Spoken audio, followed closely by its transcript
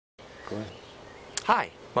Go ahead. Hi,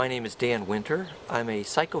 my name is Dan Winter. I'm a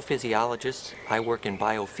psychophysiologist. I work in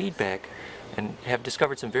biofeedback and have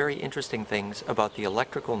discovered some very interesting things about the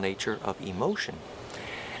electrical nature of emotion.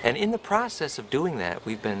 And in the process of doing that,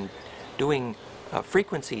 we've been doing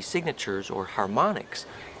frequency signatures or harmonics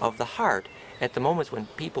of the heart at the moments when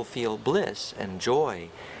people feel bliss and joy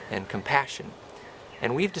and compassion.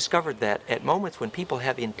 And we've discovered that at moments when people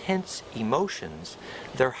have intense emotions,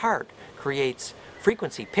 their heart creates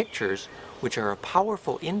frequency pictures which are a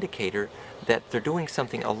powerful indicator that they're doing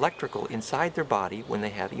something electrical inside their body when they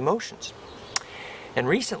have emotions. And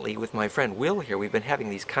recently, with my friend Will here, we've been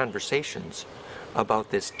having these conversations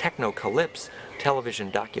about this Technocalypse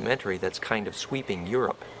television documentary that's kind of sweeping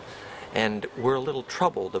Europe. And we're a little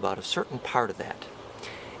troubled about a certain part of that.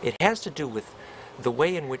 It has to do with the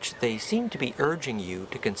way in which they seem to be urging you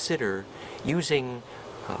to consider using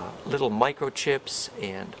little microchips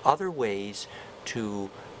and other ways to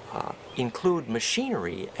include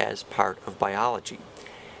machinery as part of biology.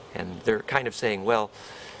 And they're kind of saying, well,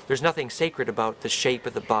 there's nothing sacred about the shape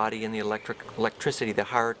of the body and the electricity of the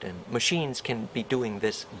heart, and machines can be doing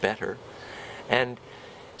this better. And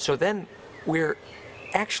so then we're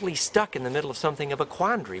actually stuck in the middle of something of a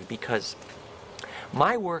quandary, because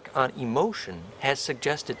my work on emotion has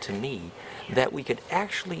suggested to me that we could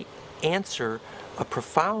actually answer a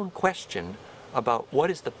profound question about what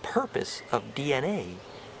is the purpose of DNA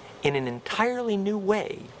in an entirely new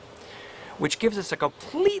way, which gives us a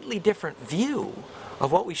completely different view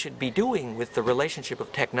of what we should be doing with the relationship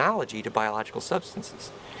of technology to biological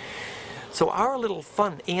substances. So our little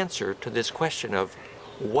fun answer to this question of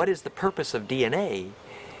what is the purpose of DNA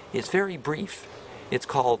is very brief. It's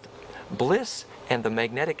called Bliss and the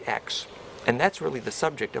Magnetic X. And that's really the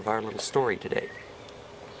subject of our little story today.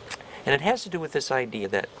 And it has to do with this idea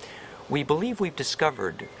that we believe we've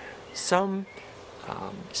discovered some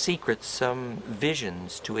secrets, some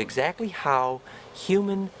visions to exactly how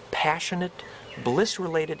human passionate,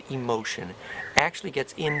 bliss-related emotion actually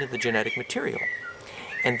gets into the genetic material.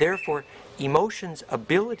 And therefore, emotion's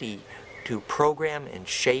ability to program and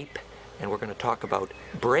shape, and we're going to talk about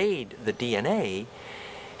braid the DNA,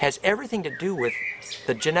 has everything to do with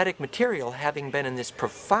the genetic material having been in this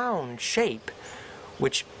profound shape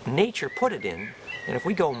which nature put it in. And if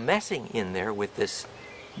we go messing in there with this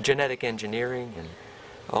genetic engineering and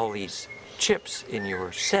all these chips in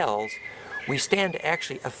your cells, we stand to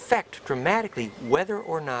actually affect dramatically whether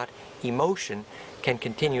or not emotion can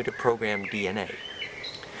continue to program DNA.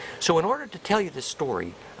 So in order to tell you this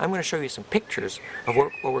story, I'm going to show you some pictures of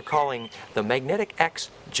what we're calling the Magnetic X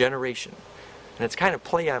generation. And it's kind of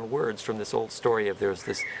play on words from this old story of there's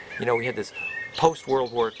this, we had this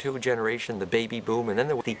post-World War II generation, the baby boom, and then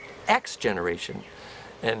there was the X generation.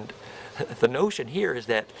 And the notion here is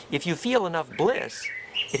that if you feel enough bliss,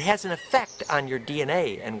 it has an effect on your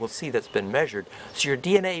DNA, and we'll see that's been measured. So your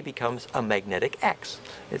DNA becomes a magnetic X.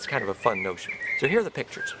 It's kind of a fun notion. So here are the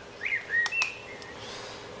pictures.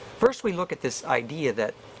 First we look at this idea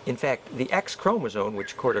that, in fact, the X chromosome,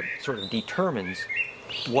 which sort of determines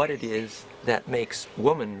what it is that makes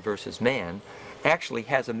woman versus man, actually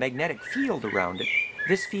has a magnetic field around it.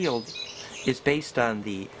 This field is based on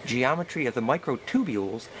the geometry of the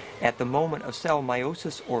microtubules at the moment of cell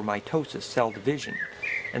meiosis or mitosis, cell division.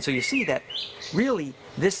 And so you see that really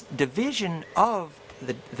this division of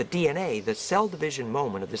the DNA, the cell division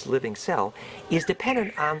moment of this living cell, is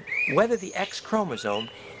dependent on whether the X chromosome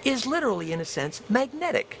is literally, in a sense,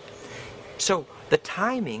 magnetic. So the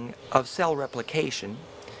timing of cell replication,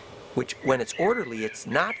 which when it's orderly it's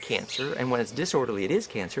not cancer, and when it's disorderly it is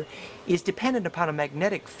cancer, is dependent upon a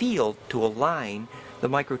magnetic field to align the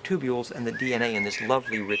microtubules and the DNA in this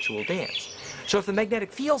lovely ritual dance. So if the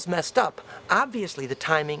magnetic field's messed up, obviously the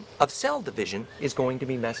timing of cell division is going to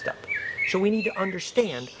be messed up. So we need to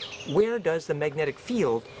understand, where does the magnetic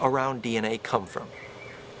field around DNA come from?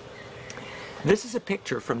 This is a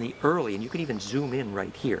picture from the early, and you can even zoom in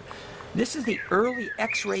right here. This is the early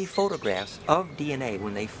X-ray photographs of DNA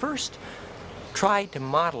when they first tried to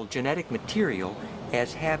model genetic material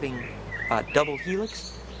as having a double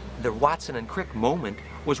helix. The Watson and Crick moment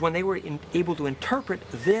was when they were able to interpret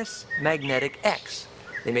this magnetic X.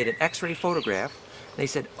 They made an X-ray photograph. They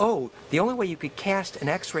said, oh, the only way you could cast an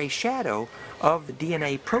X-ray shadow of the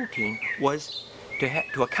DNA protein was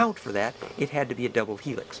to account for that, it had to be a double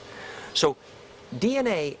helix. So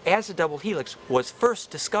DNA as a double helix was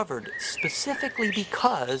first discovered specifically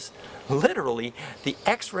because, literally, the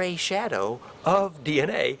X-ray shadow of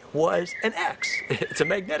DNA was an X. It's a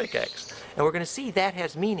magnetic X. And we're going to see that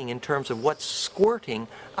has meaning in terms of what's squirting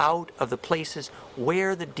out of the places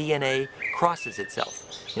where the DNA crosses itself.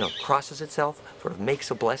 You know, crosses itself, sort of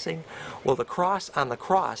makes a blessing. Well, the cross on the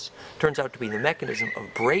cross turns out to be the mechanism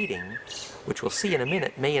of braiding, which we'll see in a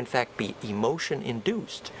minute may in fact be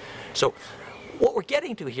emotion-induced. So what we're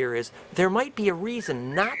getting to here is there might be a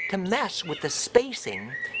reason not to mess with the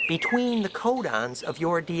spacing between the codons of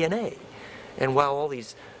your DNA. And while all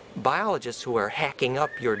these biologists who are hacking up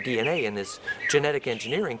your DNA in this genetic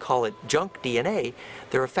engineering call it junk DNA,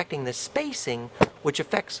 they're affecting the spacing, which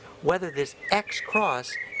affects whether this X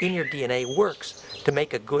cross in your DNA works to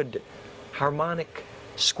make a good harmonic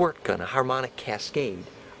squirt gun, a harmonic cascade,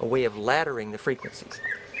 a way of laddering the frequencies.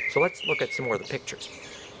 So let's look at some more of the pictures.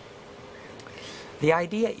 The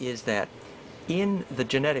idea is that in the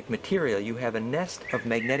genetic material you have a nest of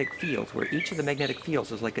magnetic fields where each of the magnetic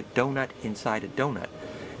fields is like a donut inside a donut.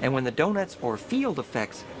 And when the donuts or field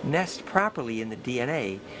effects nest properly in the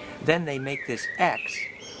DNA, then they make this X,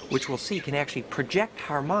 which we'll see can actually project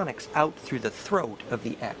harmonics out through the throat of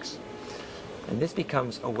the X. And this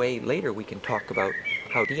becomes a way later we can talk about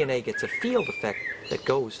how DNA gets a field effect that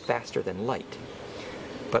goes faster than light.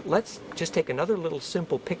 But let's just take another little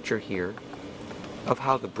simple picture here of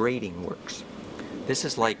how the braiding works. This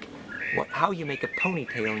is like how you make a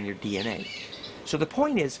ponytail in your DNA. So the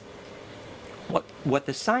point is, what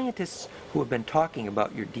the scientists who have been talking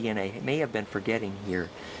about your DNA may have been forgetting here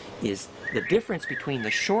is the difference between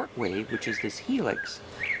the short wave, which is this helix,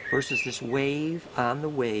 versus this wave on the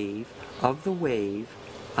wave of the wave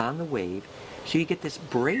on the wave. So you get this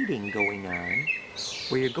braiding going on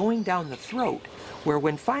where you're going down the throat, where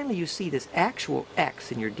when finally you see this actual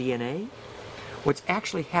X in your DNA, what's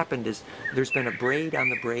actually happened is there's been a braid on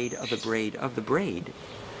the braid of the braid of the braid.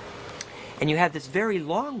 And you have this very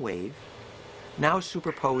long wave now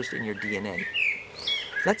superposed in your DNA.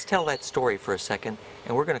 Let's tell that story for a second,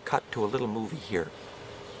 and we're going to cut to a little movie here.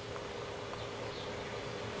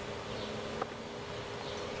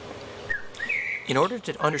 In order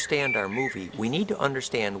to understand our movie, we need to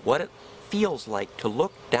understand what it feels like to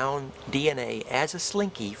look down DNA as a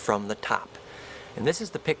slinky from the top. And this is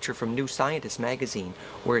the picture from New Scientist magazine,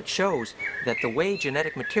 where it shows that the way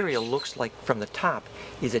genetic material looks like from the top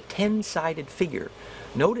is a 10-sided figure.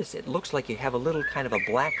 Notice it looks like you have a little kind of a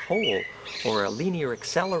black hole or a linear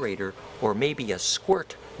accelerator or maybe a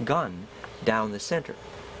squirt gun down the center.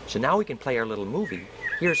 So now we can play our little movie.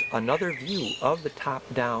 Here's another view of the top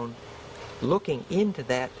down looking into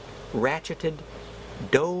that ratcheted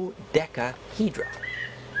dodecahedra.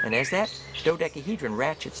 And as that dodecahedron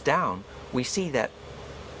ratchets down, we see that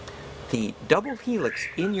the double helix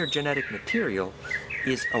in your genetic material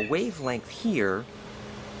is a wavelength here,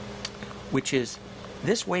 which is,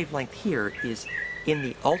 this wavelength here is in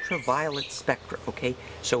the ultraviolet spectra, okay?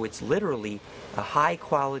 So it's literally a high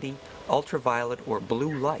quality ultraviolet or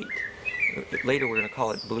blue light. Later we're going to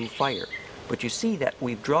call it blue fire. But you see that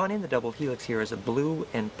we've drawn in the double helix here as a blue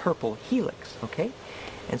and purple helix, okay?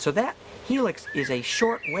 And so that helix is a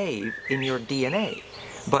short wave in your DNA.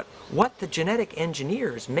 But what the genetic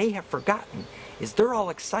engineers may have forgotten is they're all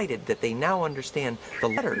excited that they now understand the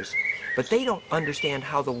letters, but they don't understand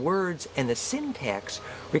how the words and the syntax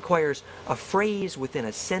requires a phrase within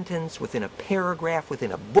a sentence, within a paragraph,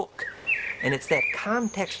 within a book. And it's that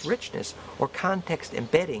context richness or context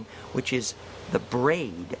embedding which is the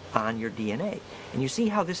braid on your DNA. And you see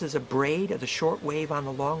how this is a braid of the short wave on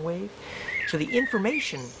the long wave? So the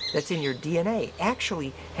information that's in your DNA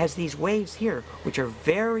actually has these waves here, which are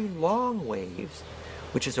very long waves,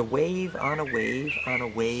 which is a wave on a wave on a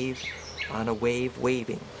wave on a wave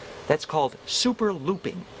waving. That's called super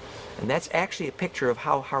looping. And that's actually a picture of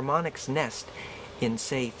how harmonics nest in,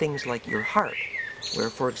 say, things like your heart, where,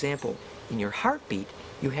 for example, in your heartbeat,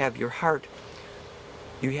 you have your heart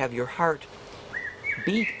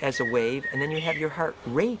beat as a wave, and then you have your heart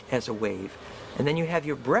rate as a wave. And then you have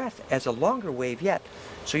your breath as a longer wave yet.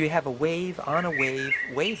 So you have a wave on a wave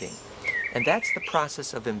waving. And that's the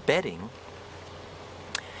process of embedding.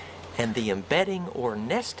 And the embedding or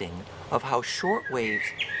nesting of how short waves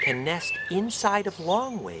can nest inside of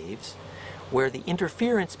long waves, where the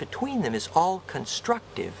interference between them is all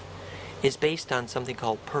constructive, is based on something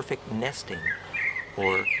called perfect nesting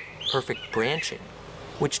or perfect branching,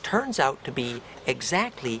 which turns out to be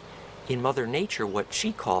exactly in Mother Nature what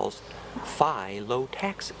she calls phi low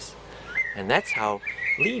taxis. And that's how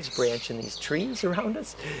leaves branch in these trees around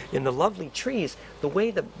us. In the lovely trees, the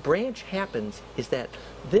way the branch happens is that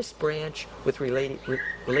this branch, with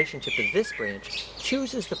relationship to this branch,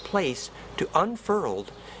 chooses the place to unfurl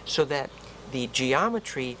so that the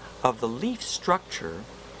geometry of the leaf structure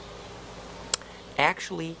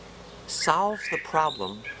actually solves the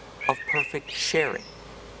problem of perfect sharing.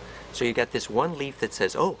 So you got this one leaf that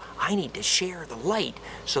says, oh, I need to share the light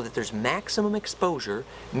so that there's maximum exposure,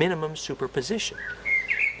 minimum superposition.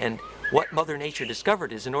 And what Mother Nature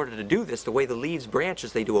discovered is in order to do this, the way the leaves branch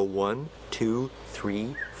is they do a 1, 2,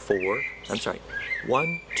 3, 4,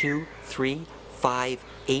 1, 2, 3, 5,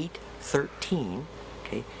 8, 13.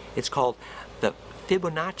 Okay? It's called the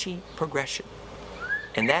Fibonacci progression.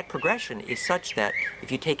 And that progression is such that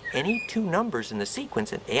if you take any two numbers in the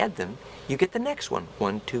sequence and add them, you get the next one.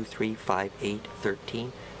 1, 2, 3, 5, 8,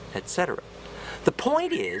 13, etc. The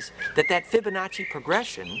point is that that Fibonacci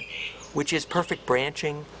progression, which is perfect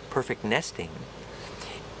branching, perfect nesting,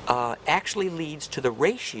 actually leads to the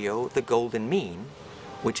ratio, the golden mean,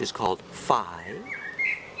 which is called phi.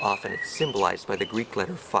 Often it's symbolized by the Greek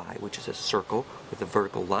letter phi, which is a circle with a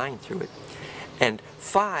vertical line through it. And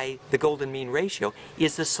phi, the golden mean ratio,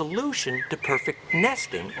 is the solution to perfect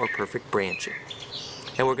nesting or perfect branching.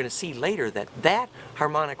 And we're going to see later that that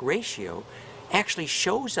harmonic ratio actually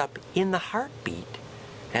shows up in the heartbeat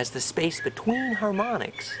as the space between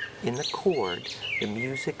harmonics in the chord, the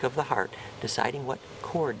music of the heart, deciding what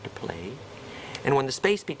chord to play. And when the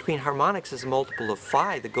space between harmonics is a multiple of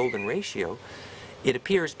phi, the golden ratio, it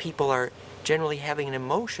appears people are generally having an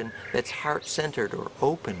emotion that's heart-centered or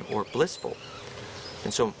open or blissful.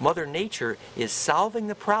 And so Mother Nature is solving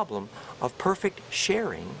the problem of perfect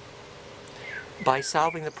sharing by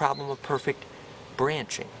solving the problem of perfect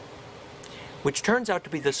branching, which turns out to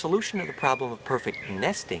be the solution to the problem of perfect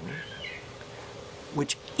nesting,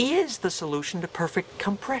 which is the solution to perfect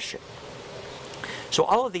compression. So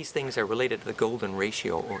all of these things are related to the golden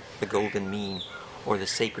ratio or the golden mean or the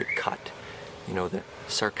sacred cut. You know, the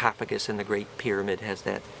sarcophagus in the Great Pyramid has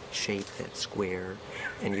that shape, that square,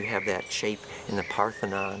 and you have that shape in the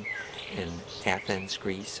Parthenon in Athens,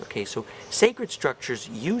 Greece. Okay, so sacred structures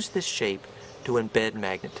use this shape to embed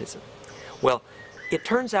magnetism. Well, it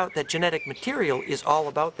turns out that genetic material is all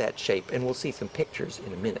about that shape, and we'll see some pictures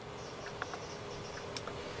in a minute.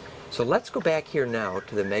 So let's go back here now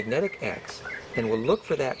to the magnetic X, and we'll look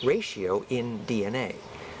for that ratio in DNA.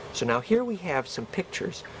 So now here we have some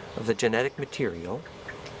pictures of the genetic material.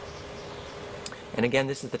 And again,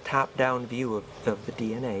 this is the top-down view of the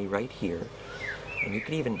DNA right here. And you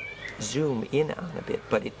can even zoom in on a bit.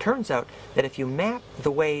 But it turns out that if you map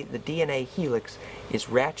the way the DNA helix is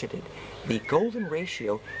ratcheted, the golden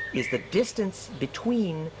ratio is the distance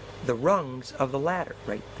between the rungs of the ladder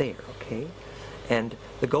right there, okay? And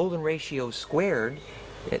the golden ratio squared,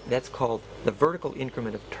 that's called the vertical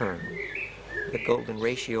increment of turn. The golden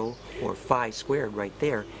ratio, or phi squared right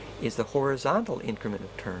there, is the horizontal increment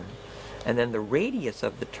of turn. And then the radius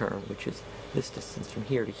of the turn, which is this distance from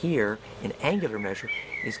here to here, in angular measure,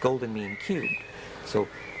 is golden mean cubed. So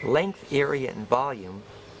length, area, and volume,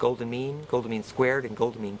 golden mean squared, and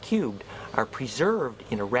golden mean cubed, are preserved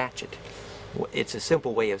in a ratchet. It's a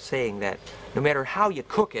simple way of saying that no matter how you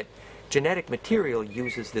cook it, genetic material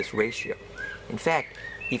uses this ratio. In fact,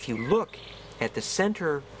 if you look at the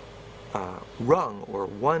center rung, or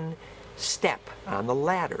one step on the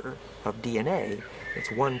ladder of DNA,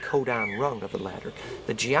 it's one codon rung of the ladder.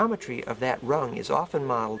 The geometry of that rung is often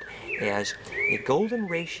modeled as a golden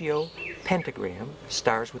ratio pentagram,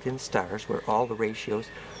 stars within stars, where all the ratios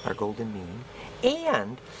are golden mean,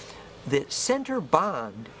 and the center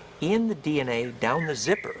bond in the DNA down the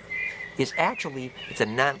zipper is actually,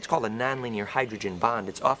 it's called a nonlinear hydrogen bond.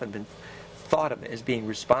 It's often been thought of as being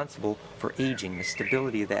responsible for aging. The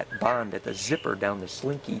stability of that bond at the zipper down the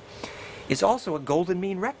slinky is also a golden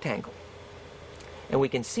mean rectangle. And we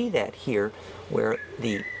can see that here where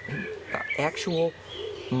the actual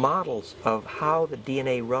models of how the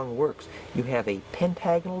DNA rung works. You have a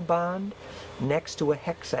pentagonal bond next to a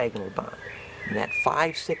hexagonal bond. And that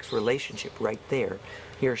 5-6 relationship right there,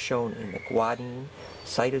 here shown in the guanine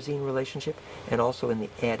cytosine relationship and also in the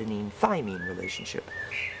adenine thymine relationship.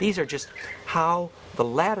 These are just how the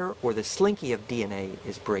ladder or the slinky of DNA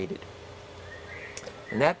is braided.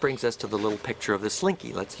 And that brings us to the little picture of the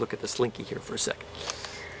slinky. Let's look at the slinky here for a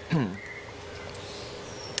second.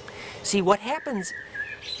 See, what happens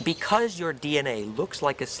because your DNA looks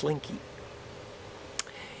like a slinky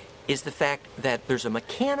is the fact that there's a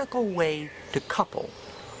mechanical way to couple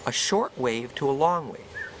a short wave to a long wave.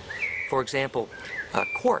 For example,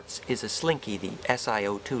 Quartz is a slinky, the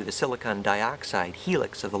SiO2, the silicon dioxide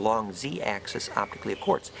helix of the long Z-axis optically of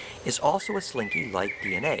quartz, is also a slinky like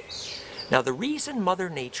DNA. Now the reason Mother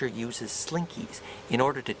Nature uses slinkies in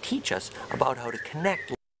order to teach us about how to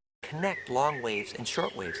connect long waves and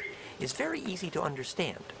short waves is very easy to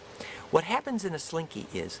understand. What happens in a slinky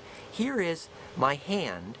is, here is my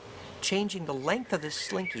hand changing the length of this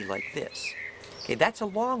slinky like this. Okay, that's a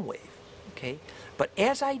long wave. Okay, but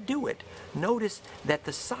as I do it, notice that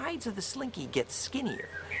the sides of the slinky get skinnier.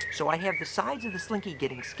 So I have the sides of the slinky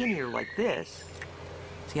getting skinnier like this.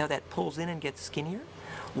 See how that pulls in and gets skinnier?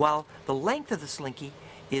 While the length of the slinky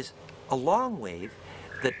is a long wave,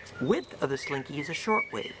 the width of the slinky is a short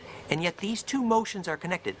wave. And yet these two motions are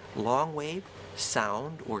connected. Long wave,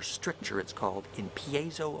 sound, or stricture it's called in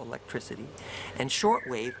piezoelectricity, and short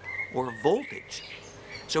wave, or voltage.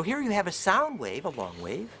 So here you have a sound wave, a long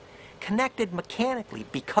wave, connected mechanically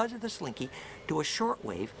because of the slinky to a short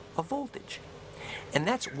wave, a voltage. And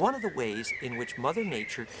that's one of the ways in which Mother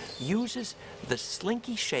Nature uses the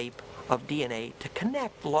slinky shape of DNA to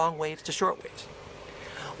connect long waves to short waves.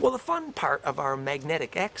 Well, the fun part of our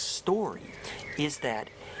Magnetic X story is that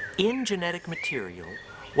in genetic material,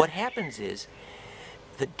 what happens is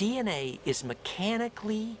the DNA is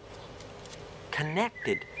mechanically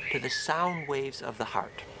connected to the sound waves of the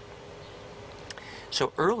heart.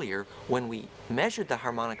 So earlier, when we measured the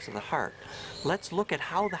harmonics of the heart, let's look at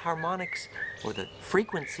how the harmonics, or the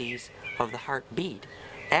frequencies of the heartbeat,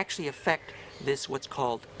 actually affect this what's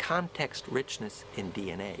called context richness in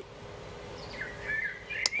DNA.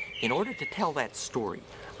 In order to tell that story,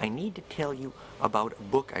 I need to tell you about a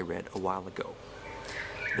book I read a while ago.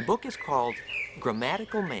 The book is called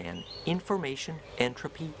Grammatical Man, Information,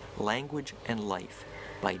 Entropy, Language, and Life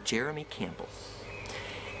by Jeremy Campbell.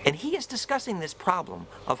 And he is discussing this problem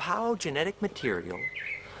of how genetic material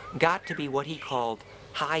got to be what he called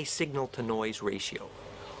high signal-to-noise ratio,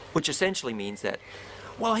 which essentially means that,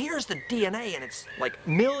 well, here's the DNA, and it's like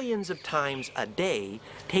millions of times a day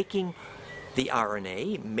taking the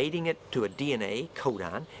RNA, mating it to a DNA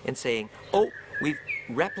codon, and saying, oh, we've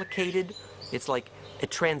replicated, it's like a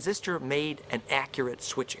transistor made an accurate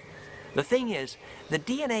switching. The thing is, the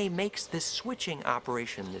DNA makes this switching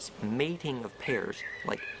operation, this mating of pairs,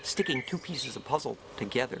 like sticking two pieces of puzzle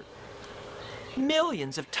together,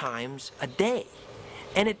 millions of times a day.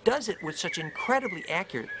 And it does it with such incredible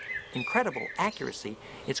accuracy,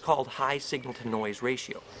 it's called high signal-to-noise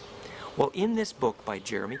ratio. Well, in this book by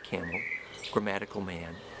Jeremy Campbell, Grammatical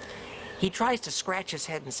Man, he tries to scratch his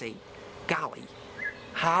head and say, golly,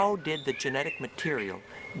 how did the genetic material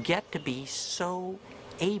get to be so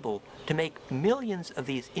able to make millions of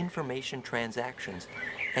these information transactions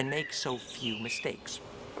and make so few mistakes?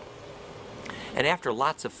 And after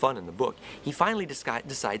lots of fun in the book, he finally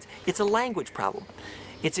decides it's a language problem.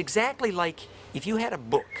 It's exactly like if you had a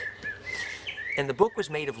book, and the book was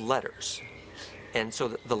made of letters. And so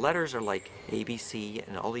the letters are like ABC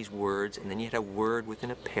and all these words, and then you had a word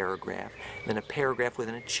within a paragraph, and then a paragraph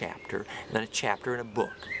within a chapter, and then a chapter in a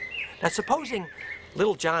book. Now supposing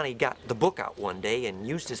little Johnny got the book out one day and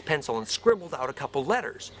used his pencil and scribbled out a couple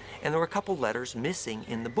letters, and there were a couple letters missing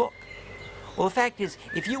in the book. Well, the fact is,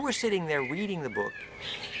 if you were sitting there reading the book,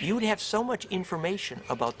 you'd have so much information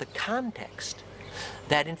about the context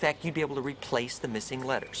that, in fact, you'd be able to replace the missing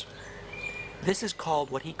letters. This is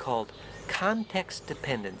called what he called context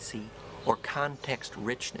dependency or context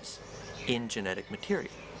richness in genetic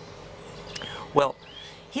material. Well,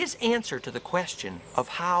 his answer to the question of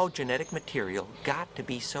how genetic material got to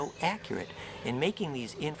be so accurate in making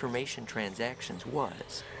these information transactions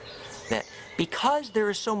was that because there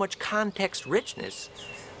is so much context richness,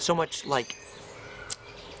 so much like,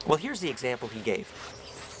 well, here's the example he gave.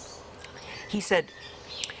 He said,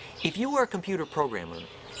 if you were a computer programmer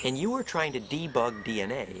and you were trying to debug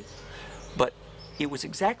DNA, but it was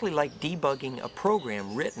exactly like debugging a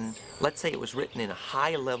program written, let's say it was written in a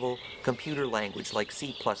high-level computer language like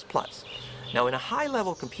C++. Now, in a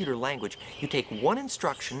high-level computer language, you take one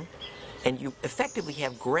instruction and you effectively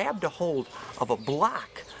have grabbed a hold of a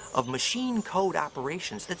block of machine code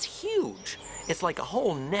operations that's huge. It's like a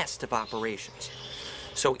whole nest of operations.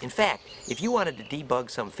 So, in fact, if you wanted to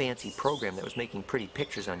debug some fancy program that was making pretty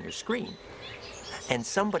pictures on your screen, and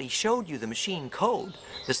somebody showed you the machine code,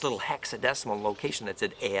 this little hexadecimal location that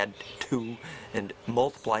said add to and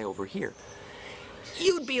multiply over here,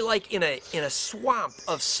 you'd be like in a swamp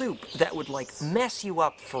of soup that would like mess you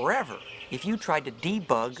up forever if you tried to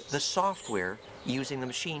debug the software using the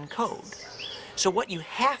machine code. So what you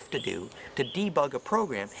have to do to debug a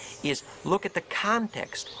program is look at the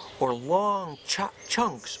context or long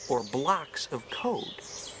chunks or blocks of code.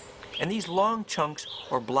 And these long chunks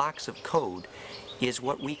or blocks of code is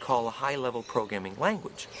what we call a high-level programming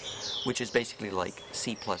language, which is basically like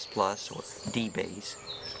C++ or DBase.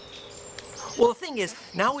 Well, the thing is,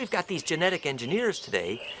 now we've got these genetic engineers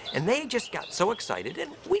today, and they just got so excited,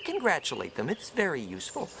 and we congratulate them. It's very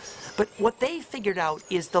useful. But what they figured out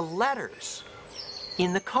is the letters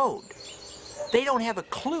in the code. They don't have a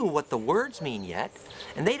clue what the words mean yet,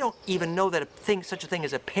 and they don't even know that such a thing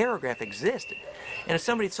as a paragraph existed. And if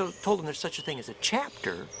somebody told them there's such a thing as a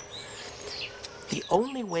chapter, the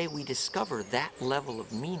only way we discover that level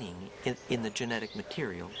of meaning in the genetic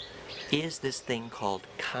material is this thing called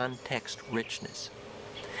context richness.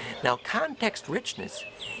 Now, context richness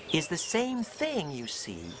is the same thing, you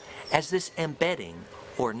see, as this embedding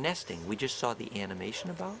or nesting we just saw the animation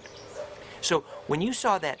about. So when you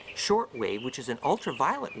saw that short wave, which is an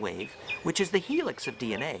ultraviolet wave, which is the helix of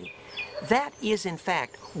DNA, that is in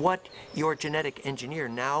fact what your genetic engineer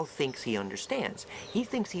now thinks he understands. He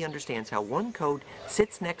thinks he understands how one code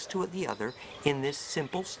sits next to the other in this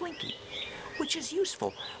simple slinky, which is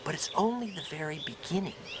useful, but it's only the very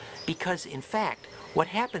beginning. Because in fact, what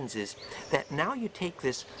happens is that now you take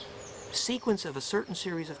this sequence of a certain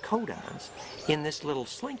series of codons in this little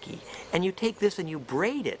slinky, and you take this and you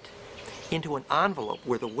braid it into an envelope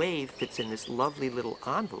where the wave fits in this lovely little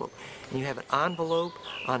envelope. And you have an envelope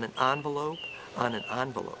on an envelope on an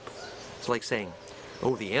envelope. It's like saying,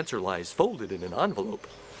 oh, the answer lies folded in an envelope.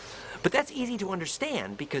 But that's easy to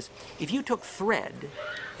understand, because if you took thread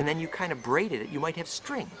and then you kind of braided it, you might have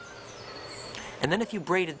string. And then if you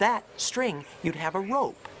braided that string, you'd have a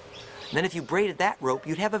rope. And then if you braided that rope,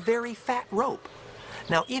 you'd have a very fat rope.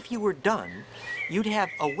 Now, if you were done, you'd have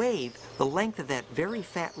a wave the length of that very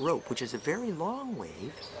fat rope, which is a very long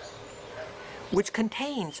wave, which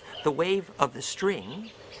contains the wave of the string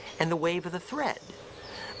and the wave of the thread.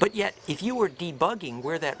 But yet, if you were debugging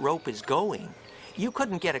where that rope is going, you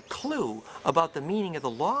couldn't get a clue about the meaning of the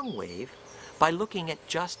long wave by looking at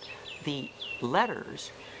just the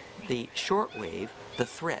letters, the short wave, the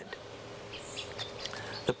thread.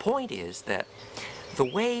 The point is that the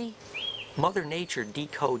way Mother Nature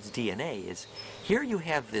decodes DNA is, here you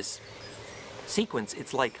have this sequence.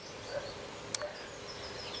 It's like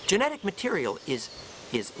genetic material is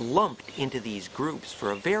lumped into these groups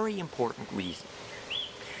for a very important reason.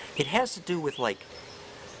 It has to do with, like,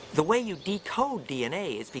 the way you decode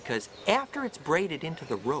DNA is because after it's braided into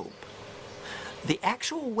the rope, the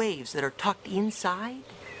actual waves that are tucked inside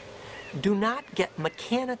do not get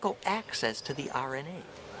mechanical access to the RNA.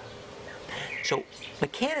 So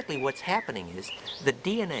mechanically what's happening is the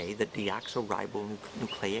DNA, the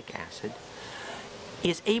deoxyribonucleic acid,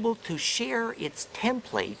 is able to share its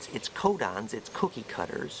templates, its codons, its cookie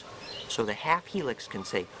cutters, so the half helix can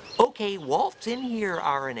say, okay, waltz in here,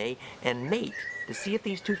 RNA, and mate to see if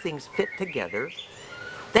these two things fit together.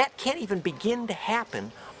 That can't even begin to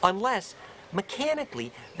happen unless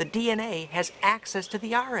mechanically the DNA has access to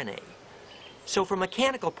the RNA. So from a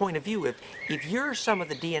mechanical point of view, if you're some of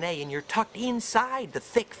the DNA and you're tucked inside the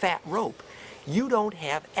thick, fat rope, you don't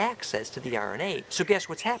have access to the RNA. So guess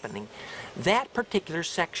what's happening? That particular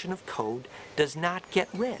section of code does not get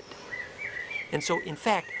read. And so, in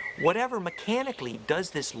fact, whatever mechanically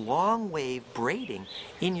does this long wave braiding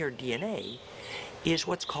in your DNA is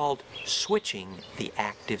what's called switching the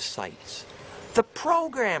active sites. The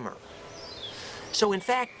programmer. So, in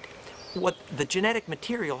fact, what the genetic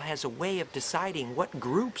material has a way of deciding what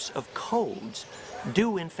groups of codes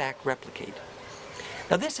do in fact replicate.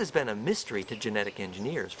 Now, this has been a mystery to genetic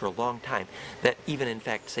engineers for a long time, that even in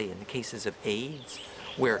fact, say in the cases of AIDS,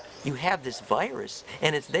 where you have this virus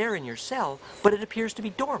and it's there in your cell, but it appears to be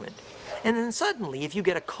dormant. And then suddenly, if you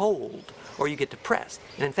get a cold or you get depressed,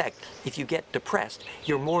 and in fact, if you get depressed,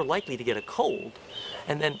 you're more likely to get a cold,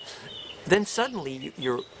 and then suddenly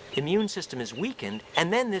your immune system is weakened,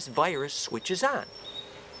 and then this virus switches on.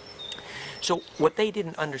 So what they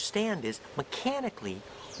didn't understand is, mechanically,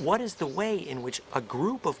 what is the way in which a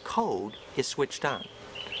group of code is switched on?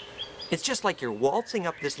 It's just like you're waltzing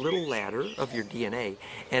up this little ladder of your DNA,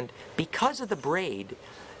 and because of the braid,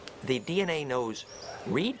 the DNA knows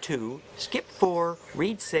read 2, skip 4,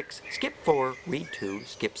 read 6, skip 4, read 2,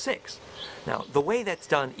 skip 6. Now, the way that's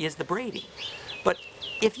done is the braiding. But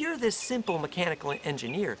if you're this simple mechanical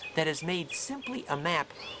engineer that has made simply a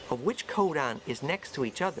map of which codon is next to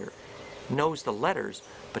each other, knows the letters,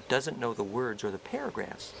 but doesn't know the words or the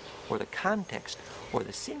paragraphs, or the context, or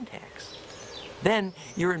the syntax, then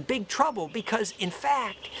you're in big trouble, because, in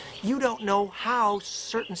fact, you don't know how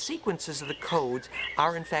certain sequences of the codes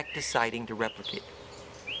are, in fact, deciding to replicate.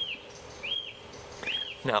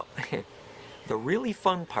 Now, the really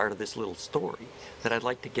fun part of this little story that I'd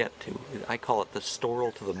like to get to, I call it the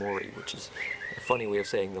storal to the mori, which is a funny way of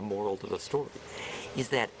saying the moral to the story, is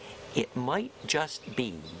that it might just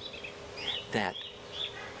be that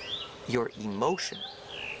your emotion,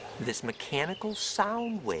 this mechanical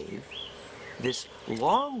sound wave, this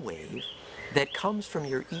long wave that comes from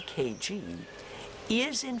your EKG,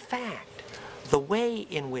 is in fact the way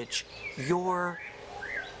in which your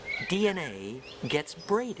DNA gets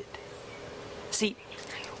braided. See,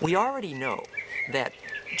 we already know that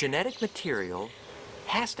genetic material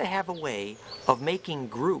has to have a way of making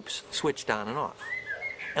groups switched on and off.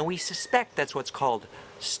 And we suspect that's what's called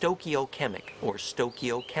stoichiochemic or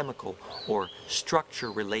stoichiochemical or structure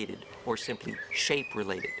related or simply shape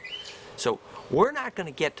related. So we're not going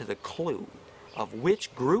to get to the clue of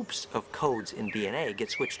which groups of codes in DNA get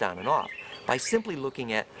switched on and off by simply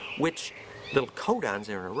looking at which little codons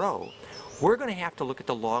are in a row. We're going to have to look at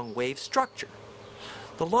the long wave structure.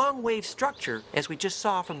 The long wave structure, as we just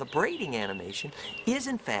saw from the braiding animation, is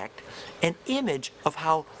in fact an image of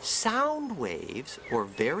how sound waves, or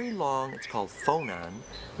very long, it's called phonon,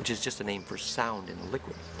 which is just a name for sound in a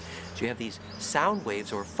liquid. So you have these sound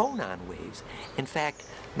waves or phonon waves, in fact,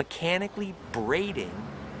 mechanically braiding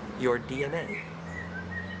your DNA.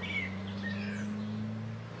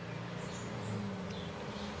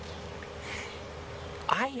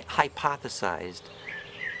 I hypothesized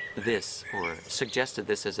this, or suggested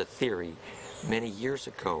this as a theory, many years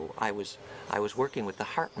ago. I was working with the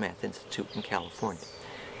Heart Math Institute in California,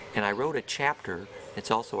 and I wrote a chapter.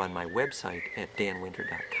 It's also on my website at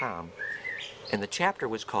danwinter.com, and the chapter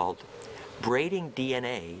was called "Braiding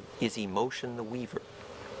DNA is Emotion the Weaver."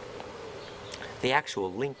 The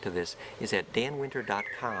actual link to this is at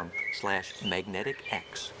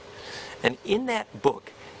danwinter.com/magneticx. And in that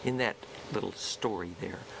book, in that little story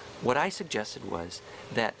there, what I suggested was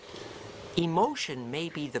that emotion may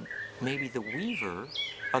be the weaver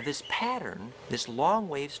of this pattern, this long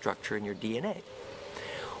wave structure in your DNA.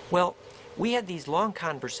 Well, we had these long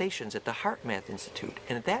conversations at the Heart Math Institute,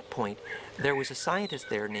 and at that point there was a scientist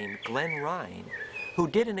there named Glenn Ryan who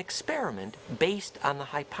did an experiment based on the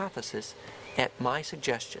hypothesis at my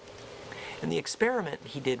suggestion. And the experiment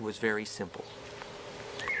he did was very simple.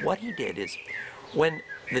 What he did is, when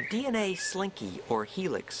the DNA slinky or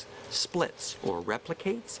helix splits or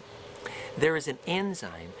replicates, there is an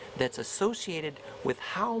enzyme that's associated with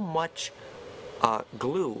how much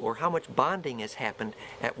glue or how much bonding has happened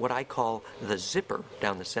at what I call the zipper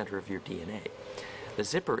down the center of your DNA. The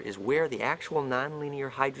zipper is where the actual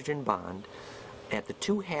nonlinear hydrogen bond at the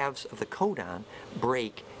two halves of the codon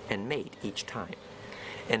break and mate each time.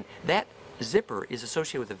 And that zipper is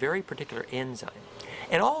associated with a very particular enzyme.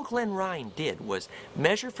 And all Glenn Ryan did was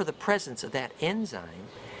measure for the presence of that enzyme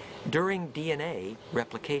during DNA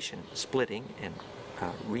replication, splitting and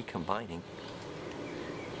recombining.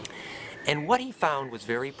 And what he found was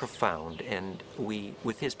very profound, and we,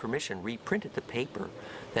 with his permission, reprinted the paper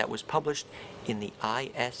that was published in the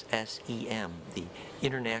ISSEM, the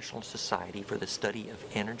International Society for the Study of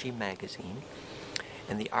Energy magazine.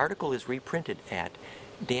 And the article is reprinted at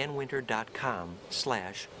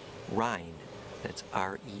danwinter.com/Rhine. That's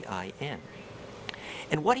R-E-I-N.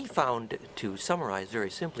 And what he found, to summarize very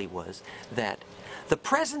simply, was that the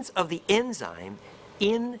presence of the enzyme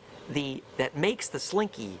that makes the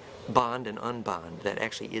slinky bond and unbond, that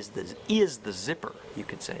actually is the zipper, you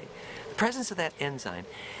could say. The presence of that enzyme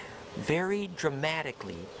varied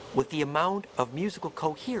dramatically with the amount of musical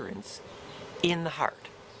coherence in the heart.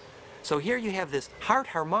 So here you have this heart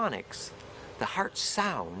harmonics, the heart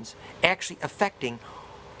sounds, actually affecting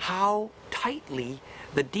how tightly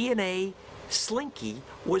the DNA slinky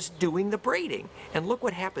was doing the braiding. And look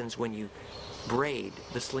what happens when you braid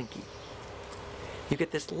the slinky. You get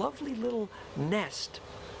this lovely little nest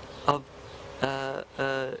of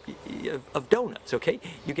donuts, okay?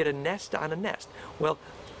 You get a nest on a nest. Well,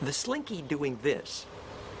 the slinky doing this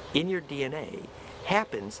in your DNA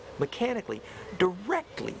happens mechanically,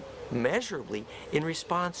 directly, measurably, in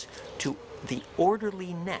response to the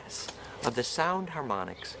orderliness of the sound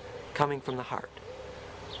harmonics coming from the heart.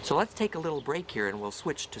 So let's take a little break here and we'll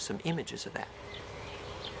switch to some images of that.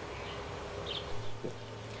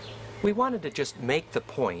 We wanted to just make the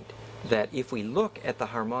point that if we look at the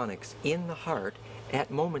harmonics in the heart at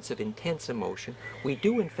moments of intense emotion, we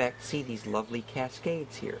do in fact see these lovely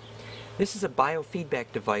cascades here. This is a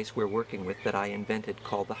biofeedback device we're working with that I invented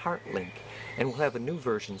called the HeartLink, and we'll have a new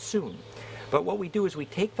version soon. But what we do is we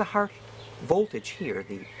take the heart voltage here,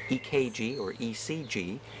 the EKG or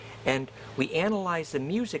ECG, and we analyze the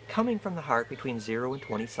music coming from the heart between 0 and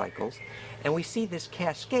 20 cycles, and we see this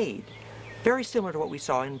cascade very similar to what we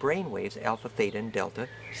saw in brain waves, alpha, theta, and delta,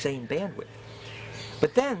 same bandwidth.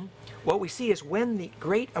 But then, what we see is when the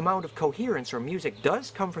great amount of coherence or music does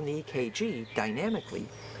come from the EKG dynamically,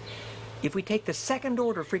 if we take the second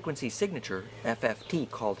order frequency signature, FFT,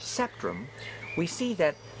 called septrum, we see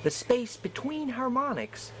that the space between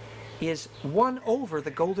harmonics is 1 over the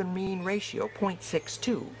golden mean ratio,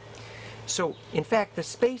 0.62. So, in fact, the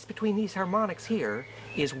space between these harmonics here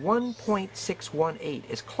is 1.618,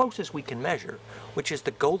 as close as we can measure, which is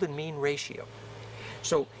the golden mean ratio.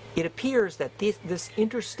 So, it appears that this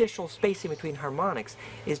interstitial spacing between harmonics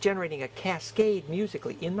is generating a cascade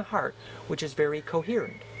musically in the heart, which is very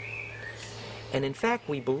coherent. And in fact,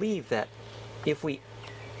 we believe that if we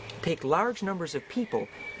take large numbers of people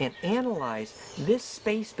and analyze this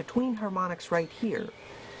space between harmonics right here,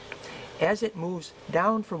 as it moves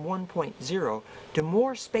down from 1.0 to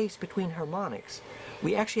more space between harmonics,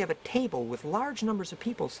 we actually have a table with large numbers of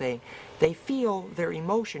people saying they feel their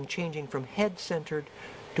emotion changing from head-centered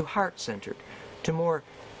to heart-centered, to more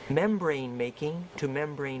membrane-making to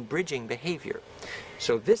membrane-bridging behavior.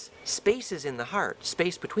 So this spaces in the heart,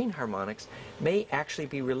 space between harmonics, may actually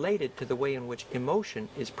be related to the way in which emotion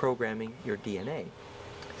is programming your DNA.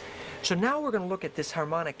 So now we're going to look at this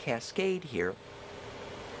harmonic cascade here,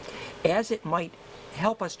 as it might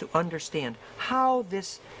help us to understand how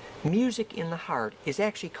this music in the heart is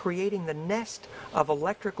actually creating the nest of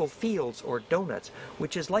electrical fields or donuts,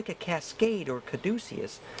 which is like a cascade or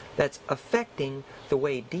caduceus that's affecting the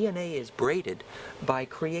way DNA is braided by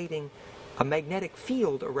creating a magnetic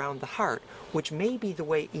field around the heart, which may be the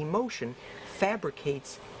way emotion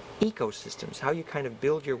fabricates ecosystems, how you kind of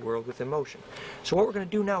build your world with emotion. So what we're going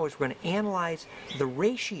to do now is we're going to analyze the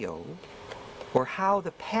ratio, or how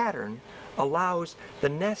the pattern allows the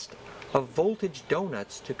nest of voltage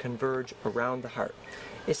donuts to converge around the heart.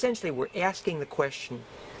 Essentially, we're asking the question,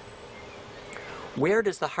 where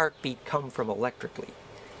does the heartbeat come from electrically?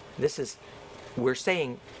 We're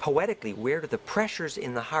saying poetically, where do the pressures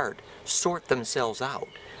in the heart sort themselves out?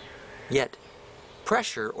 Yet,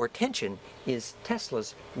 pressure or tension is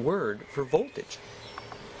Tesla's word for voltage.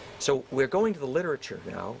 So we're going to the literature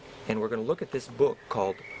now, and we're going to look at this book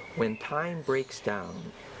called When Time Breaks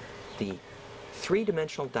Down, the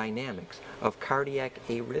Three-Dimensional Dynamics of Cardiac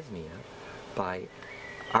Arrhythmia by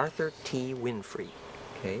Arthur T. Winfrey.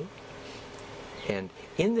 Okay? And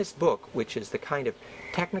in this book, which is the kind of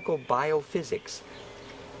technical biophysics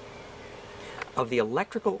of the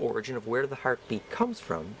electrical origin of where the heartbeat comes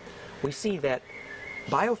from, we see that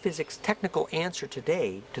biophysics' technical answer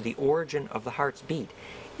today to the origin of the heart's beat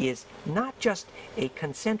is not just a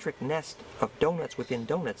concentric nest of donuts within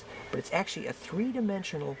donuts, but it's actually a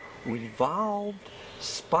three-dimensional revolved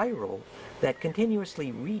spiral that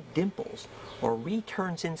continuously redimples or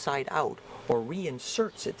returns inside out or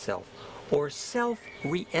reinserts itself or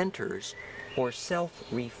self-re-enters or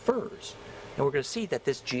self-refers. And we're going to see that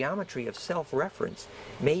this geometry of self-reference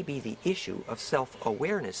may be the issue of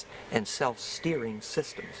self-awareness and self-steering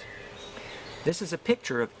systems. This is a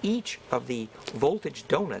picture of each of the voltage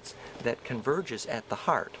donuts that converges at the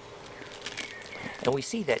heart. And we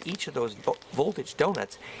see that each of those voltage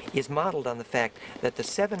donuts is modeled on the fact that the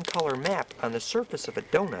 7-color map on the surface of a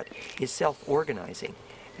donut is self-organizing.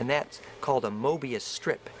 And that's called a Mobius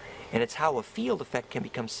strip. And it's how a field effect can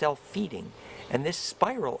become self-feeding. And this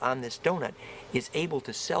spiral on this donut is able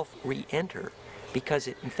to self-re-enter because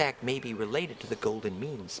it, in fact, may be related to the golden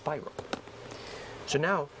mean spiral. So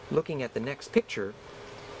now, looking at the next picture,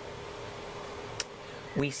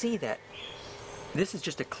 we see that this is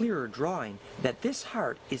just a clearer drawing that this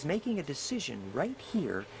heart is making a decision right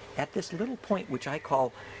here at this little point which I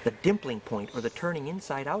call the dimpling point or the turning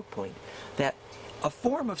inside out point, that a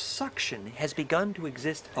form of suction has begun to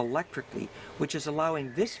exist electrically, which is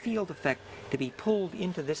allowing this field effect to be pulled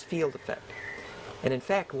into this field effect. And in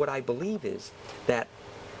fact, what I believe is that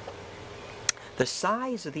the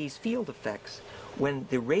size of these field effects, when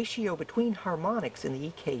the ratio between harmonics in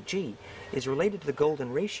the EKG is related to the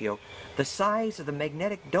golden ratio, the size of the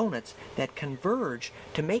magnetic donuts that converge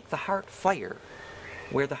to make the heart fire,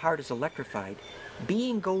 where the heart is electrified,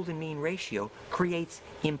 being golden mean ratio, creates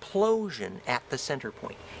implosion at the center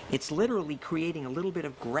point. It's literally creating a little bit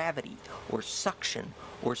of gravity or suction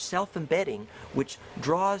or self-embedding, which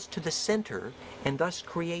draws to the center and thus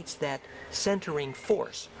creates that centering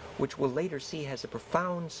force, which we'll later see has a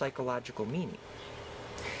profound psychological meaning.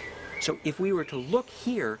 So if we were to look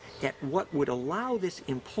here at what would allow this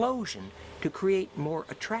implosion to create more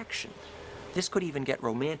attraction, this could even get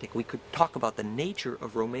romantic. We could talk about the nature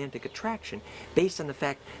of romantic attraction based on the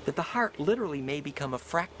fact that the heart literally may become a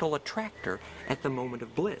fractal attractor at the moment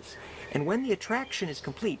of bliss. And when the attraction is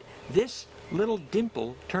complete, this little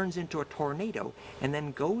dimple turns into a tornado and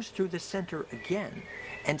then goes through the center again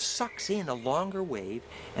and sucks in a longer wave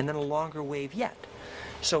and then a longer wave yet.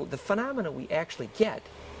 So the phenomena we actually get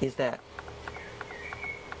is that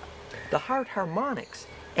the heart harmonics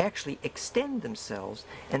actually extend themselves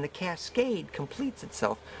and the cascade completes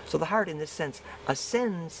itself. So the heart, in this sense,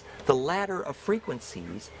 ascends the ladder of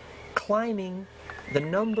frequencies, climbing the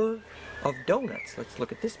number of donuts. Let's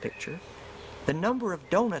look at this picture. The number of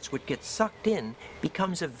donuts which get sucked in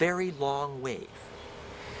becomes a very long wave.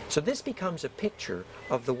 So this becomes a picture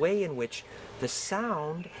of the way in which the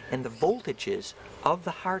sound and the voltages of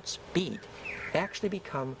the heart's beat actually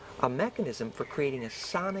become a mechanism for creating a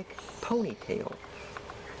sonic ponytail,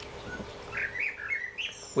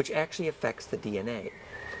 which actually affects the DNA.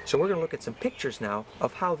 So we're going to look at some pictures now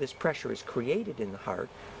of how this pressure is created in the heart.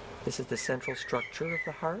 This is the central structure of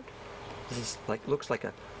the heart. This is looks like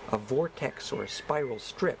a vortex or a spiral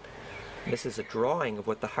strip. This is a drawing of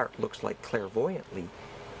what the heart looks like clairvoyantly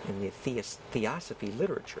in the theosophy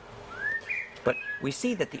literature. But we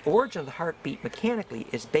see that the origin of the heartbeat mechanically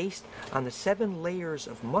is based on the 7 layers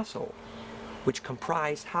of muscle which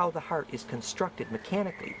comprise how the heart is constructed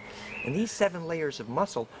mechanically. And these 7 layers of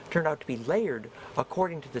muscle turn out to be layered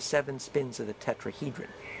according to the 7 spins of the tetrahedron,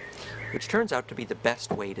 which turns out to be the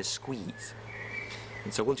best way to squeeze.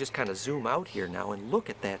 And so we'll just kind of zoom out here now and look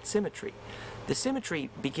at that symmetry. The symmetry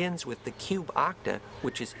begins with the cube octa,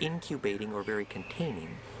 which is incubating or very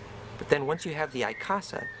containing. But then once you have the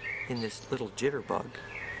icasa in this little jitterbug,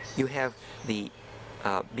 you have the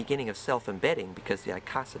beginning of self-embedding, because the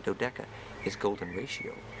icasa dodeca is golden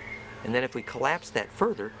ratio. And then if we collapse that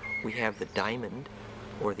further, we have the diamond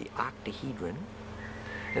or the octahedron.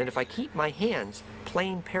 And then if I keep my hands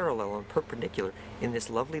plane parallel and perpendicular in this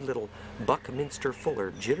lovely little Buckminster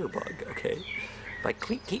Fuller jitterbug, okay? If I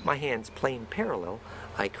keep my hands plane parallel,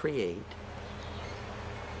 I create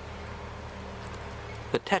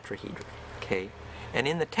the tetrahedron, okay? And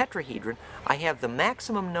in the tetrahedron, I have the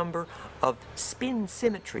maximum number of spin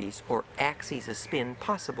symmetries, or axes of spin,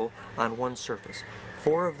 possible on one surface.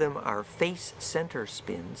 4 of them are face-center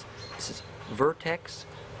spins. This is vertex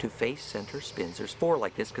to face-center spins. There's 4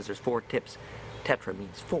 like this because there's 4 tips. Tetra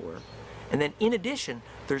means 4. And then in addition,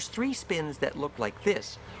 there's 3 spins that look like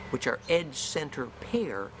this, which are edge-center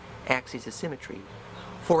pair axes of symmetry,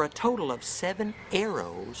 for a total of 7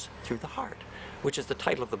 arrows through the heart, which is the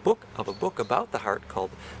title of a book about the heart called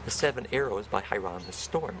The 7 Arrows by Hieronymus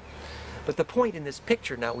Storm. But the point in this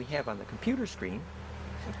picture now we have on the computer screen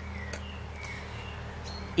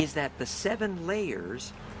is that the 7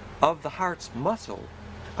 layers of the heart's muscle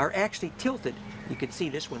are actually tilted. You can see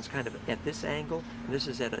this one's kind of at this angle, and this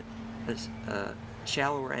is at a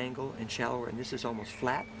shallower angle and shallower, and this is almost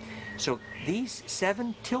flat. So these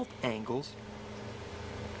 7 tilt angles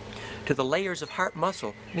to the layers of heart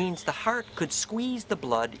muscle means the heart could squeeze the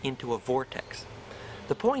blood into a vortex.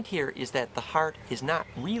 The point here is that the heart is not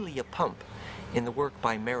really a pump. In the work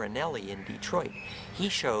by Marinelli in Detroit, he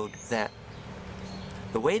showed that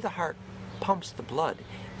the way the heart pumps the blood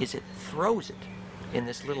is it throws it in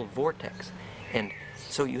this little vortex. And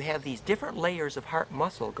so you have these different layers of heart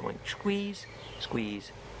muscle going squeeze,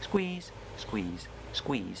 squeeze, squeeze, squeeze,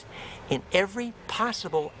 squeeze, in every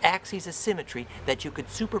possible axis of symmetry that you could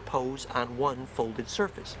superpose on one folded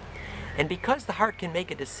surface. And because the heart can make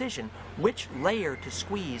a decision which layer to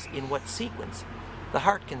squeeze in what sequence, the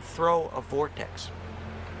heart can throw a vortex.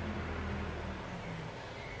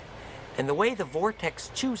 And the way the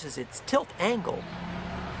vortex chooses its tilt angle,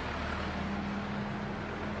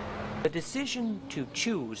 the decision to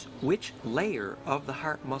choose which layer of the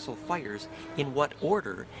heart muscle fires in what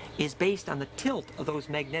order is based on the tilt of those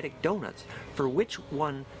magnetic donuts, for which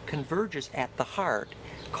one converges at the heart,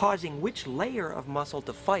 causing which layer of muscle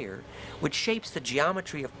to fire, which shapes the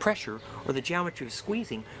geometry of pressure or the geometry of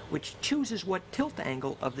squeezing, which chooses what tilt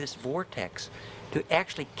angle of this vortex to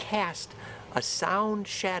actually cast a sound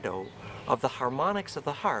shadow of the harmonics of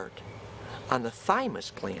the heart on the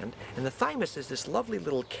thymus gland. And the thymus is this lovely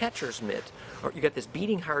little catcher's mitt, or you got this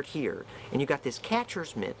beating heart here, and you got this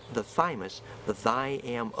catcher's mitt, the thymus, the thy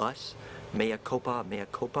am us, mea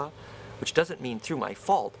culpa, which doesn't mean through my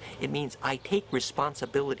fault. It means I take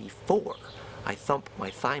responsibility for. I thump my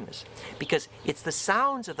thymus. Because it's the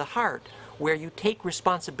sounds of the heart where you take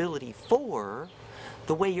responsibility for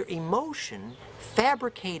the way your emotion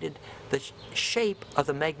fabricated the shape of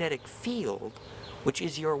the magnetic field, which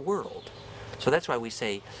is your world. So that's why we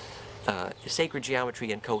say sacred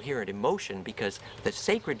geometry and coherent emotion, because the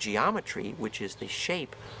sacred geometry, which is the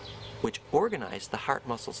shape which organizes the heart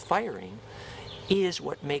muscles firing, is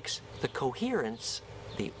what makes the coherence,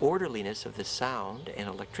 the orderliness of the sound and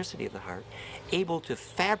electricity of the heart, able to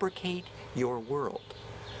fabricate your world.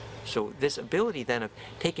 So this ability then of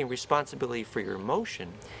taking responsibility for your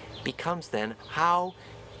emotion becomes then how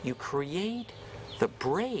you create the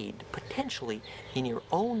braid potentially in your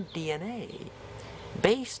own DNA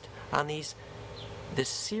based on this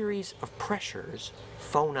series of pressures,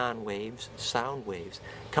 phonon waves, sound waves,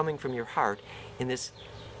 coming from your heart in this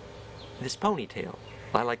ponytail.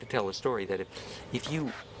 I like to tell a story that if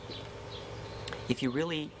you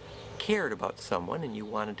really cared about someone and you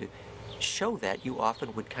wanted to show that, you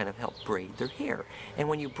often would kind of help braid their hair. And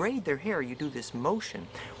when you braid their hair, you do this motion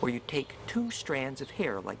where you take two strands of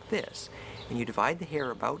hair like this, and you divide the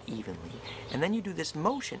hair about evenly, and then you do this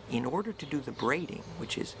motion in order to do the braiding,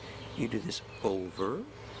 which is you do this over,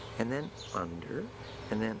 and then under,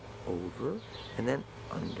 and then over, and then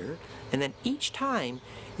under, and then each time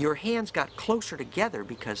your hands got closer together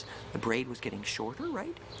because the braid was getting shorter,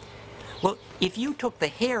 right? Well, if you took the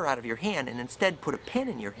hair out of your hand and instead put a pen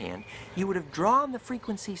in your hand, you would have drawn the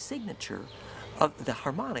frequency signature of the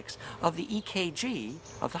harmonics of the EKG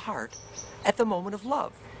of the heart at the moment of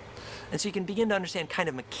love. And so you can begin to understand kind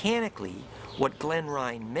of mechanically what Glenn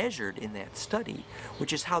Ryan measured in that study,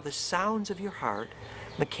 which is how the sounds of your heart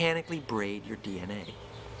mechanically braid your DNA.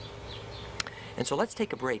 And so let's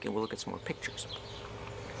take a break and we'll look at some more pictures.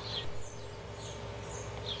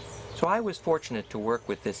 So I was fortunate to work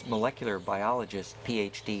with this molecular biologist,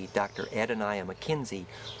 PhD, Dr. Adoniah McKenzie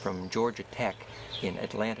from Georgia Tech in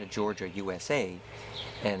Atlanta, Georgia, USA.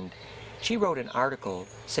 And she wrote an article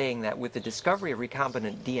saying that with the discovery of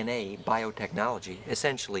recombinant DNA biotechnology,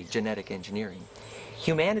 essentially genetic engineering,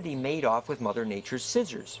 humanity made off with Mother Nature's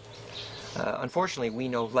scissors. Unfortunately, we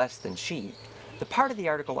know less than she. The part of the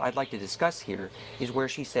article I'd like to discuss here is where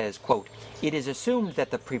she says, quote, "It is assumed that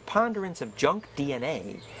the preponderance of junk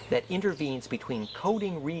DNA that intervenes between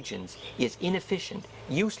coding regions is inefficient,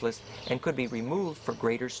 useless, and could be removed for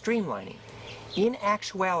greater streamlining. In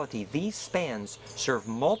actuality, these spans serve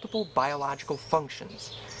multiple biological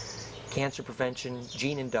functions, cancer prevention,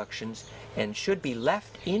 gene inductions, and should be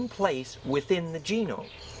left in place within the genome."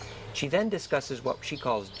 She then discusses what she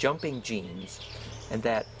calls jumping genes, and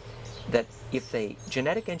that if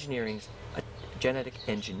genetic engineers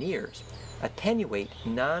attenuate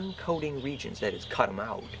non-coding regions, that is, cut them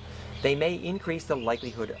out, they may increase the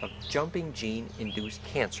likelihood of jumping gene-induced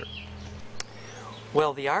cancer.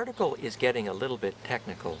 Well, the article is getting a little bit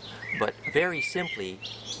technical, but very simply,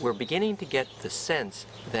 we're beginning to get the sense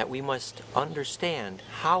that we must understand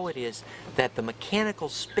how it is that the mechanical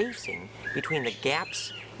spacing between the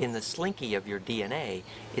gaps in the slinky of your DNA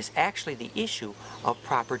is actually the issue of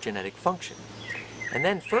proper genetic function. And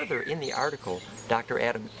then further in the article, Dr.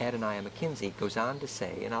 Adoniah McKenzie goes on to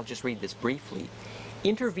say, and I'll just read this briefly,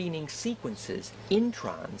 intervening sequences,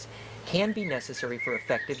 introns, can be necessary for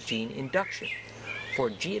effective gene induction. For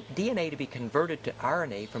DNA to be converted to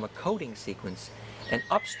RNA from a coding sequence, an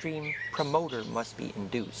upstream promoter must be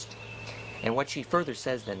induced. And what she further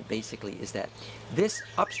says then basically is that this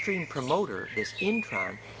upstream promoter, this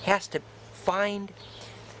intron, has to find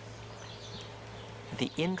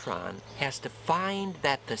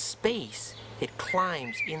that the space it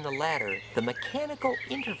climbs in the ladder, the mechanical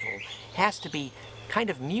interval, has to be kind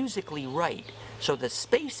of musically right. So the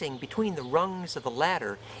spacing between the rungs of the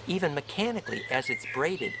ladder, even mechanically as it's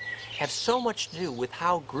braided, have so much to do with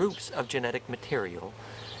how groups of genetic material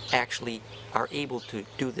actually are able to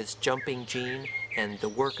do this jumping gene and the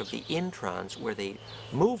work of the introns where they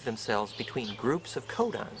move themselves between groups of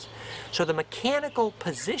codons. So the mechanical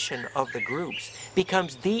position of the groups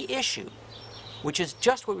becomes the issue, which is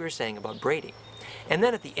just what we were saying about braiding. And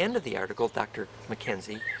then at the end of the article, Dr.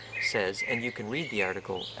 McKenzie says, and you can read the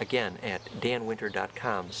article again at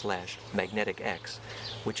danwinter.com/magneticx,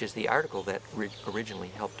 which is the article that originally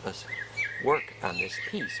helped us work on this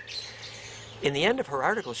piece. In the end of her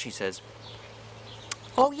article, she says,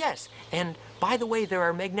 "Oh yes, and by the way, there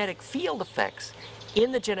are magnetic field effects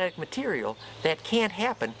in the genetic material that can't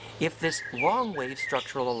happen if this long wave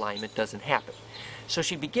structural alignment doesn't happen." So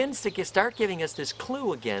she begins to start giving us this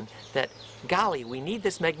clue again that, golly, we need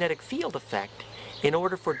this magnetic field effect in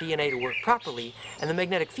order for DNA to work properly, and the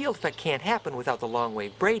magnetic field effect can't happen without the long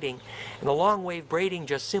wave braiding, and the long wave braiding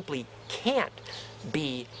just simply can't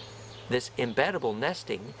be this embeddable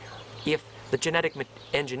nesting if the genetic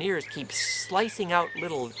engineers keep slicing out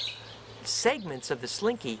little segments of the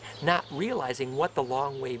slinky, not realizing what the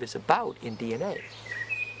long wave is about in DNA.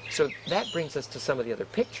 So that brings us to some of the other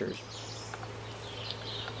pictures,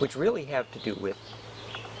 which really have to do with,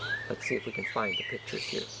 let's see if we can find the pictures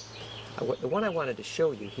here. The one I wanted to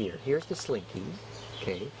show you here, here's the slinky,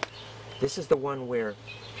 okay? This is the one where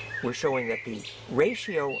we're showing that the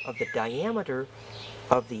ratio of the diameter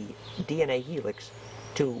of the DNA helix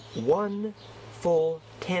to one full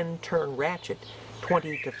 10-turn ratchet,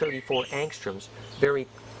 20 to 34 angstroms, very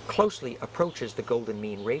closely approaches the golden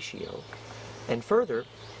mean ratio. And further,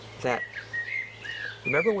 that,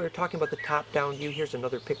 remember we were talking about the top-down view? Here's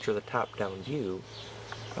another picture of the top-down view.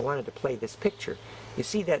 I wanted to play this picture. You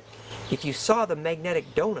see that if you saw the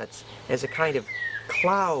magnetic donuts as a kind of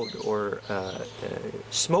cloud or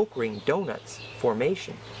smoke ring donuts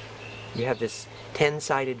formation, you have this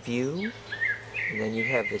 10-sided view, and then you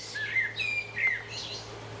have this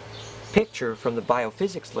picture from the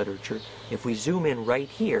biophysics literature. If we zoom in right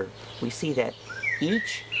here, we see that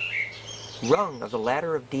each rung of the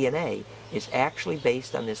ladder of DNA is actually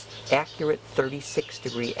based on this accurate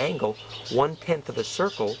 36-degree angle, 1/10 of a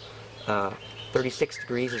circle. 36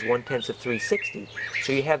 degrees is 1/10 of 360.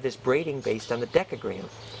 So you have this braiding based on the decagram.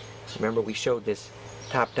 Remember we showed this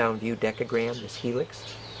top-down view decagram, this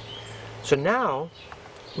helix. So now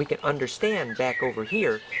we can understand back over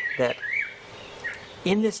here that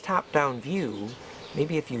in this top-down view,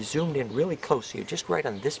 maybe if you zoomed in really close here, just right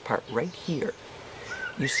on this part right here,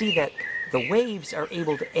 you see that the waves are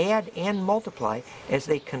able to add and multiply as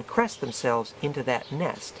they compress themselves into that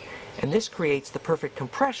nest. And this creates the perfect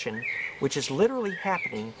compression, which is literally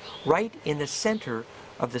happening right in the center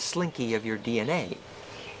of the slinky of your DNA.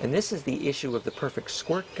 And this is the issue of the perfect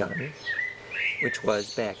squirt gun, which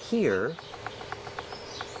was back here.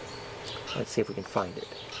 Let's see if we can find it.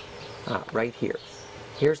 Right here.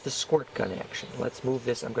 Here's the squirt gun action. Let's move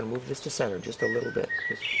this. I'm going to move this to center just a little bit.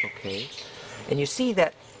 Okay. And you see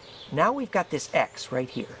that now we've got this X right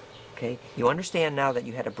here. Okay. You understand now that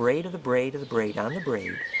you had a braid of the braid of the braid on the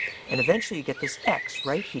braid. And eventually you get this X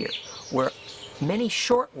right here, where many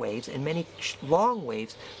short waves and many long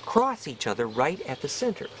waves cross each other right at the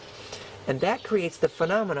center. And that creates the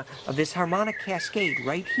phenomena of this harmonic cascade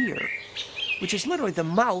right here, which is literally the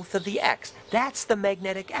mouth of the X. That's the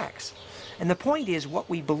magnetic X. And the point is, what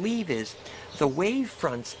we believe is the wave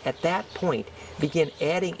fronts at that point begin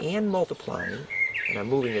adding and multiplying. And I'm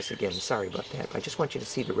moving this again, sorry about that, but I just want you to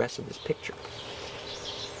see the rest of this picture.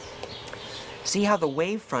 See how the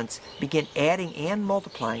wave fronts begin adding and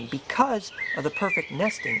multiplying because of the perfect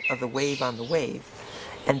nesting of the wave on the wave.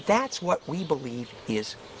 And that's what we believe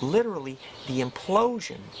is literally the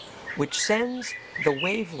implosion, which sends the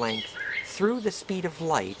wavelength through the speed of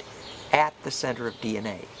light at the center of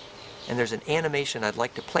DNA. And there's an animation I'd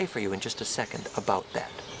like to play for you in just a second about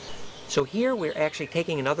that. So here we're actually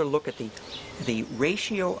taking another look at the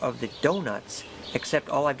ratio of the donuts, except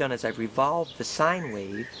all I've done is I've revolved the sine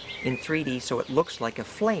wave in 3D so it looks like a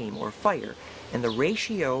flame or fire. And the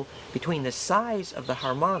ratio between the size of the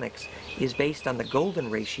harmonics is based on the golden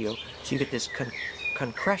ratio, so you get this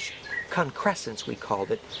concrescence, we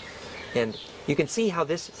called it. And you can see how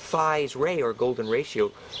this phi's ray or golden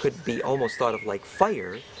ratio could be almost thought of like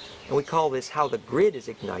fire. And we call this how the grid is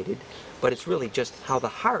ignited, but it's really just how the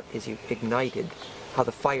heart is ignited, how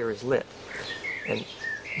the fire is lit. And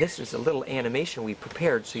this is a little animation we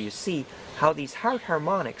prepared so you see how these heart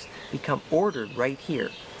harmonics become ordered right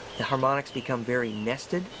here. The harmonics become very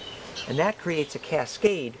nested, and that creates a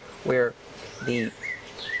cascade where the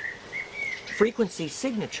frequency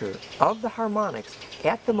signature of the harmonics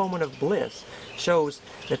at the moment of bliss shows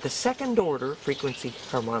that the second order frequency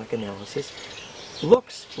harmonic analysis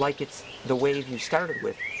looks like it's the wave you started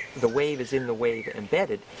with. The wave is in the wave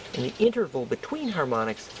embedded, and the interval between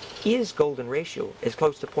harmonics is golden ratio, as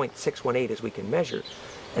close to 0.618 as we can measure.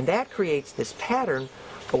 And that creates this pattern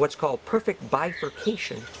of what's called perfect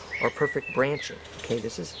bifurcation or perfect branching. Okay,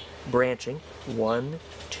 this is branching. 1,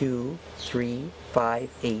 2, 3, 5,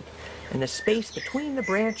 8. And the space between the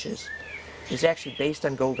branches is actually based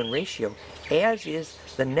on golden ratio, as is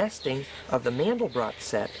the nesting of the Mandelbrot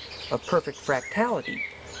set of perfect fractality,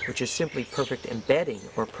 which is simply perfect embedding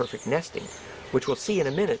or perfect nesting, which we'll see in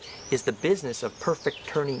a minute is the business of perfect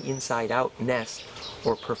turning inside out nest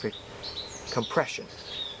or perfect compression.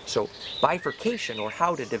 So bifurcation, or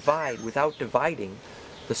how to divide without dividing,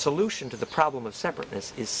 the solution to the problem of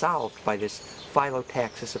separateness is solved by this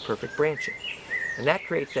phyllotaxis of perfect branching. And that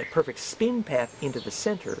creates that perfect spin path into the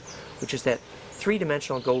center, which is that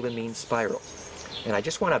three-dimensional golden mean spiral. And I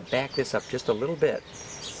just want to back this up just a little bit.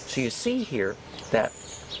 So you see here that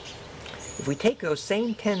if we take those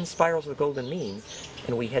same 10 spirals of the golden mean,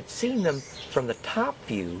 and we had seen them from the top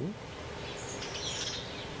view,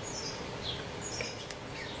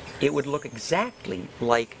 it would look exactly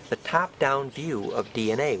like the top-down view of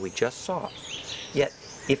DNA we just saw. Yet,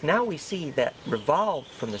 if now we see that revolved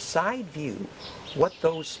from the side view, what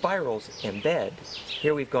those spirals embed,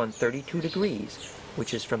 here we've gone 32 degrees,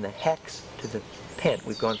 which is from the hex to the pent.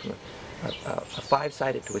 We've gone from a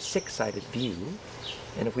five-sided to a six-sided view.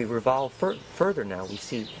 And if we revolve further now, we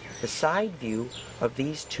see the side view of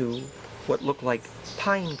these two, what look like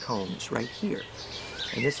pine cones right here.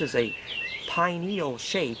 And this is a pineal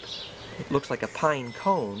shape. It looks like a pine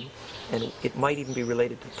cone, and it might even be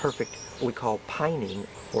related to perfect, what we call pining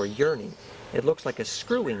or yearning. It looks like a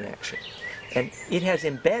screwing action. And it has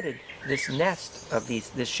embedded this nest of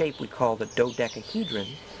this shape we call the dodecahedron,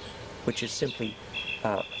 which is simply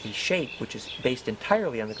a shape which is based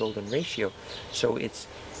entirely on the golden ratio. So it's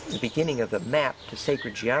the beginning of the map to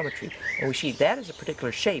sacred geometry. And we see that as a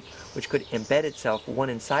particular shape which could embed itself one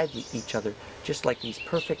inside each other, just like these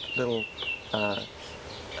perfect little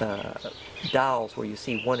dolls where you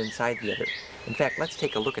see one inside the other. In fact, let's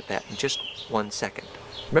take a look at that in just 1 second.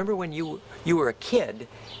 Remember when you were a kid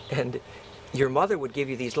and your mother would give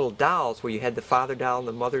you these little dolls where you had the father doll and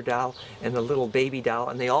the mother doll and the little baby doll,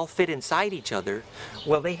 and they all fit inside each other?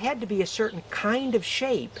 Well, they had to be a certain kind of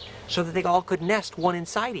shape so that they all could nest one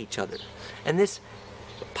inside each other. And this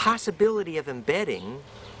possibility of embedding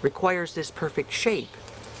requires this perfect shape.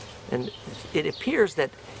 And it appears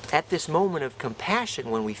that at this moment of compassion,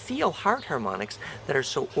 when we feel heart harmonics that are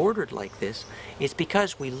so ordered like this, it's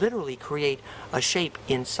because we literally create a shape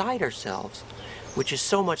inside ourselves which is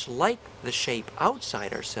so much like the shape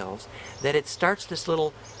outside ourselves that it starts this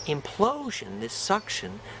little implosion, this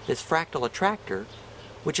suction, this fractal attractor,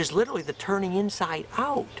 which is literally the turning inside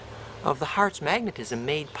out of the heart's magnetism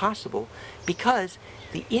made possible because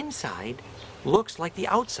the inside looks like the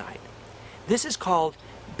outside. This is called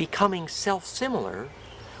becoming self-similar,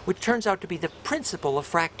 which turns out to be the principle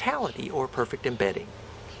of fractality or perfect embedding.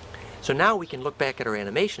 So now we can look back at our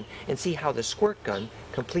animation and see how the squirt gun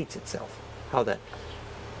completes itself. How the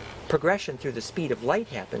progression through the speed of light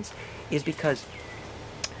happens is because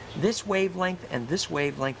this wavelength and this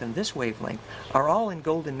wavelength and this wavelength are all in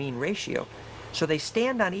golden mean ratio. So they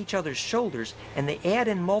stand on each other's shoulders and they add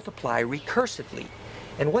and multiply recursively.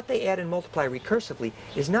 And what they add and multiply recursively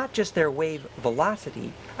is not just their wave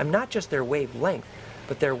velocity, not just their wavelength,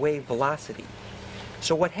 but their wave velocity.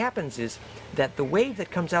 So what happens is that the wave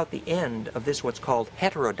that comes out the end of this, what's called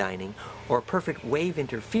heterodyning, or perfect wave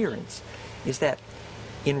interference, is that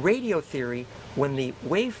in radio theory, when the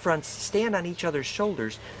wave fronts stand on each other's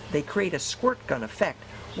shoulders, they create a squirt gun effect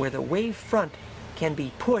where the wave front can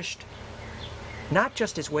be pushed not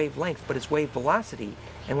just its wavelength, but its wave velocity.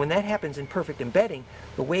 And when that happens in perfect embedding,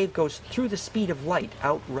 the wave goes through the speed of light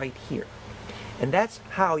out right here. And that's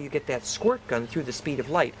how you get that squirt gun through the speed of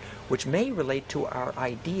light, which may relate to our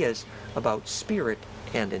ideas about spirit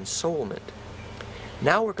and ensoulment.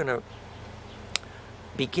 Now we're going to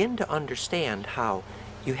begin to understand how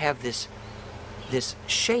you have this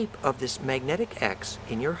shape of this magnetic X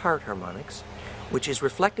in your heart harmonics, which is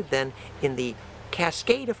reflected then in the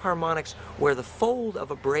cascade of harmonics where the fold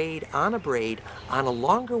of a braid on a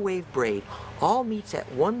longer wave braid all meets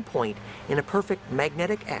at one point in a perfect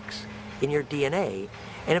magnetic X in your DNA.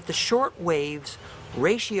 And if the short waves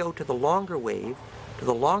ratio to the longer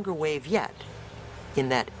wave yet, in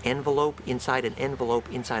that envelope, inside an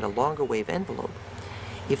envelope, inside a longer wave envelope,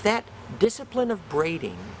 if that discipline of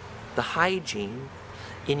braiding, the hygiene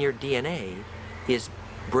in your DNA, is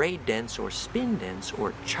braid dense or spin dense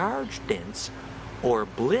or charge dense or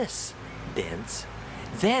bliss dense,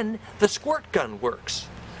 then the squirt gun works.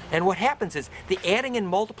 And what happens is the adding and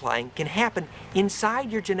multiplying can happen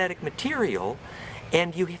inside your genetic material,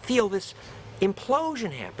 and you feel this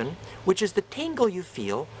implosion happen, which is the tingle you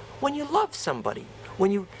feel when you love somebody,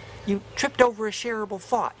 when you tripped over a shareable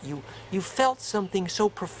thought. You felt something so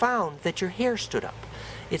profound that your hair stood up.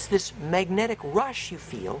 It's this magnetic rush you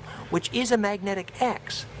feel, which is a magnetic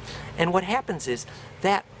X. And what happens is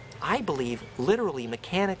that, I believe, literally,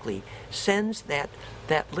 mechanically, sends that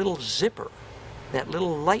little zipper, that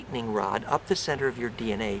little lightning rod up the center of your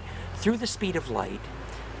DNA through the speed of light,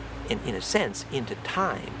 and in a sense, into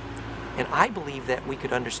time. And I believe that we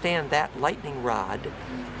could understand that lightning rod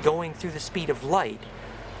going through the speed of light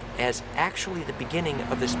as actually the beginning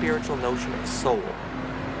of the spiritual notion of soul.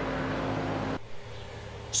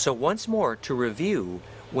 So once more, to review,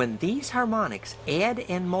 when these harmonics add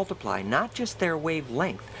and multiply not just their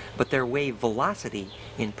wavelength, but their wave velocity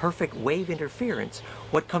in perfect wave interference,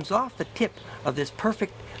 what comes off the tip of this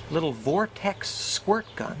perfect little vortex squirt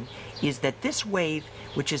gun is that this wave,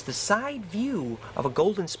 which is the side view of a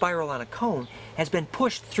golden spiral on a cone, has been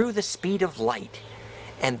pushed through the speed of light.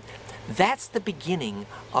 And that's the beginning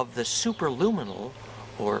of the superluminal,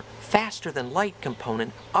 or faster than light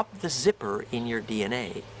component, up the zipper in your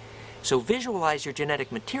DNA. So visualize your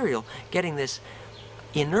genetic material getting this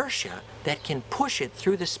inertia that can push it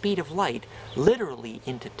through the speed of light literally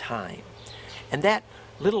into time. And that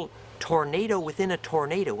little tornado within a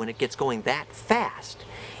tornado, when it gets going that fast,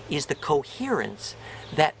 is the coherence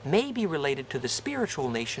that may be related to the spiritual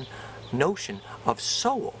notion of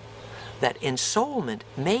soul. That ensoulment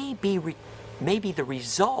may be the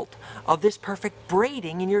result of this perfect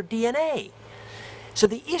braiding in your DNA. So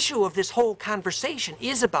the issue of this whole conversation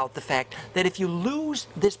is about the fact that if you lose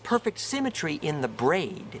this perfect symmetry in the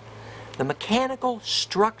braid, the mechanical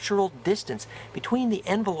structural distance between the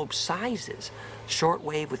envelope sizes, short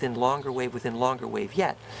wave within longer wave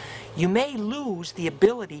yet, you may lose the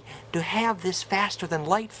ability to have this faster than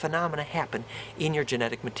light phenomena happen in your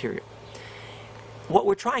genetic material. What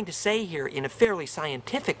we're trying to say here in a fairly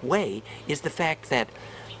scientific way is the fact that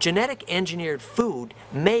genetic engineered food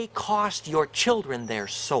may cost your children their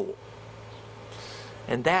soul.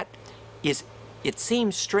 And that is, it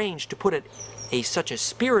seems strange to put it such a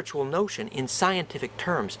spiritual notion in scientific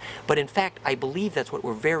terms, but in fact I believe that's what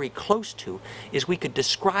we're very close to, is we could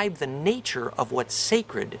describe the nature of what's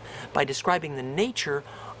sacred by describing the nature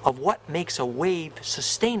of what makes a wave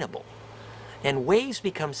sustainable. And waves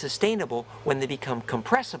become sustainable when they become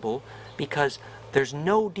compressible because there's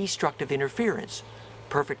no destructive interference.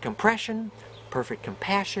 Perfect compression, perfect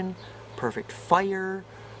compassion, perfect fire,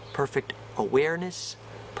 perfect awareness,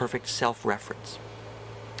 perfect self-reference.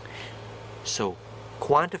 So,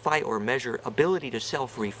 quantify or measure ability to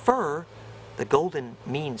self-refer. The golden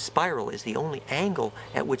mean spiral is the only angle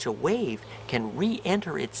at which a wave can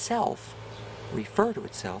re-enter itself, refer to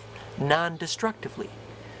itself, non-destructively.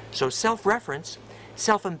 So self-reference,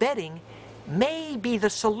 self-embedding may be the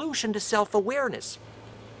solution to self-awareness.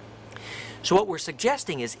 So what we're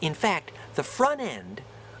suggesting is, in fact, the front end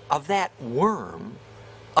of that worm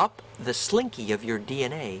up the slinky of your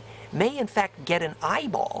DNA may in fact get an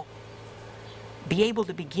eyeball, be able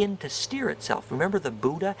to begin to steer itself. Remember the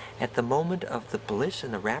Buddha at the moment of the bliss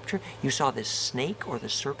and the rapture? You saw this snake or the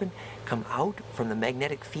serpent come out from the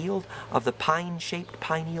magnetic field of the pine-shaped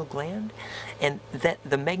pineal gland, and that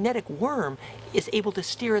the magnetic worm is able to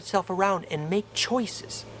steer itself around and make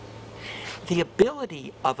choices. The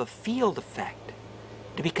ability of a field effect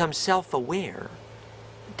to become self-aware,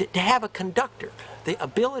 to have a conductor, the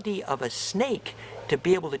ability of a snake to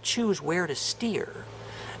be able to choose where to steer,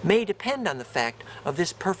 may depend on the fact of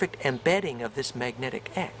this perfect embedding of this magnetic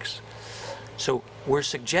X. So we're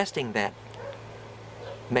suggesting that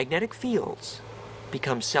magnetic fields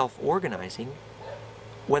become self-organizing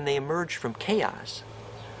when they emerge from chaos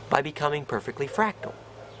by becoming perfectly fractal.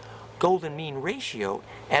 Golden mean ratio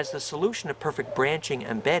as the solution of perfect branching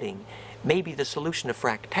embedding may be the solution of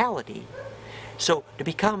fractality. So to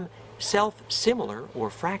become self-similar or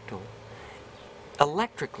fractal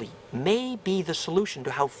electrically may be the solution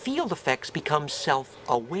to how field effects become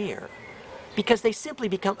self-aware, because they simply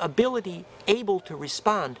become able to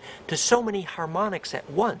respond to so many harmonics at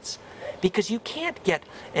once, because you can't get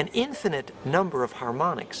an infinite number of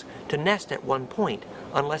harmonics to nest at one point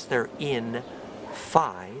unless they're in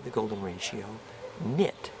phi, the golden ratio,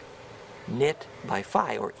 knit by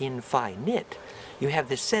phi, or in phi knit. You have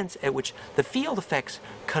this sense at which the field effects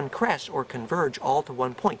concress or converge all to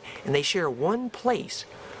one point, and they share one place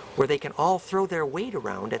where they can all throw their weight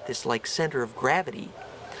around at this like center of gravity.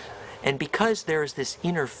 And because there is this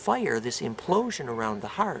inner fire, this implosion around the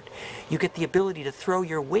heart, you get the ability to throw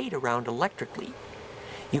your weight around electrically.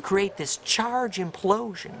 You create this charge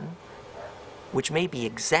implosion, which may be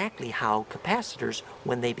exactly how capacitors,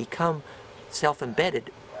 when they become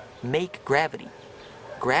self-embedded, make gravity.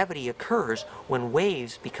 Gravity occurs when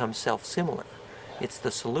waves become self-similar. It's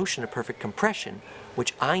the solution of perfect compression,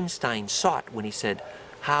 which Einstein sought when he said,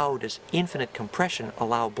 how does infinite compression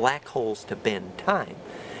allow black holes to bend time?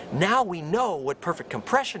 Now we know what perfect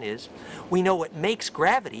compression is. We know what makes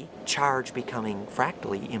gravity, charge becoming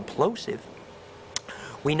fractally implosive.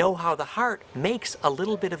 We know how the heart makes a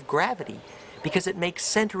little bit of gravity because it makes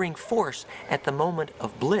centering force at the moment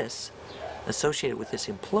of bliss associated with this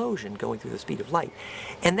implosion going through the speed of light.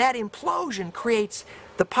 And that implosion creates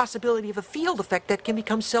the possibility of a field effect that can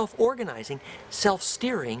become self-organizing,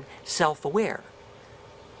 self-steering, self-aware.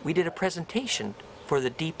 We did a presentation for the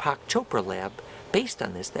Deepak Chopra lab based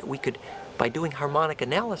on this, that we could, by doing harmonic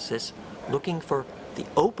analysis, looking for the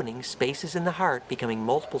opening spaces in the heart becoming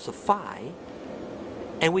multiples of phi,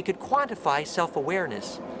 and we could quantify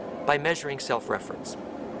self-awareness by measuring self-reference.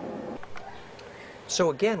 So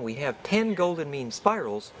again, we have 10 golden mean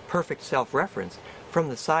spirals, perfect self-reference, from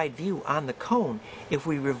the side view on the cone. If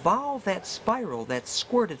we revolve that spiral that's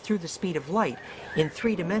squirted through the speed of light in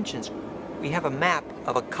 3 dimensions, we have a map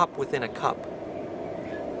of a cup within a cup.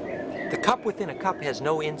 The cup within a cup has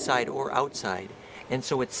no inside or outside, and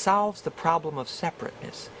so it solves the problem of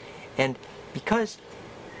separateness. And because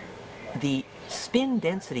the spin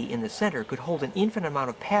density in the center could hold an infinite amount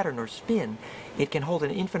of pattern or spin, it can hold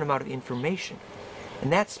an infinite amount of information.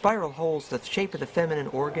 And that spiral holds the shape of the feminine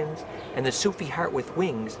organs and the Sufi heart with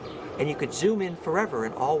wings, and you could zoom in forever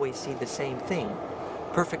and always see the same thing.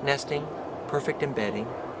 Perfect nesting, perfect embedding,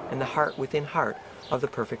 and the heart within heart of the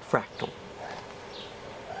perfect fractal.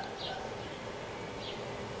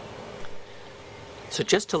 So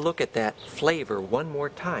just to look at that flavor one more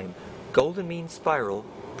time, golden mean spiral,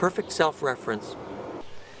 perfect self-reference.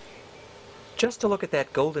 Just to look at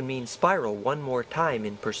that golden mean spiral one more time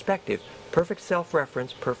in perspective, perfect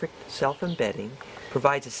self-reference, perfect self-embedding,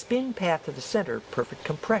 provides a spin path to the center, perfect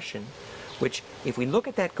compression, which, if we look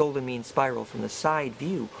at that golden mean spiral from the side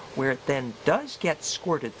view, where it then does get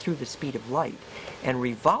squirted through the speed of light, and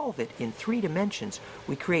revolve it in 3 dimensions,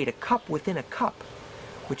 we create a cup within a cup,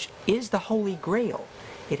 which is the Holy Grail.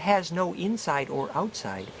 It has no inside or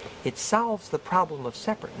outside. It solves the problem of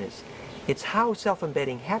separateness. It's how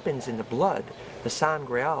self-embedding happens in the blood, the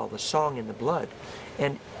sangreal, the song in the blood.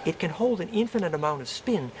 And it can hold an infinite amount of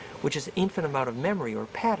spin, which is an infinite amount of memory or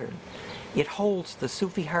pattern. It holds the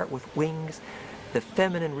Sufi heart with wings, the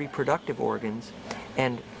feminine reproductive organs,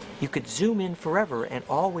 and you could zoom in forever and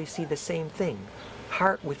always see the same thing.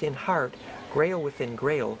 Heart within heart, grail within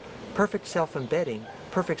grail, perfect self-embedding,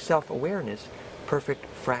 perfect self-awareness, perfect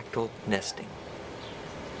fractal nesting.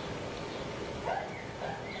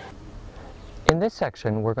 In this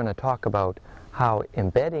section, we're going to talk about how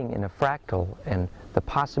embedding in a fractal and the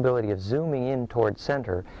possibility of zooming in towards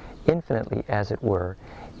center infinitely, as it were,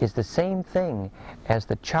 is the same thing as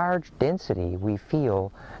the charge density we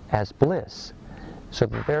feel as bliss. So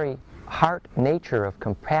the very heart nature of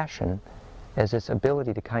compassion, as this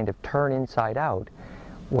ability to kind of turn inside out,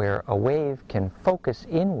 where a wave can focus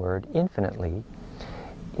inward infinitely,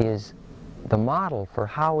 is the model for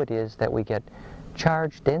how it is that we get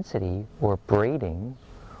charge density, or braiding,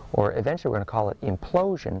 or eventually we're going to call it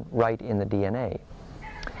implosion, right in the DNA.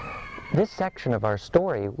 This section of our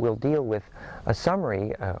story will deal with a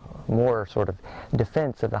summary, more sort of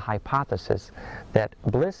defense of the hypothesis that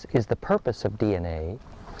bliss is the purpose of DNA,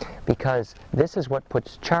 because this is what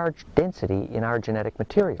puts charge density in our genetic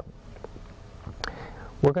material.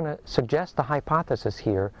 We're going to suggest the hypothesis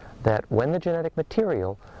here that when the genetic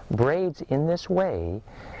material braids in this way,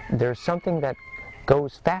 there's something that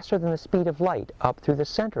goes faster than the speed of light up through the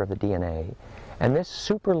center of the DNA, and this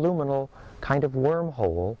superluminal kind of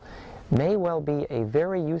wormhole may well be a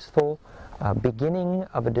very useful beginning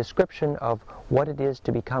of a description of what it is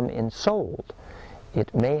to become ensouled.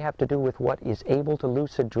 It may have to do with what is able to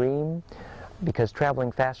lucid dream, because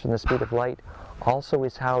traveling faster than the speed of light also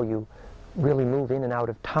is how you really move in and out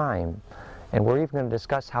of time. And we're even going to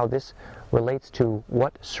discuss how this relates to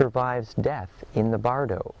what survives death in the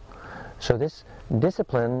bardo. So this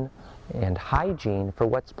discipline and hygiene for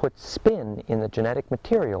what's put spin in the genetic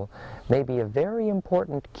material may be a very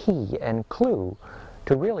important key and clue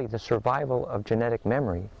to really the survival of genetic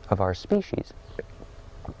memory of our species.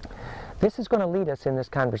 This is going to lead us in this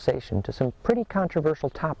conversation to some pretty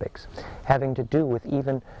controversial topics having to do with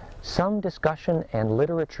even some discussion and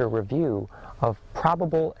literature review of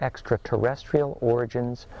probable extraterrestrial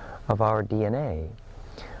origins of our DNA.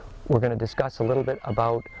 We're going to discuss a little bit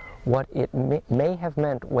about what it may have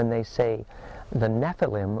meant when they say the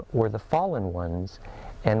Nephilim were the fallen ones,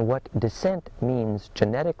 and what descent means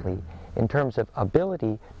genetically in terms of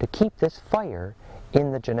ability to keep this fire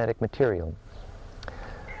in the genetic material.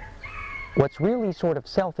 What's really sort of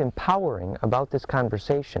self-empowering about this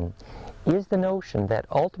conversation is the notion that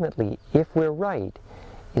ultimately, if we're right,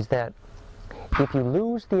 is that if you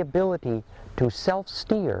lose the ability to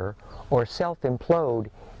self-steer or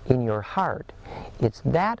self-implode in your heart, it's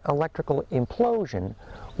that electrical implosion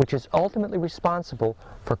which is ultimately responsible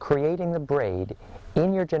for creating the braid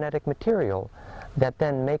in your genetic material that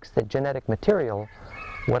then makes the genetic material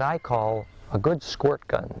what I call a good squirt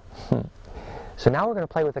gun. So now we're going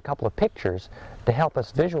to play with a couple of pictures to help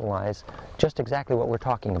us visualize just exactly what we're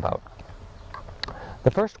talking about.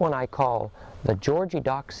 The first one I call the Georgie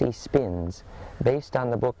Doxey spins, based on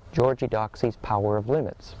the book Georgie Doxey's Power of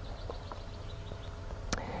Limits.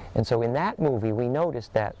 And so in that movie we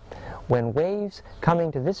noticed that when waves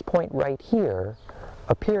coming to this point right here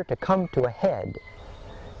appear to come to a head,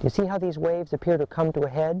 do you see how these waves appear to come to a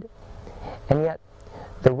head? And yet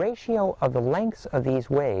the ratio of the lengths of these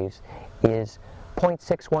waves is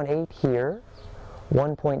 0.618 here,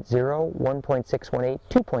 1.0, 1.618,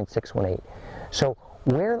 2.618. So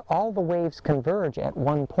where all the waves converge at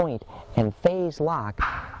one point and phase lock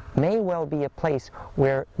may well be a place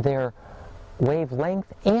where their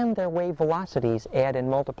wavelength and their wave velocities add and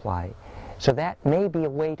multiply. So that may be a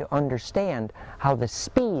way to understand how the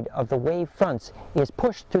speed of the wave fronts is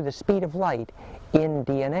pushed through the speed of light in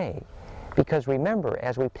DNA. Because remember,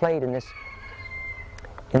 as we played in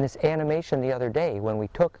this animation the other day, when we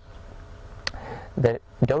took the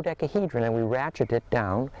dodecahedron and we ratcheted it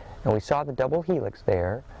down, and we saw the double helix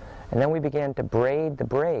there, and then we began to braid the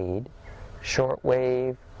braid, short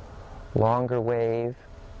wave, longer wave,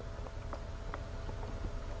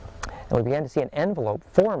 and we began to see an envelope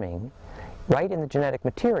forming right in the genetic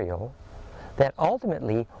material, that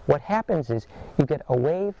ultimately what happens is you get a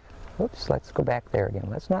wave. Oops, let's go back there again.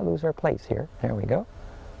 Let's not lose our place here. There we go.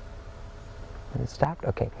 And it stopped?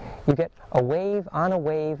 Okay. You get a wave on a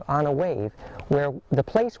wave on a wave, where the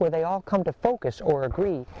place where they all come to focus or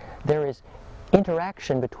agree, there is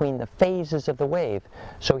interaction between the phases of the wave.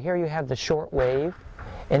 So here you have the short wave,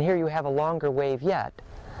 and here you have a longer wave yet.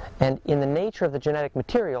 And in the nature of the genetic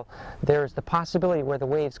material, there is the possibility where the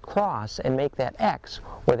waves cross and make that X,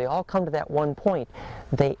 where they all come to that one point.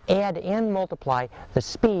 They add and multiply the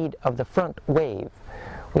speed of the front wave.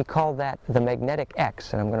 We call that the magnetic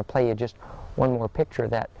X, and I'm going to play you just one more picture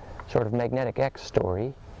of that sort of magnetic X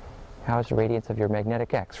story. How's the radiance of your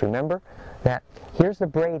magnetic X? Remember that here's the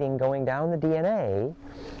braiding going down the DNA,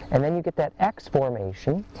 and then you get that X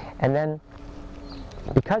formation, and then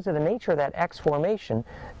because of the nature of that X formation,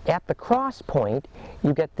 at the cross point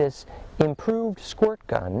you get this improved squirt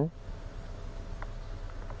gun,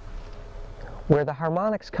 where the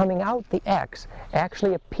harmonics coming out the X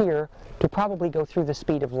actually appear to probably go through the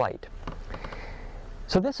speed of light.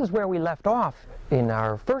 So this is where we left off in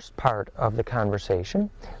our first part of the conversation,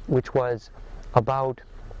 which was about,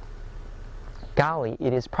 golly,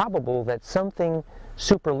 it is probable that something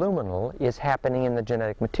superluminal is happening in the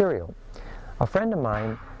genetic material. A friend of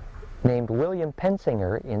mine named William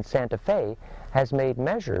Pensinger in Santa Fe has made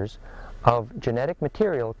measures of genetic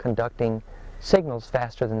material conducting signals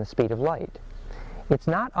faster than the speed of light. It's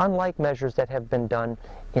not unlike measures that have been done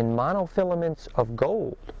in monofilaments of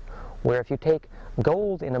gold, where if you take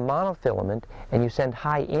gold in a monofilament and you send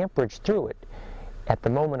high amperage through it, at the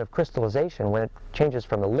moment of crystallization, when it changes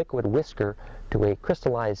from a liquid whisker to a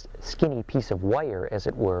crystallized skinny piece of wire, as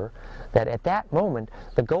it were, that at that moment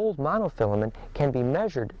the gold monofilament can be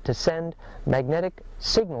measured to send magnetic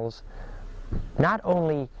signals not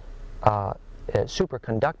only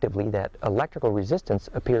superconductively, that electrical resistance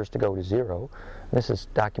appears to go to zero. This is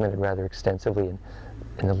documented rather extensively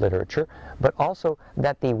in the literature, but also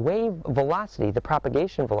that the wave velocity, the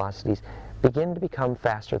propagation velocities, begin to become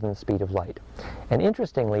faster than the speed of light. And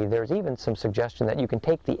interestingly, there's even some suggestion that you can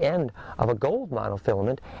take the end of a gold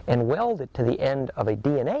monofilament and weld it to the end of a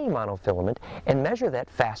DNA monofilament and measure that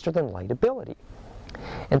faster than light ability.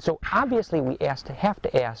 And so obviously we have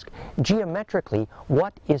to ask geometrically,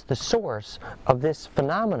 what is the source of this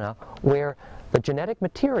phenomena where the genetic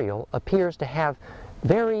material appears to have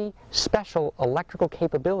very special electrical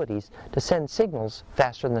capabilities to send signals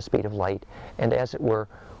faster than the speed of light, and as it were,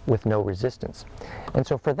 with no resistance. And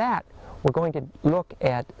so for that, we're going to look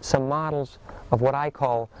at some models of what I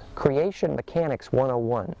call Creation Mechanics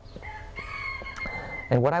 101.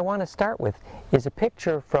 And what I want to start with is a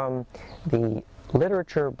picture from the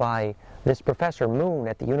literature by this Professor Moon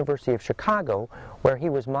at the University of Chicago, where he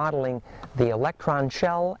was modeling the electron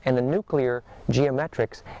shell and the nuclear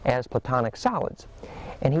geometrics as platonic solids.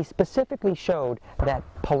 And he specifically showed that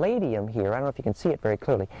palladium here, I don't know if you can see it very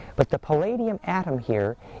clearly, but the palladium atom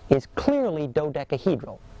here is clearly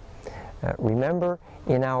dodecahedral. Remember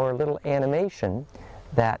in our little animation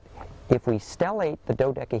that if we stellate the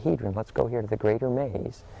dodecahedron, let's go here to the greater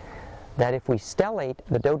maze, that if we stellate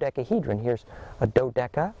the dodecahedron, here's a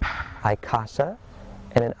dodeca, icasa,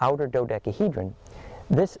 and an outer dodecahedron.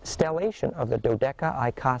 This stellation of the dodeca,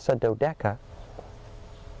 icasa, dodeca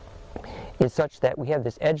is such that we have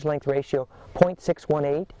this edge length ratio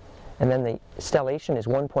 0.618, and then the stellation is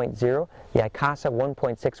 1.0, the icasa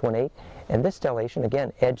 1.618, and this stellation,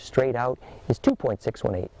 again, edge straight out, is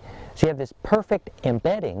 2.618. So you have this perfect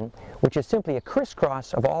embedding, which is simply a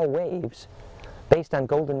crisscross of all waves based on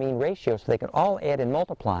golden mean ratio, so they can all add and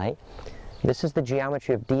multiply. This is the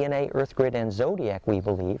geometry of DNA, Earth grid, and zodiac, we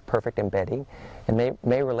believe, perfect embedding, and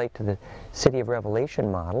may relate to the City of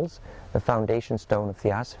Revelation models, the foundation stone of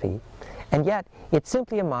theosophy. And yet, it's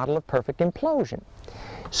simply a model of perfect implosion.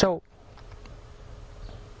 So,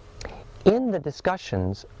 in the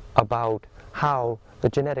discussions about how the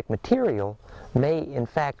genetic material may in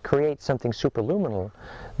fact create something superluminal,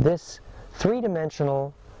 this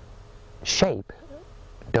three-dimensional shape,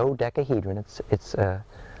 dodecahedron,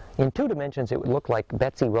 in two dimensions it would look like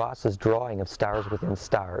Betsy Ross's drawing of stars within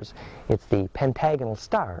stars. It's the pentagonal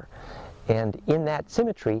star. And in that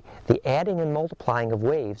symmetry, the adding and multiplying of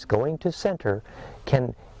waves going to center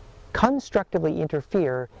can constructively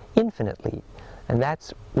interfere infinitely. And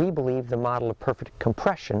that's, we believe, the model of perfect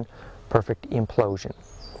compression, perfect implosion.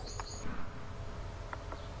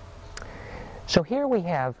 So here we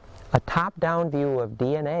have a top-down view of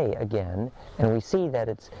DNA again, and we see that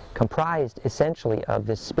it's comprised essentially of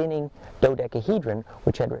this spinning dodecahedron,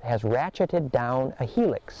 which has ratcheted down a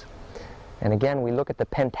helix. And again, we look at the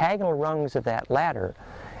pentagonal rungs of that ladder,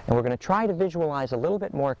 and we're going to try to visualize a little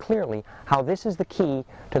bit more clearly how this is the key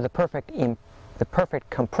to the perfect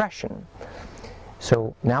compression.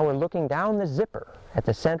 So now we're looking down the zipper at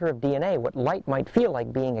the center of DNA, what light might feel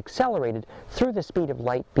like being accelerated through the speed of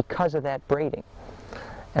light because of that braiding.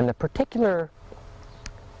 And the particular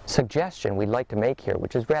suggestion we'd like to make here,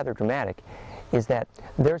 which is rather dramatic, is that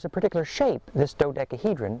there's a particular shape, this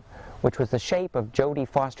dodecahedron, which was the shape of Jodie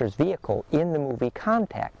Foster's vehicle in the movie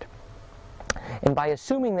Contact. And by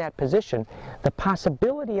assuming that position, the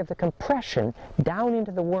possibility of the compression down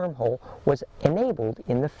into the wormhole was enabled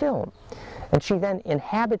in the film. And she then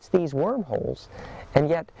inhabits these wormholes, and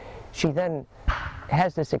yet she then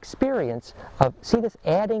has this experience of, see this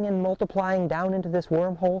adding and multiplying down into this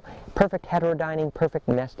wormhole? Perfect heterodyning, perfect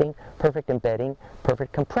nesting, perfect embedding,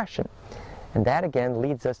 perfect compression. And that again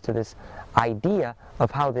leads us to this idea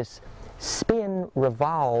of how this spin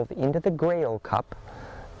revolve into the Grail cup,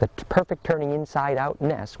 the perfect turning inside-out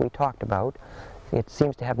nest we talked about. It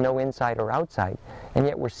seems to have no inside or outside, and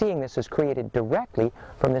yet we're seeing this is created directly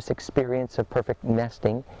from this experience of perfect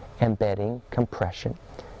nesting, embedding, compression.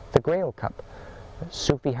 The Grail cup,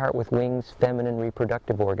 Sufi heart with wings, feminine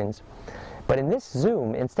reproductive organs. But in this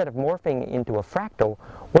zoom, instead of morphing into a fractal,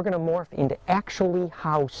 we're going to morph into actually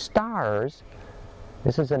how stars,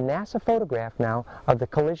 this is a NASA photograph now of the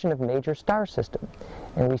collision of major star system.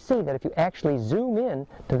 And we see that if you actually zoom in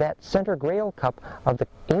to that center Grail cup of the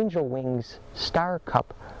angel wings star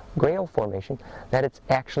cup Grail formation, that it's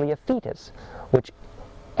actually a fetus, which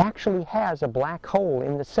actually has a black hole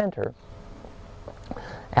in the center.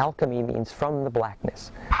 Alchemy means from the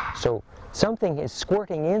blackness. So something is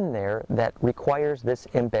squirting in there that requires this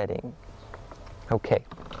embedding. Okay.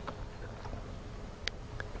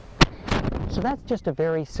 So that's just a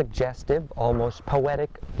very suggestive, almost poetic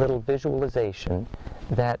little visualization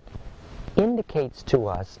that indicates to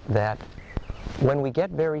us that when we get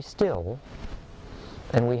very still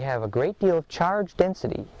and we have a great deal of charge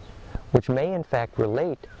density, which may in fact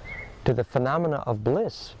relate to the phenomena of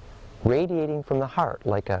bliss radiating from the heart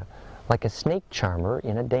like a snake charmer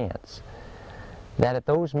in a dance, that at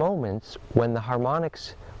those moments when the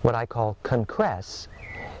harmonics, what I call concress,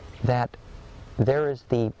 that there is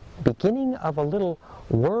the beginning of a little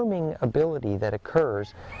worming ability that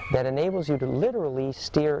occurs that enables you to literally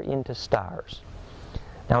steer into stars.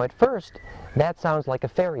 Now at first that sounds like a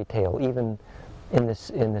fairy tale. Even in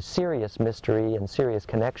the serious mystery and serious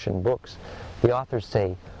connection books, the authors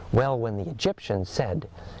say, well, when the Egyptians said,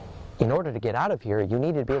 in order to get out of here you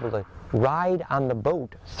need to be able to ride on the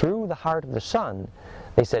boat through the heart of the sun,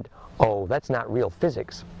 they said, oh, that's not real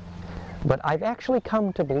physics. But I've actually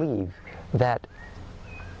come to believe that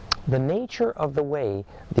the nature of the way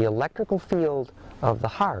the electrical field of the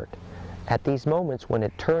heart, at these moments when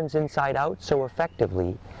it turns inside out so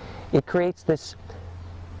effectively, it creates this,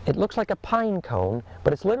 it looks like a pine cone,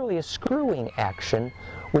 but it's literally a screwing action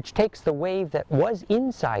which takes the wave that was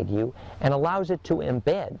inside you and allows it to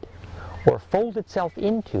embed or fold itself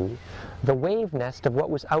into the wave nest of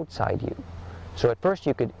what was outside you. So at first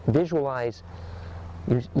you could visualize,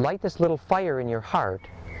 you light this little fire in your heart,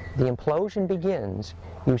 the implosion begins,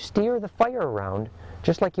 you steer the fire around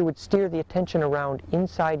just like you would steer the attention around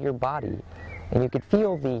inside your body, and you could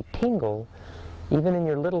feel the tingle even in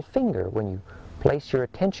your little finger when you place your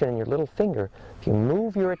attention in your little finger. If you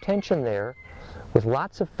move your attention there with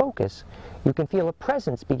lots of focus, you can feel a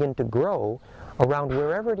presence begin to grow around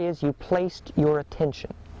wherever it is you placed your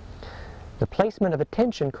attention. The placement of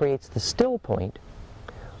attention creates the still point,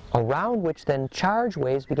 around which then charge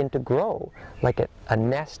waves begin to grow like a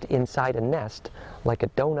nest inside a nest, like a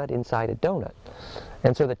donut inside a donut.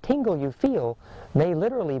 And so the tingle you feel may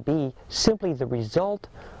literally be simply the result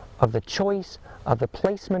of the choice of the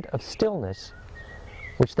placement of stillness,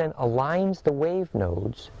 which then aligns the wave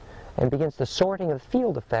nodes and begins the sorting of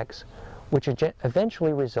field effects, which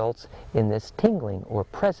eventually results in this tingling or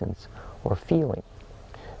presence or feeling.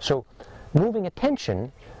 So moving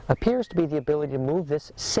attention appears to be the ability to move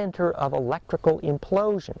this center of electrical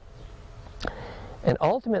implosion. And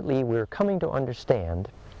ultimately, we're coming to understand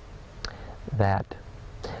that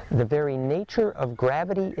the very nature of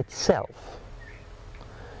gravity itself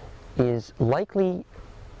is likely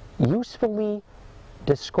usefully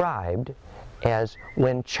described as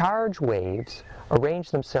when charge waves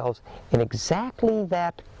arrange themselves in exactly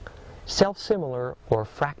that self-similar or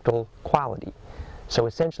fractal quality. So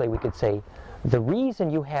essentially we could say the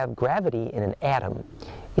reason you have gravity in an atom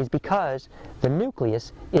is because the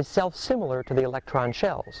nucleus is self-similar to the electron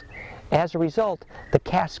shells. As a result, the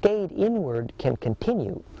cascade inward can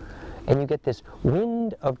continue, and you get this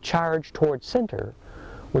wind of charge towards center,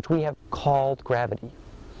 which we have called gravity.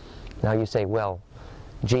 Now you say, well,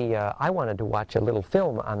 gee, I wanted to watch a little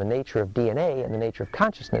film on the nature of DNA and the nature of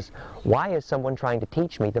consciousness. Why is someone trying to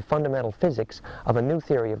teach me the fundamental physics of a new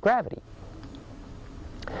theory of gravity?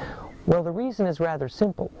 Well, the reason is rather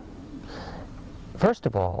simple. First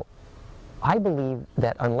of all, I believe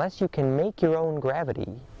that unless you can make your own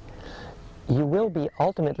gravity, you will be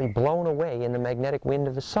ultimately blown away in the magnetic wind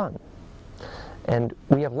of the sun. And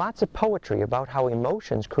we have lots of poetry about how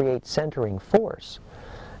emotions create centering force.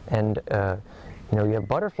 And you know, you have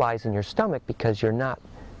butterflies in your stomach because you're not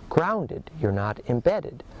grounded, you're not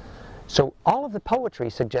embedded. So all of the poetry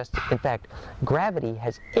suggests, in fact, gravity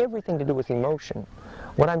has everything to do with emotion.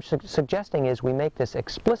 What I'm suggesting is we make this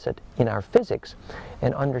explicit in our physics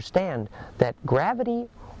and understand that gravity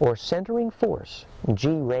or centering force, G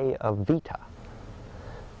ray of Vita,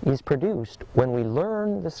 is produced when we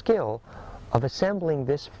learn the skill of assembling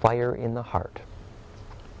this fire in the heart.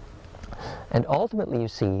 And ultimately, you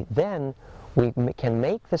see, then we can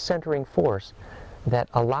make the centering force that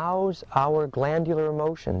allows our glandular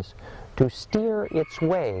emotions to steer its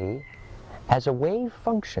way as a wave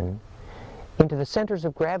function into the centers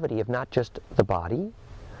of gravity of not just the body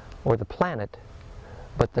or the planet,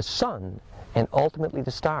 but the sun and ultimately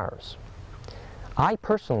the stars. I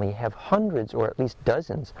personally have hundreds or at least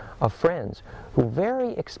dozens of friends who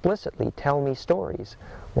very explicitly tell me stories.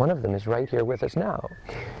 One of them is right here with us now.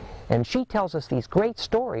 And she tells us these great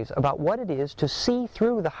stories about what it is to see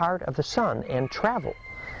through the heart of the sun and travel.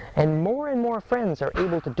 And more friends are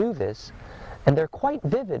able to do this, and they're quite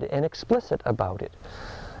vivid and explicit about it.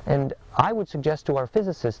 And I would suggest to our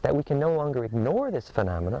physicists that we can no longer ignore this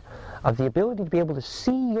phenomena of the ability to be able to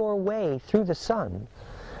see your way through the sun,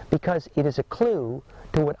 because it is a clue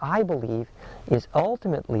to what I believe is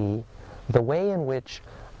ultimately the way in which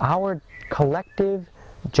our collective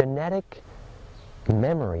genetic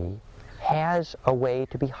memory has a way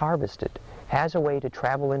to be harvested, has a way to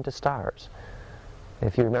travel into stars.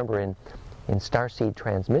 If you remember in Starseed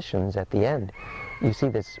Transmissions at the end, you see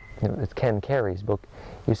this, it's Ken Carey's book,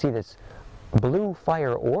 you see this blue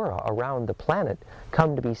fire aura around the planet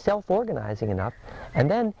come to be self-organizing enough,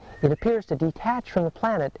 and then it appears to detach from the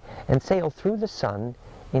planet and sail through the sun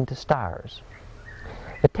into stars.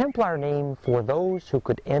 The Templar name for those who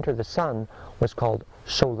could enter the sun was called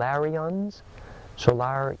Solarians,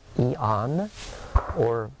 Solar-Eon,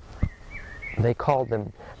 or they called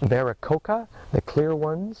them Veracocha, the clear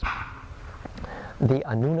ones. The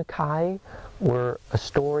Anunnaki were a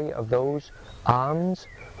story of those Ans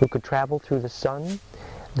who could travel through the sun.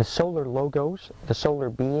 The solar logos, the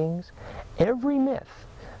solar beings. Every myth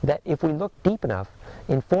that, if we look deep enough,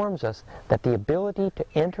 informs us that the ability to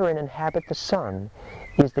enter and inhabit the sun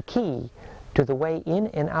is the key to the way in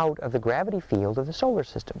and out of the gravity field of the solar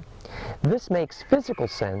system. This makes physical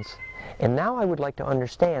sense, and now I would like to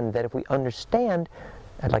understand that if we understand,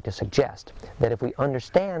 I'd like to suggest that if we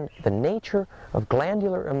understand the nature of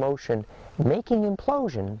glandular emotion making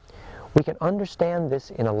implosion, we can understand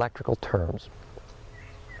this in electrical terms.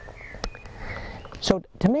 So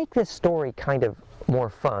to make this story kind of more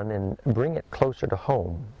fun and bring it closer to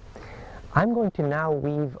home, I'm going to now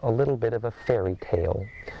weave a little bit of a fairy tale,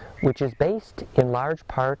 which is based in large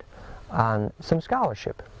part on some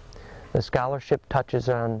scholarship. The scholarship touches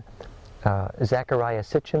on Zecharia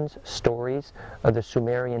Sitchin's stories of the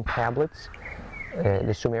Sumerian tablets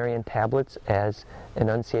as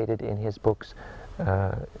enunciated in his books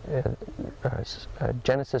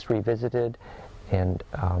Genesis Revisited and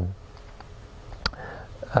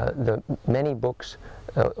the many books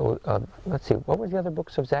let's see, what were the other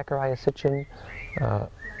books of Zecharia Sitchin?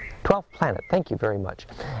 12th Planet, thank you very much.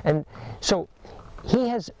 And so he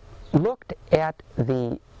has looked at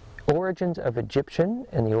the origins of Egyptian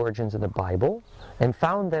and the origins of the Bible and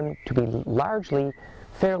found them to be largely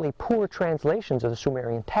fairly poor translations of the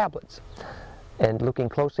Sumerian tablets. And looking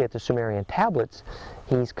closely at the Sumerian tablets,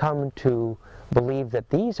 he's come to believe that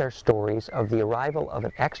these are stories of the arrival of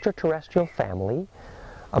an extraterrestrial family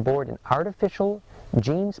aboard an artificial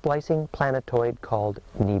gene-splicing planetoid called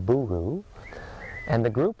Nibiru, and the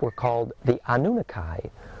group were called the Anunnaki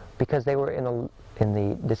because they were in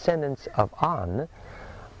the descendants of An,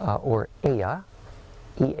 or Ea,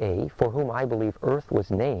 E-A, for whom I believe Earth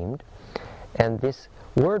was named. And this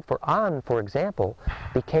word for An, for example,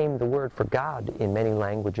 became the word for God in many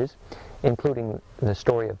languages, including the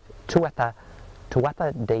story of Tuatha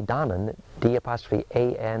De Danann,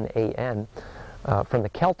 D'-A-N-A-N, from the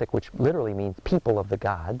Celtic, which literally means people of the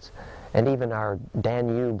gods, and even our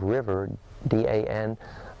Danube River, D-A-N,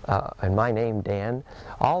 and my name, Dan,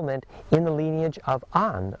 all meant in the lineage of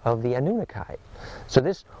An, of the Anunnaki. So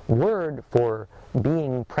this word for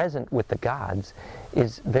being present with the gods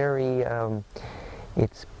is very,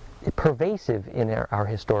 it's pervasive in our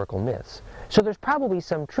historical myths. So there's probably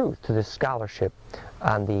some truth to this scholarship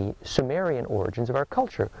on the Sumerian origins of our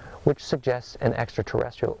culture, which suggests an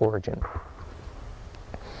extraterrestrial origin.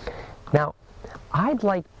 Now, I'd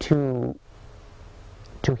like to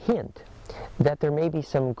hint that there may be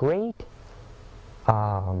some great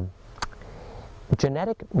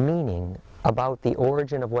genetic meaning about the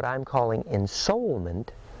origin of what I'm calling ensoulment,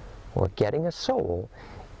 or getting a soul,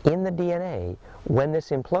 in the DNA when this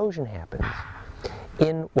implosion happens,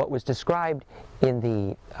 in what was described in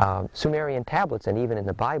the Sumerian tablets and even in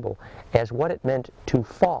the Bible as what it meant to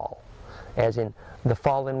fall, as in the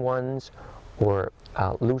fallen ones, or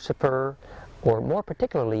Lucifer, or more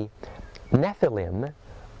particularly Nephilim,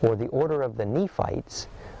 or the order of the Nephites,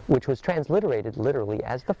 which was transliterated literally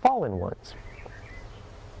as the fallen ones.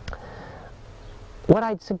 What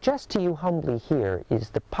I'd suggest to you humbly here is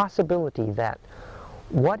the possibility that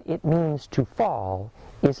what it means to fall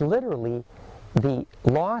is literally the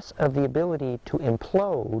loss of the ability to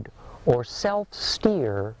implode or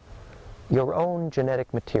self-steer your own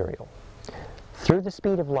genetic material through the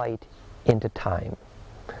speed of light into time.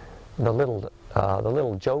 The little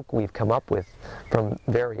joke we've come up with from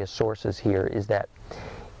various sources here is that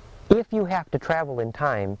if you have to travel in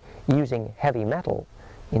time using heavy metal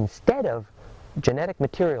instead of genetic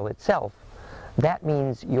material itself, that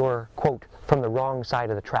means you're, quote, from the wrong side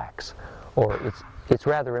of the tracks, or it's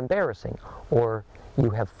rather embarrassing, or you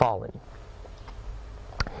have fallen.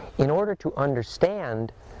 In order to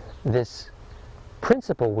understand this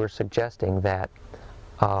principle, we're suggesting that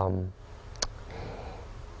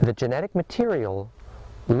the genetic material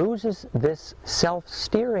loses this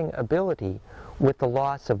self-steering ability with the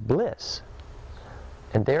loss of bliss,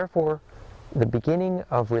 and therefore the beginning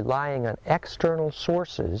of relying on external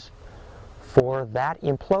sources for that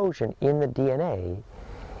implosion in the DNA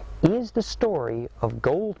is the story of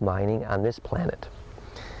gold mining on this planet.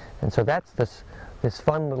 And so that's this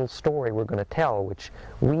fun little story we're going to tell, which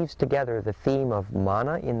weaves together the theme of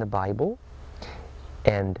manna in the Bible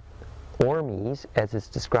and ormes, as it's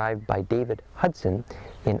described by David Hudson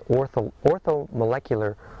in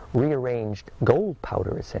orthomolecular rearranged gold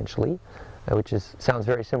powder, essentially, which sounds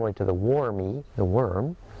very similar to the wormy, the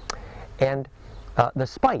worm, and the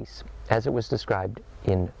spice, as it was described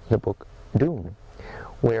in the book Dune,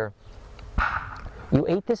 where you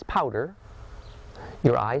ate this powder,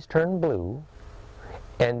 your eyes turned blue,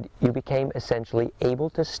 and you became essentially able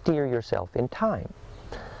to steer yourself in time.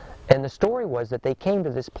 And the story was that they came to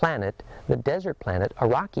this planet, the desert planet,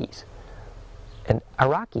 Arrakis. And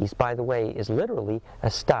Arrakis, by the way, is literally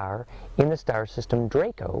a star in the star system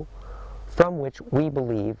Draco, from which we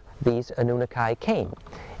believe these Anunnaki came.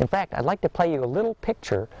 In fact, I'd like to play you a little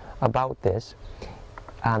picture about this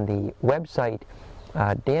on the website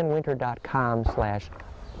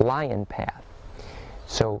danwinter.com/lionpath.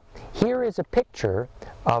 So here is a picture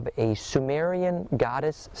of a Sumerian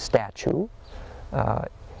goddess statue.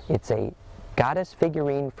 It's a goddess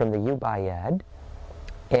figurine from the Ubayyad,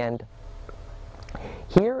 and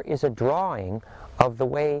here is a drawing of the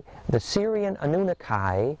way the Syrian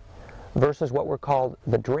Anunnaki versus what were called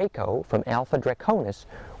the Draco from Alpha Draconis,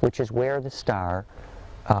 which is where the star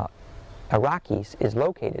Arrakis is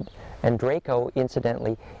located. And Draco,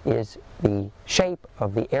 incidentally, is the shape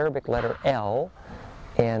of the Arabic letter L,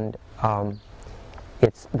 and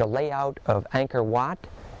it's the layout of Angkor Wat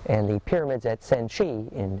and the pyramids at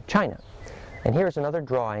Senshi in China. And here's another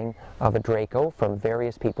drawing of a Draco from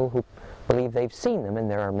various people who believe they've seen them, and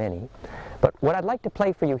there are many. But what I'd like to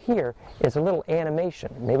play for you here is a little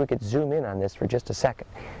animation. Maybe we could zoom in on this for just a second.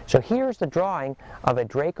 So here's the drawing of a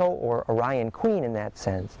Draco, or Orion Queen in that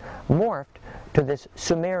sense, morphed to this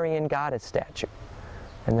Sumerian goddess statue.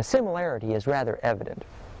 And the similarity is rather evident.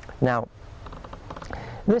 Now,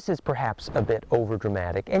 this is perhaps a bit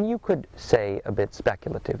overdramatic, and you could say a bit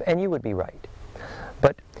speculative, and you would be right.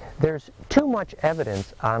 But there's too much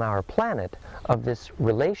evidence on our planet of this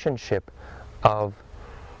relationship of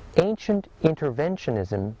ancient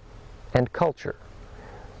interventionism and culture.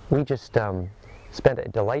 We just spent a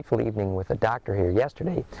delightful evening with a doctor here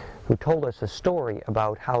yesterday who told us a story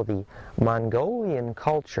about how the Mongolian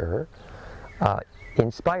culture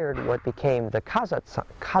inspired what became the Khazars,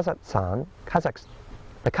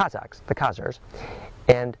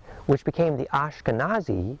 and which became the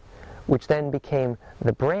Ashkenazi, which then became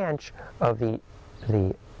the branch of the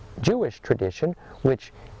Jewish tradition,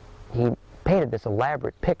 which he painted this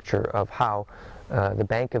elaborate picture of how the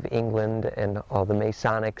Bank of England and all the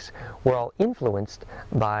Masonics were all influenced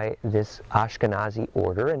by this Ashkenazi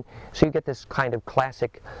order, and so you get this kind of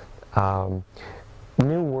classic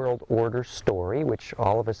New World Order story, which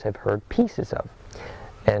all of us have heard pieces of.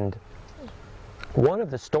 And one of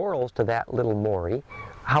the storals to that little Maury,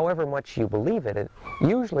 however much you believe it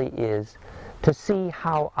usually is to see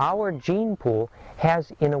how our gene pool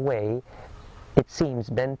has, in a way, it seems,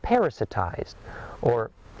 been parasitized. Or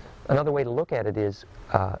another way to look at it is,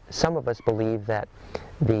 some of us believe that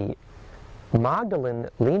the Magdalene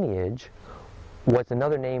lineage was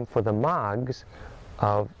another name for the Mogs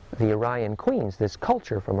of the Aryan queens, this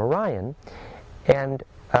culture from Orion, and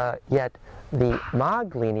yet the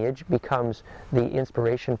Mog lineage becomes the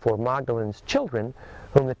inspiration for Magdalene's children,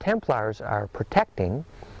 whom the Templars are protecting,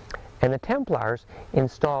 and the Templars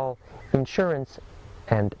install insurance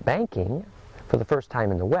and banking for the first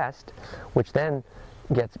time in the West, which then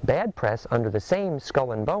gets bad press under the same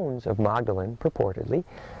skull and bones of Magdalene, purportedly,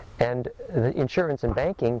 and the insurance and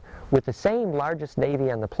banking with the same largest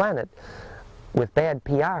navy on the planet with bad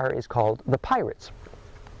PR is called the Pirates.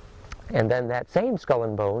 And then that same skull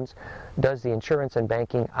and bones does the insurance and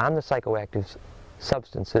banking on the psychoactive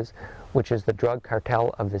substances, which is the drug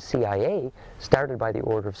cartel of the CIA, started by the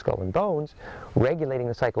Order of Skull and Bones, regulating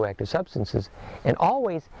the psychoactive substances, and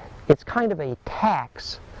always it's kind of a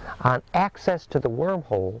tax on access to the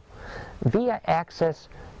wormhole via access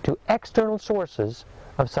to external sources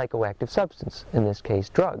of psychoactive substance, in this case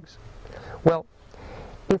drugs. Well,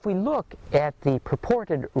 if we look at the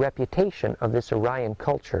purported reputation of this Orion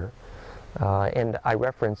culture, and I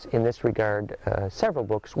reference in this regard several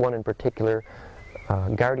books, one in particular,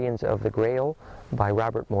 Guardians of the Grail by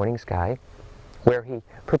Robert Morningsky, where he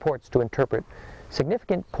purports to interpret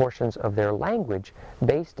significant portions of their language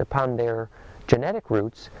based upon their genetic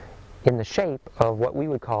roots in the shape of what we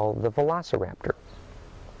would call the velociraptor.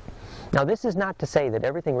 Now, this is not to say that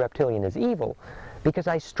everything reptilian is evil, because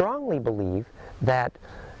I strongly believe that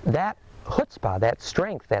that chutzpah, that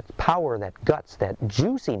strength, that power, that guts, that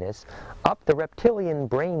juiciness up the reptilian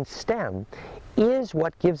brain stem is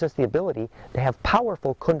what gives us the ability to have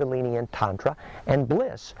powerful kundalini and tantra and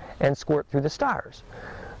bliss and squirt through the stars.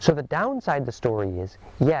 So the downside of the story is,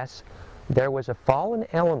 yes, there was a fallen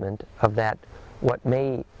element of that, what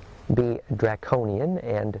may be draconian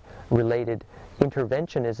and related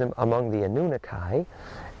interventionism among the Anunnaki,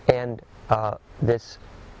 and this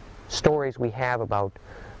stories we have about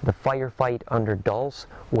the firefight under Dulce,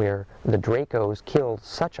 where the Dracos killed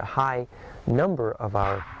such a high number of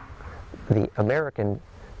the American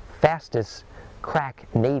fastest crack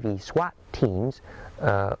Navy SWAT teams,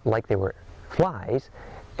 like they were flies,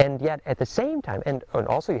 and yet at the same time, and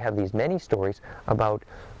also you have these many stories about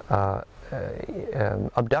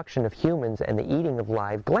abduction of humans and the eating of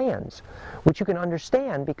live glands, which you can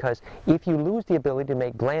understand, because if you lose the ability to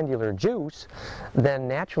make glandular juice, then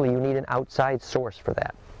naturally you need an outside source for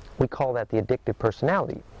that. We call that the addictive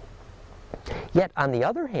personality. Yet, on the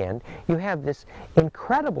other hand, you have this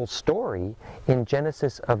incredible story in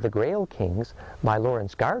Genesis of the Grail Kings by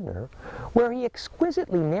Lawrence Gardner, where he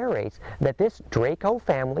exquisitely narrates that this Draco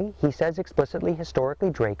family, he says explicitly, historically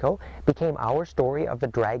Draco, became our story of the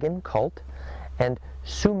dragon cult, and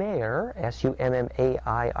Sumer,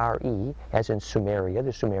 S-U-M-M-A-I-R-E, as in Sumeria,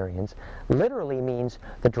 the Sumerians, literally means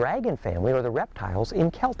the dragon family, or the reptiles, in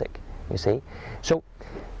Celtic, you see. So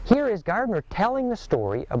here is Gardner telling the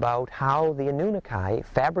story about how the Anunnaki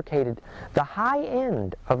fabricated the high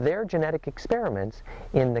end of their genetic experiments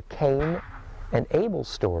in the Cain and Abel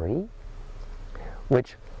story,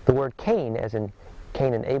 which the word Cain, as in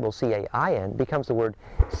Cain and Abel, C-A-I-N, becomes the word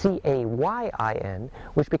C-A-Y-I-N,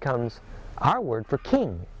 which becomes our word for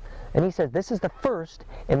king. And he says this is the first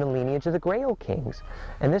in the lineage of the Grail Kings.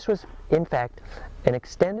 And this was, in fact, an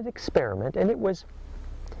extended experiment, and it was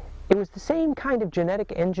the same kind of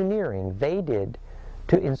genetic engineering they did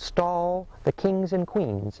to install the kings and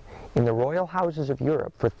queens in the royal houses of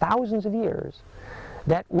Europe for thousands of years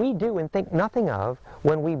that we do and think nothing of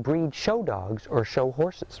when we breed show dogs or show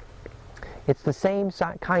horses. It's the same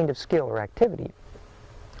kind of skill or activity.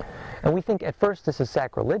 And we think at first this is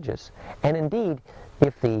sacrilegious, and indeed,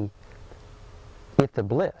 if the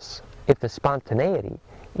bliss, if the spontaneity,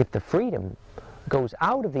 if the freedom goes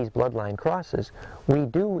out of these bloodline crosses, we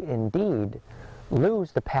do indeed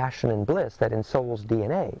lose the passion and bliss that ensouls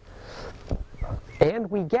DNA. And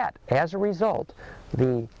we get, as a result,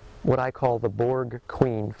 what I call the Borg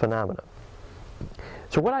Queen phenomena.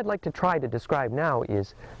 So what I'd like to try to describe now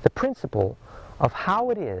is the principle of how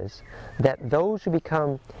it is that those who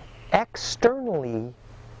become externally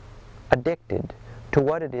addicted to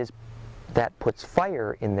what it is that puts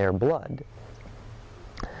fire in their blood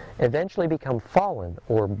eventually become fallen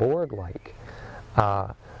or Borg-like,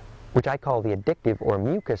 which I call the addictive or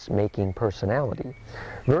mucus-making personality,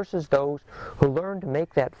 versus those who learn to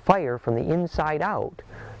make that fire from the inside out,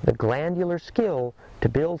 the glandular skill to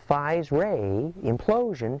build Phi's ray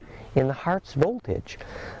implosion in the heart's voltage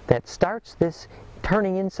that starts this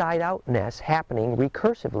turning inside-outness happening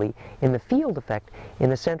recursively in the field effect in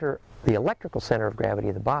the center, the electrical center of gravity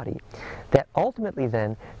of the body, that ultimately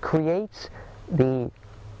then creates the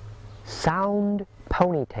sound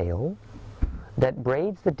ponytail that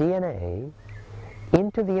braids the DNA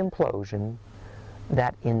into the implosion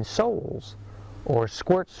that ensouls or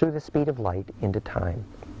squirts through the speed of light into time.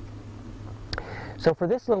 So for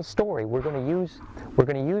this little story, we're going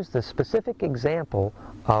to use the specific example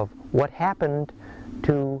of what happened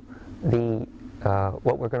to the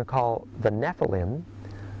what we're going to call the Nephilim,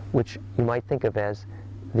 which you might think of as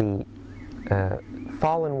the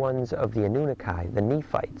fallen ones of the Anunnaki, the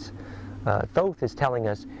Nephites. Thoth is telling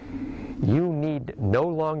us, you need no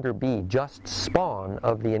longer be just spawn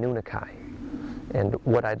of the Anunnaki, and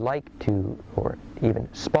what I'd like to, or even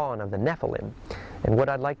spawn of the Nephilim, and what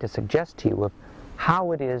I'd like to suggest to you of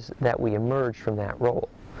how it is that we emerge from that role.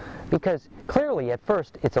 Because clearly at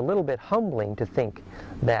first it's a little bit humbling to think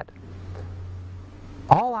that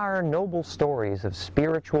all our noble stories of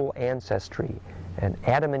spiritual ancestry and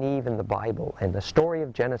Adam and Eve in the Bible and the story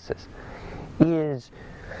of Genesis is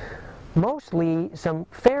mostly some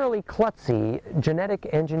fairly klutzy genetic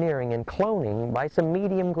engineering and cloning by some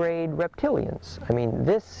medium-grade reptilians. I mean,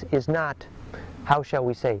 this is not, how shall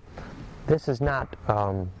we say, this is not,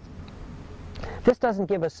 this doesn't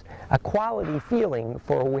give us a quality feeling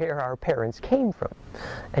for where our parents came from.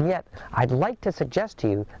 And yet, I'd like to suggest to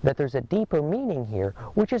you that there's a deeper meaning here,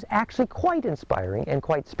 which is actually quite inspiring and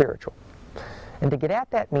quite spiritual. And to get at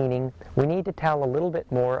that meaning, we need to tell a little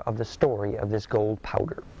bit more of the story of this gold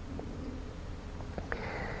powder.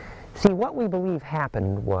 See, what we believe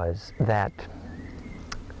happened was that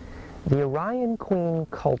the Orion Queen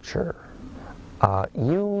culture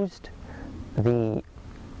used the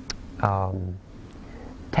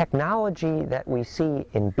technology that we see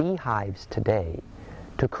in beehives today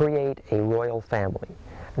to create a royal family.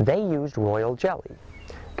 They used royal jelly.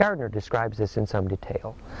 Gardner describes this in some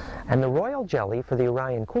detail. And the royal jelly for the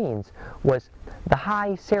Orion Queens was the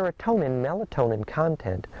high serotonin melatonin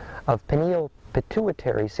content of pineal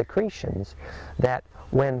pituitary secretions that,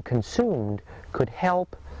 when consumed, could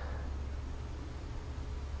help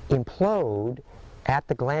implode at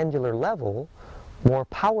the glandular level more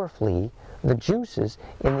powerfully the juices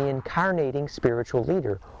in the incarnating spiritual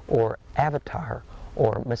leader, or avatar,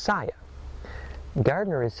 or Messiah.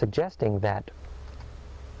 Gardner is suggesting that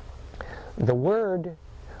the word,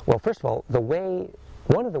 well, first of all,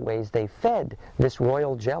 one of the ways they fed this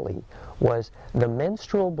royal jelly was the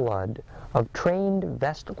menstrual blood of trained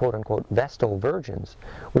quote-unquote Vestal virgins,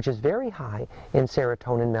 which is very high in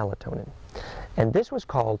serotonin melatonin. And this was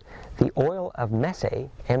called the oil of Messeh,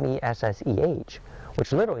 M-E-S-S-E-H,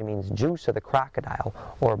 which literally means juice of the crocodile,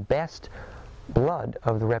 or best blood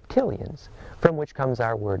of the reptilians, from which comes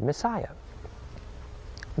our word Messiah.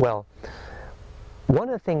 Well, one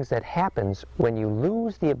of the things that happens when you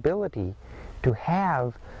lose the ability to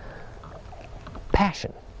have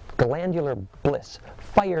passion, glandular bliss,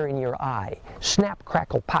 fire in your eye, snap,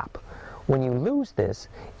 crackle, pop, when you lose this,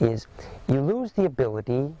 is you lose the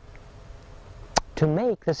ability to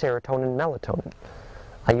make the serotonin melatonin.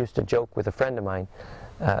 I used to joke with a friend of mine.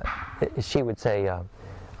 She would say,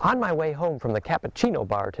 on my way home from the cappuccino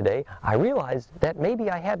bar today, I realized that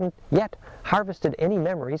maybe I hadn't yet harvested any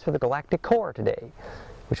memories for the galactic core today,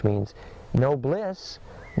 which means no bliss,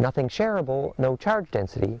 nothing shareable, no charge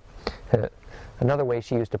density. Another way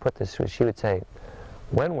she used to put this was she would say,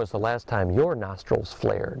 when was the last time your nostrils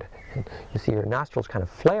flared? And you see your nostrils kind of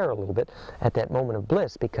flare a little bit at that moment of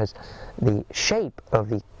bliss, because the shape of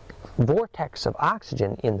the vortex of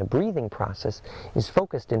oxygen in the breathing process is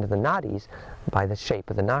focused into the nadis by the shape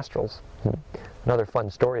of the nostrils. Another fun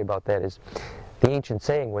story about that is The ancient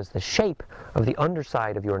saying was the shape of the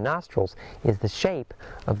underside of your nostrils is the shape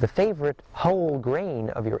of the favorite whole grain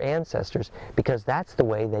of your ancestors, because that's the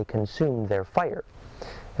way they consumed their fire.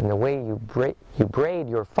 And the way you braid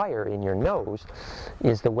your fire in your nose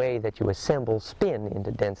is the way that you assemble spin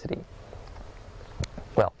into density.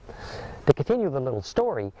 Well, to continue the little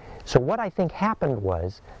story, so what I think happened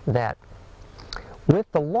was that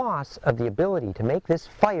with the loss of the ability to make this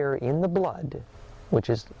fire in the blood, which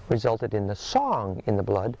has resulted in the song in the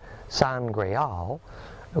blood, sangreal,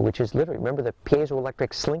 which is literally, remember the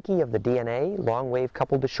piezoelectric slinky of the DNA, long wave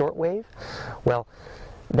coupled to short wave? Well,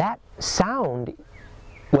 that sound,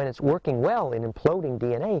 when it's working well in imploding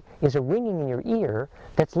DNA, is a ringing in your ear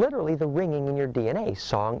that's literally the ringing in your DNA.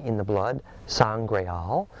 Song in the blood,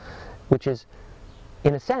 sangreal, which is,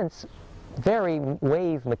 in a sense, very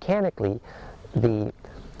wave mechanically the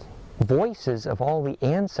voices of all the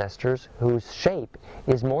ancestors whose shape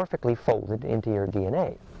is morphically folded into your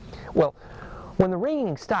DNA. Well, when the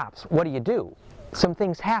ringing stops, what do? Some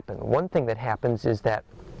things happen. One thing that happens is that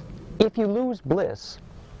if you lose bliss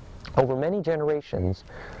over many generations,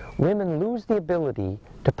 women lose the ability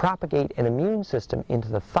to propagate an immune system into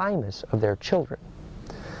the thymus of their children.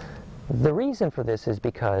 The reason for this is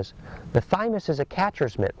because the thymus is a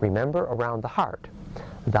catcher's mitt, remember, around the heart.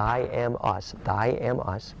 Thy am us,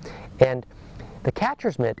 and the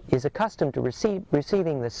catcher's mitt is accustomed to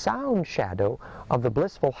receiving the sound shadow of the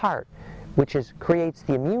blissful heart, which creates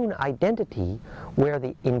the immune identity where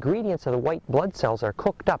the ingredients of the white blood cells are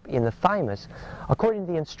cooked up in the thymus according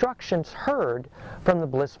to the instructions heard from the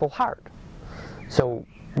blissful heart. So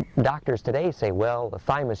doctors today say, well, the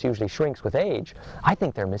thymus usually shrinks with age. I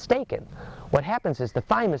think they're mistaken. What happens is the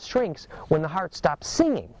thymus shrinks when the heart stops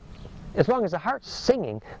singing. As long as the heart's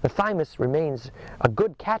singing, the thymus remains a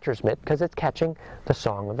good catcher's mitt because it's catching the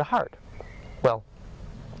song of the heart. Well,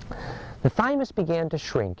 the thymus began to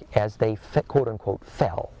shrink as they, quote-unquote,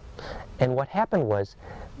 fell. And what happened was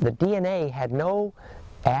the DNA had no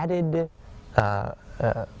added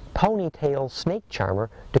ponytail snake charmer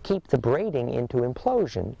to keep the braiding into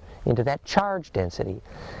implosion, into that charge density.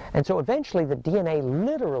 And so eventually the DNA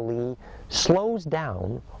literally slows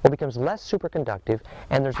down or becomes less superconductive,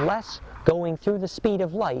 and there's less going through the speed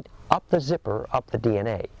of light up the zipper, up the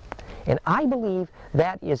DNA. And I believe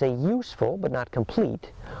that is a useful, but not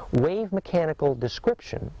complete, wave mechanical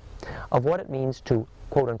description of what it means to,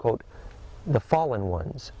 quote-unquote, the fallen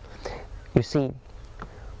ones. You see,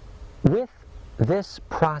 with this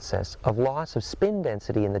process of loss of spin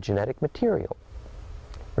density in the genetic material,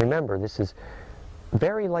 remember, this is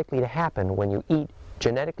very likely to happen when you eat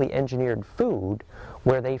genetically engineered food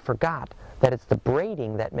where they forgot that it's the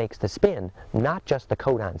braiding that makes the spin, not just the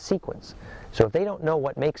codon sequence. So if they don't know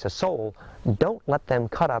what makes a soul, don't let them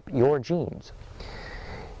cut up your genes.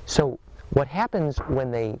 So what happens when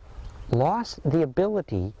they lost the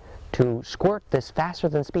ability to squirt this faster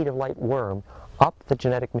than speed of light worm up the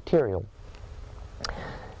genetic material,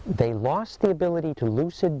 they lost the ability to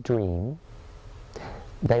lucid dream,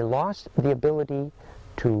 they lost the ability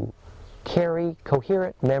to carry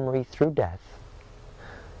coherent memory through death,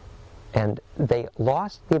 and they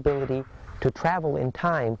lost the ability to travel in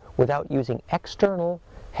time without using external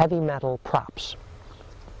heavy metal props.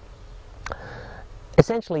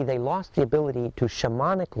 Essentially, they lost the ability to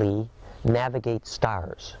shamanically navigate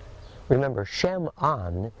stars. Remember,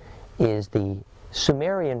 Shem-An is the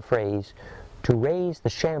Sumerian phrase to raise the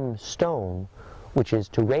Shem stone, which is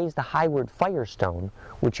to raise the highward firestone,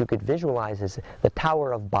 which you could visualize as the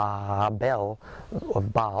Tower of Babel,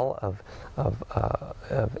 of Baal,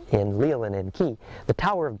 in Leolin and Ki. The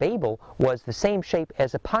Tower of Babel was the same shape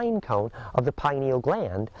as a pine cone of the pineal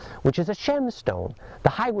gland, which is a Shem stone. The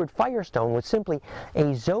highward firestone was simply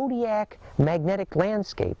a zodiac magnetic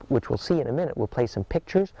landscape, which we'll see in a minute. We'll play some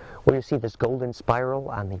pictures where you see this golden spiral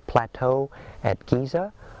on the plateau at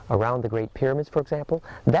Giza, around the Great Pyramids, for example.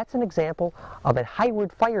 That's an example of a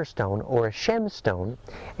highward firestone, or a Shem stone,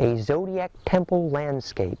 a zodiac temple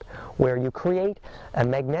landscape, where you create a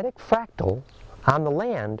magnetic fractal on the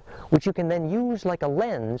land, which you can then use like a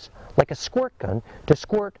lens, like a squirt gun, to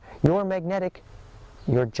squirt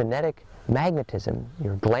your genetic magnetism,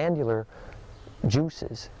 your glandular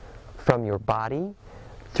juices, from your body,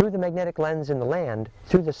 through the magnetic lens in the land,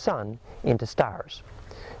 through the sun, into stars.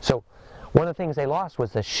 So one of the things they lost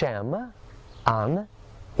was the Shem-An,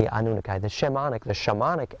 the Anunnaki, the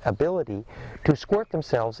shamanic ability to squirt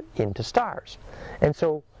themselves into stars. And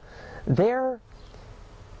so their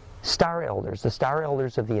star elders. The star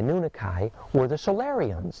elders of the Anunnaki were the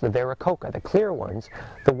Solarians, the Veracocha, the clear ones,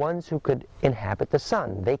 the ones who could inhabit the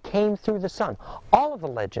sun. They came through the sun. All of the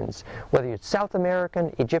legends, whether it's South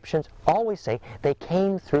American, Egyptians, always say they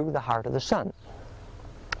came through the heart of the sun.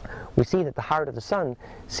 We see that the heart of the sun,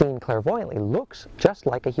 seen clairvoyantly, looks just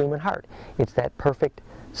like a human heart. It's that perfect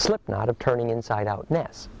slipknot of turning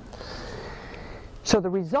inside-out-ness. So the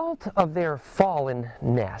result of their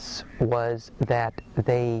fallenness was that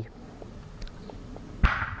they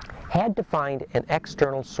had to find an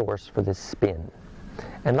external source for this spin.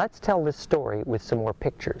 And let's tell this story with some more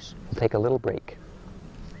pictures. We'll take a little break.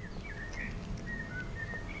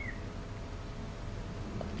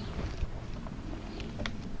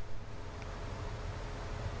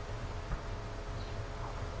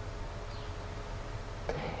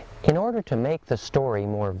 In order to make the story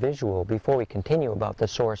more visual, before we continue about the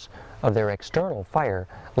source of their external fire,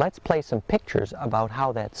 let's play some pictures about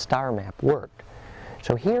how that star map worked.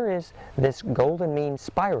 So here is this golden mean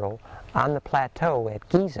spiral on the plateau at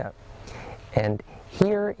Giza, and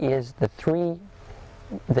here is the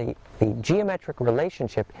geometric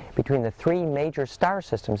relationship between the three major star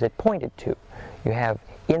systems it pointed to. You have,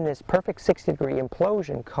 in this perfect 60-degree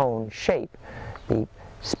implosion cone shape, the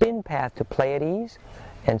spin path to Pleiades,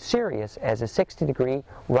 and Sirius as a 60-degree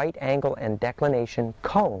right angle and declination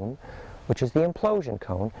cone, which is the implosion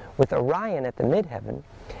cone, with Orion at the midheaven,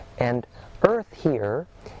 and Earth here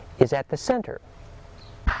is at the center.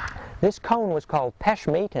 This cone was called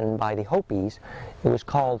Peshmetan by the Hopis. It was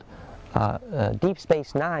called Deep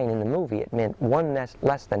Space Nine in the movie. It meant 1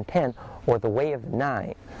 less than 10, or the way of the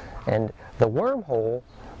 9. And the wormhole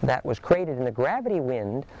that was created in the gravity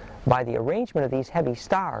wind by the arrangement of these heavy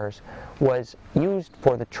stars was used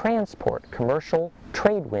for the transport, commercial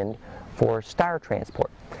trade wind for star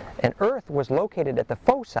transport. And Earth was located at the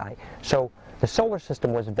foci, so the solar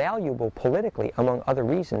system was valuable politically, among other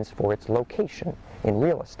reasons, for its location in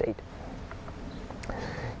real estate.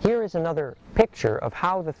 Here is another picture of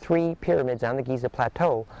how the three pyramids on the Giza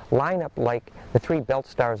Plateau line up like the three belt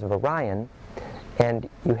stars of Orion, and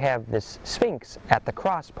you have this Sphinx at the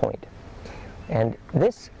cross point. And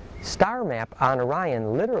this star map on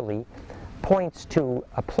Orion literally points to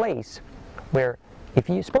a place where,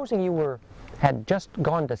 supposing you had just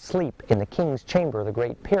gone to sleep in the king's chamber of the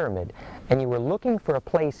Great Pyramid, and you were looking for a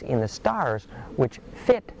place in the stars which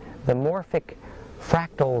fit the morphic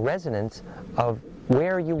fractal resonance of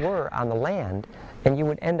where you were on the land, and you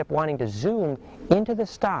would end up wanting to zoom into the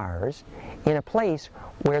stars in a place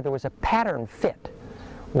where there was a pattern fit,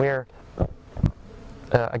 where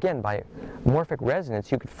again, by morphic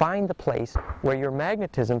resonance, you could find the place where your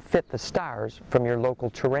magnetism fit the stars from your local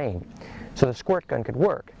terrain, so the squirt gun could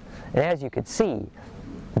work. And as you could see,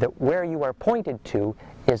 that where you are pointed to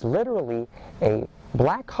is literally a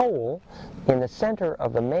black hole in the center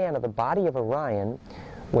of the man of the body of Orion,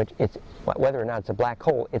 which it's, whether or not it's a black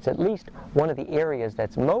hole, it's at least one of the areas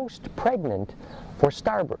that's most pregnant for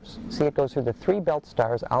starbursts. See, it goes through the three belt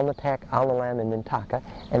stars, Alnitak, Alnilam, and Mintaka,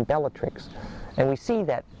 and Bellatrix. And we see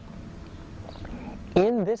that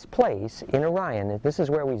in this place, in Orion, this is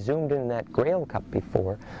where we zoomed in that Grail Cup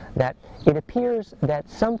before, that it appears that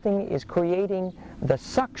something is creating the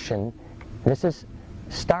suction. This is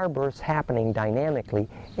starbursts happening dynamically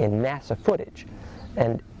in NASA footage.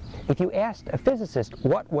 And if you asked a physicist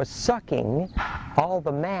what was sucking all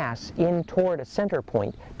the mass in toward a center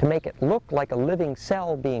point to make it look like a living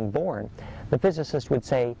cell being born, the physicist would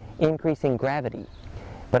say increasing gravity.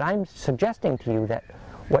 But I'm suggesting to you that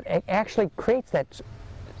what actually creates that,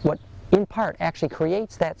 what in part actually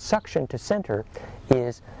creates that suction to center,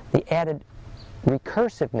 is the added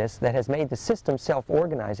recursiveness that has made the system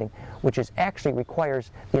self-organizing, which actually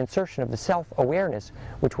requires the insertion of the self-awareness,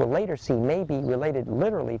 which we'll later see may be related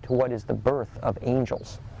literally to what is the birth of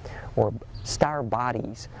angels, or star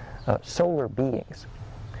bodies, solar beings.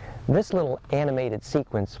 This little animated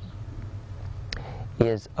sequence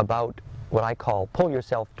is about what I call pull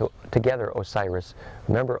yourself together, Osiris.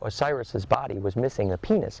 Remember, Osiris's body was missing a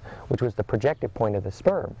penis, which was the projective point of the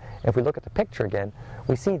sperm. If we look at the picture again,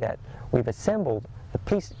 we see that we've assembled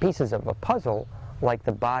the pieces of a puzzle like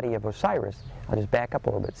the body of Osiris. I'll just back up a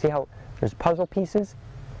little bit. See how there's puzzle pieces?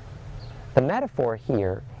 The metaphor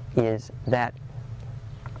here is that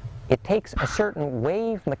it takes a certain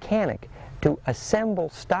wave mechanic to assemble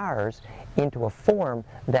stars into a form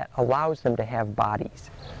that allows them to have bodies.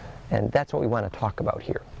 And that's what we want to talk about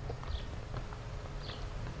here.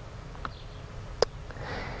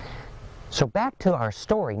 So back to our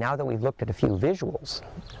story, now that we've looked at a few visuals.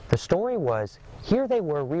 The story was, here they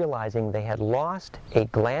were realizing they had lost a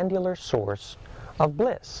glandular source of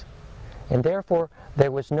bliss. and therefore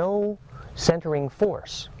there was no centering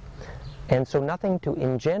force. And so nothing to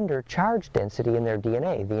engender charge density in their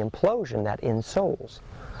DNA, the implosion that ensouls.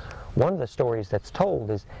 One of the stories that's told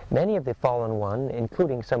is many of the fallen one,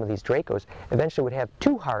 including some of these Dracos, eventually would have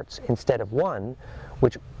 2 hearts instead of 1,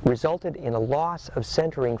 which resulted in a loss of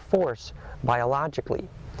centering force biologically.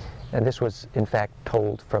 And this was, in fact,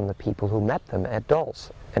 told from the people who met them at Dulce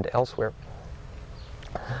and elsewhere.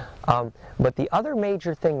 But the other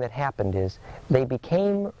major thing that happened is they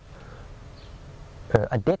became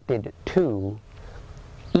addicted to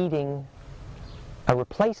eating a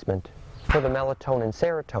replacement for the melatonin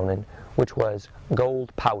serotonin, which was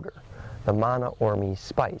gold powder, the manna orme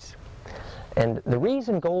spice. And the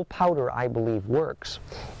reason gold powder, I believe, works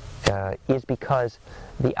is because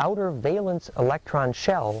the outer valence electron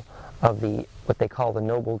shell of the what they call the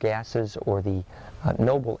noble gases or the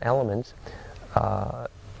noble elements,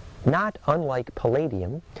 not unlike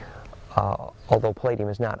palladium, although palladium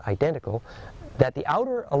is not identical, that the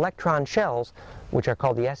outer electron shells, which are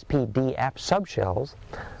called the sp-df subshells,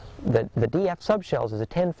 the df subshells is a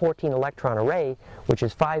 10-14 electron array, which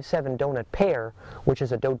is 5-7 donut pair, which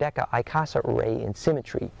is a dodeca Icasa array in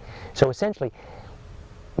symmetry. So essentially,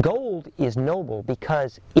 gold is noble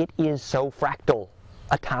because it is so fractal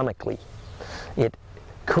atomically. It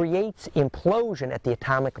creates implosion at the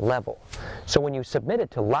atomic level. So when you submit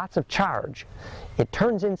it to lots of charge, it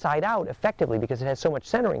turns inside out effectively because it has so much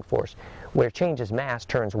centering force. Where it changes mass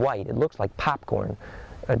turns white. It looks like popcorn.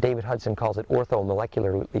 David Hudson calls it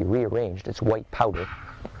orthomolecularly rearranged. It's white powder.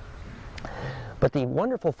 But the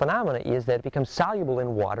wonderful phenomena is that it becomes soluble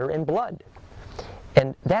in water and blood.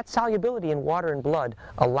 And that solubility in water and blood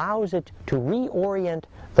allows it to reorient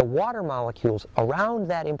the water molecules around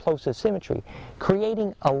that implosive symmetry,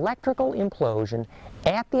 creating electrical implosion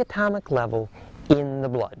at the atomic level in the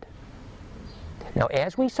blood. Now,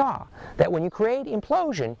 as we saw, that when you create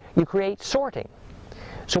implosion, you create sorting.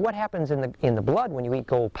 So what happens in the blood when you eat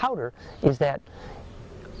gold powder is that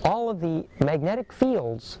all of the magnetic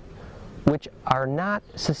fields which are not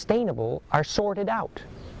sustainable are sorted out.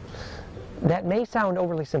 That may sound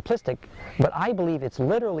overly simplistic, but I believe it's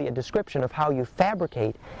literally a description of how you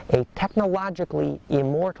fabricate a technologically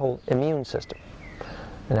immortal immune system.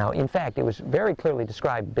 Now, in fact, it was very clearly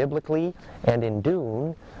described biblically and in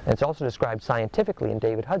Dune, and it's also described scientifically in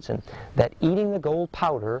David Hudson, that eating the gold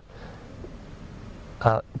powder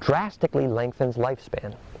drastically lengthens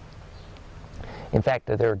lifespan. In fact,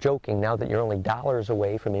 they're joking now that you're only dollars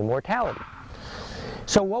away from immortality.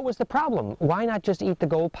 So what was the problem? Why not just eat the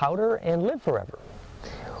gold powder and live forever?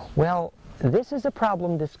 Well, this is a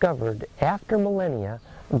problem discovered after millennia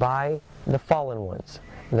by the fallen ones,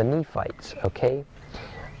 the Nephites, okay?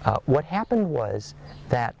 What happened was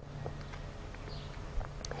that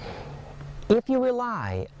if you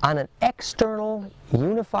rely on an external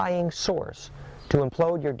unifying source to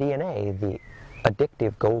implode your DNA, the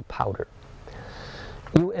addictive gold powder,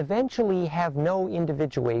 you eventually have no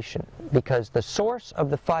individuation because the source of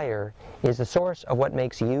the fire is the source of what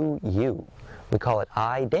makes you, you. We call it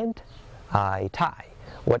ident, I tie.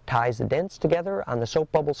 What ties the dents together on the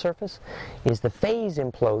soap bubble surface is the phase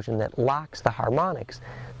implosion that locks the harmonics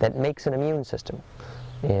that makes an immune system.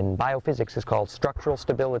 In biophysics, it's called structural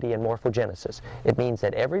stability and morphogenesis. It means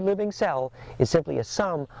that every living cell is simply a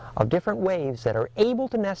sum of different waves that are able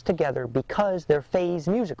to nest together because they're phase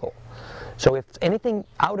musical. So if anything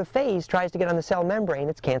out of phase tries to get on the cell membrane,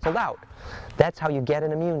 it's canceled out. That's how you get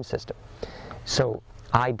an immune system. So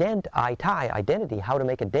ident, I tie, identity, how to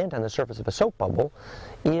make a dent on the surface of a soap bubble,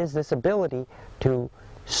 is this ability to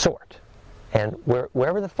sort. And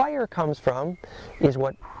wherever the fire comes from is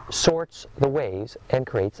what sorts the waves and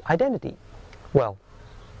creates identity. Well,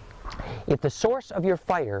 if the source of your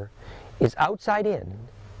fire is outside in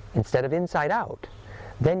instead of inside out,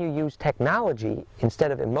 then you use technology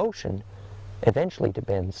instead of emotion eventually to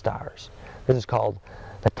bend stars. This is called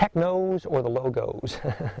the technos or the logos,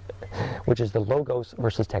 which is the logos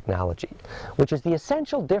versus technology, which is the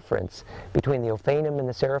essential difference between the Ophanim and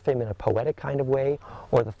the Seraphim in a poetic kind of way,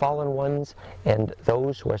 or the fallen ones and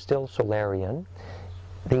those who are still Solarian.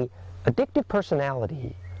 The addictive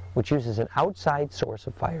personality, which uses an outside source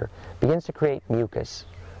of fire, begins to create mucus,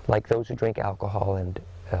 like those who drink alcohol and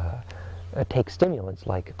take stimulants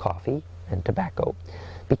like coffee and tobacco,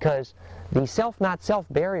 because the self-not-self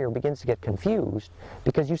barrier begins to get confused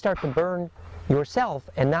because you start to burn yourself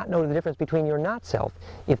and not know the difference between your not-self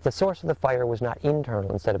if the source of the fire was not internal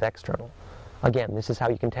instead of external. Again, this is how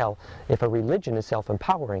you can tell if a religion is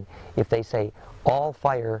self-empowering, if they say all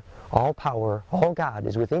fire, all power, all God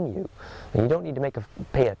is within you, and you don't need to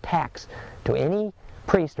pay a tax to any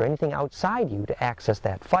priest or anything outside you to access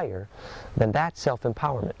that fire, then that's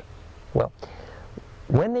self-empowerment. Well,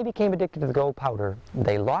 when they became addicted to the gold powder,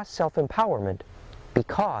 they lost self-empowerment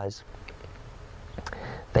because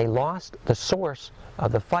they lost the source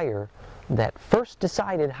of the fire that first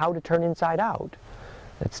decided how to turn inside out.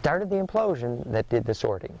 It started the implosion that did the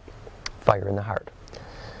sorting. Fire in the heart.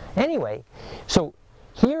 Anyway, so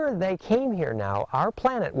here they came here now. Our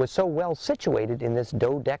planet was so well situated in this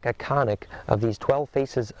dodecaconic of these 12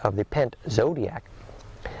 faces of the Pent zodiac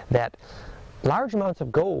that large amounts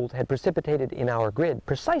of gold had precipitated in our grid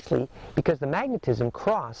precisely because the magnetism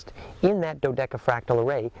crossed in that dodecafractal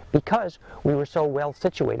array because we were so well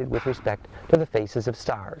situated with respect to the faces of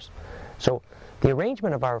stars. So the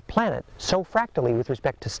arrangement of our planet so fractally with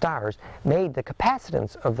respect to stars made the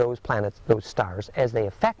capacitance of those planets, those stars, as they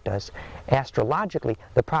affect us astrologically,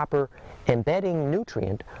 the proper embedding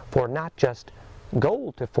nutrient for not just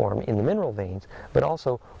gold to form in the mineral veins, but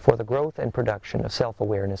also for the growth and production of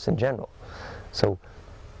self-awareness in general. So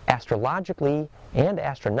astrologically and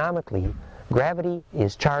astronomically, gravity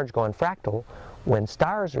is charge gone fractal. When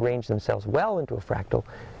stars arrange themselves well into a fractal,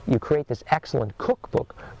 you create this excellent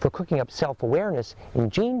cookbook for cooking up self-awareness in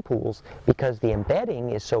gene pools because the embedding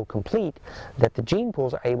is so complete that the gene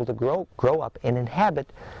pools are able to grow up and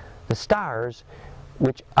inhabit the stars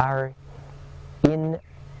which are in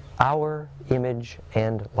our image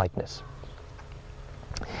and likeness.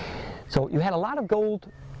 So you had a lot of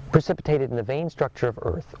gold precipitated in the vein structure of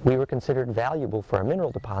Earth. We were considered valuable for our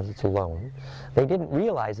mineral deposits alone. They didn't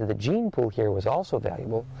realize that the gene pool here was also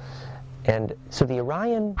valuable. And so the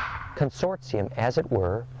Orion Consortium, as it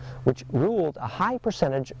were, which ruled a high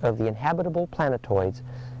percentage of the inhabitable planetoids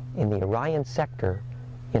in the Orion sector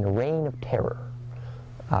in a reign of terror.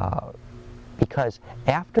 Because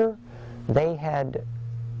after they had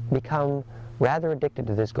become rather addicted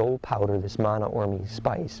to this gold powder, this mana ormi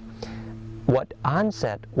spice, what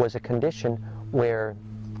onset was a condition where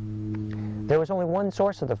there was only one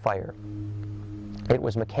source of the fire. It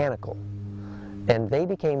was mechanical. And they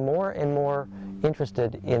became more and more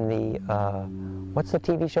interested in the, what's the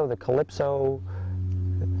TV show, the Calypso?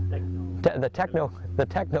 The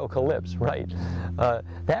Techno Calypse, right.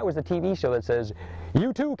 That was the TV show that says,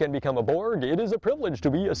 you too can become a Borg. It is a privilege to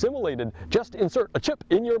be assimilated. Just insert a chip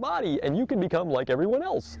in your body and you can become like everyone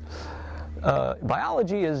else.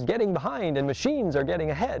 Biology is getting behind and machines are getting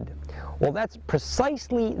ahead. Well, that's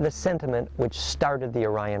precisely the sentiment which started the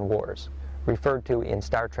Orion Wars, referred to in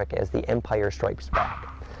Star Trek as the Empire Strikes Back.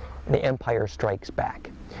 The Empire Strikes Back,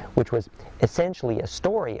 which was essentially a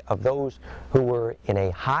story of those who were in a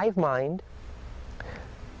hive mind,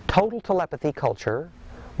 total telepathy culture,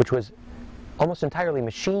 which was almost entirely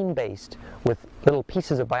machine-based with little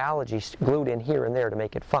pieces of biology glued in here and there to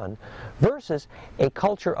make it fun, versus a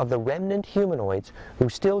culture of the remnant humanoids who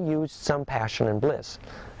still used some passion and bliss.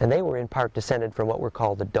 And they were in part descended from what were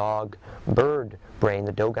called the dog-bird brain,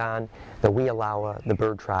 the Dogon, the Wealawa, the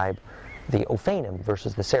bird tribe, the Ophanim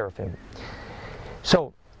versus the Seraphim.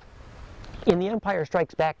 So, in the Empire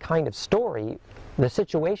Strikes Back kind of story, the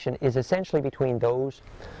situation is essentially between those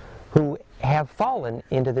who have fallen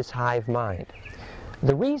into this hive mind.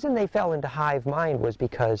 The reason they fell into hive mind was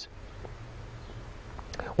because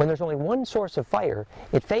when there's only one source of fire,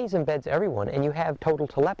 it phase embeds everyone and you have total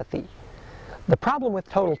telepathy. The problem with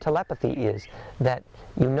total telepathy is that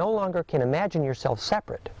you no longer can imagine yourself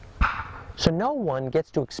separate. So no one gets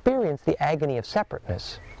to experience the agony of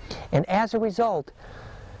separateness. And as a result,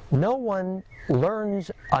 no one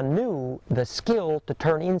learns anew the skill to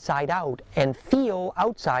turn inside out and feel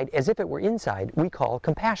outside as if it were inside, we call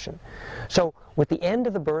compassion. So with the end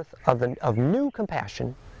of the birth of new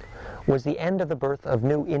compassion was the end of the birth of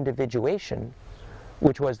new individuation,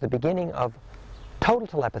 which was the beginning of total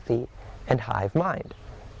telepathy and hive mind.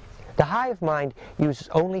 The hive mind uses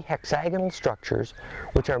only hexagonal structures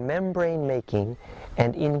which are membrane-making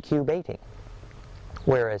and incubating,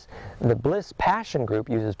 whereas the bliss passion group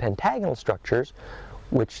uses pentagonal structures,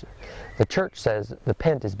 which the church says the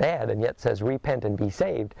pent is bad and yet says repent and be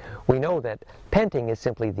saved. We know that penting is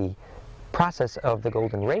simply the process of the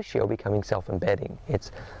golden ratio becoming self-embedding.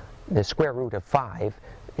 It's the square root of 5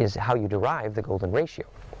 is how you derive the golden ratio.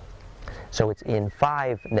 So it's in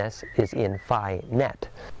 5-ness is in phi net.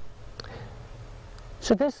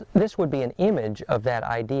 So this would be an image of that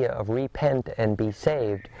idea of repent and be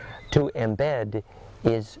saved. To embed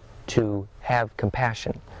is to have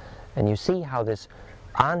compassion. And you see how this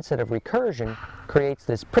onset of recursion creates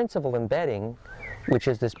this principal embedding which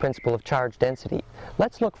is this principle of charge density.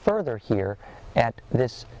 Let's look further here at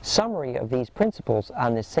this summary of these principles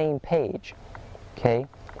on the same page. Okay?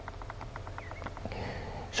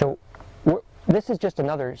 So this is just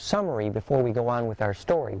another summary before we go on with our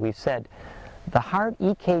story. We've said the heart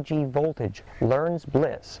EKG voltage learns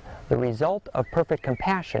bliss, the result of perfect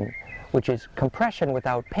compassion, which is compression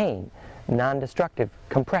without pain, non-destructive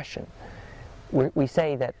compression. We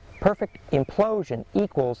say that perfect implosion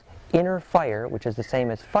equals inner fire, which is the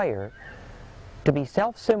same as fire. To be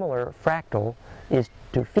self-similar fractal is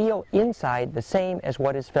to feel inside the same as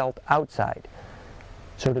what is felt outside.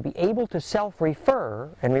 So to be able to self-refer,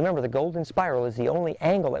 and remember the golden spiral is the only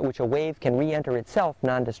angle at which a wave can re-enter itself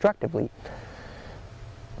non-destructively.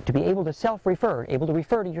 To be able to self-refer, able to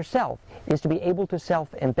refer to yourself, is to be able to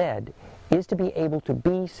self-embed, is to be able to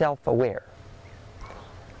be self-aware.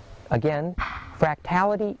 Again,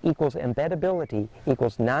 fractality equals embeddability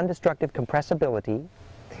equals non-destructive compressibility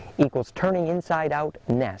equals turning inside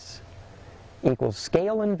out-ness equals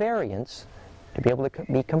scale invariance. To be able to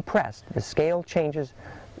be compressed, the scale changes,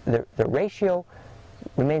 the ratio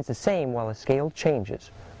remains the same while the scale changes.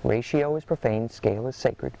 Ratio is profane, scale is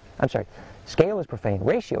sacred. I'm sorry, scale is profane,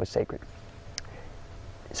 ratio is sacred.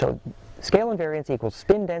 So scale invariance equals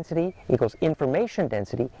spin density, equals information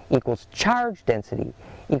density, equals charge density,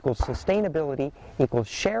 equals sustainability, equals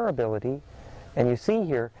shareability. And you see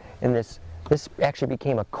here in this actually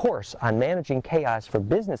became a course on managing chaos for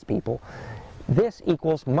business people. This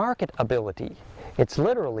equals marketability. It's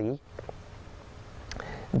literally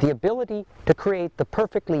the ability to create the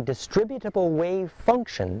perfectly distributable wave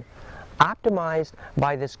function optimized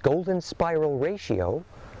by this golden spiral ratio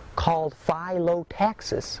called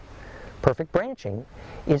phyllotaxis. Perfect branching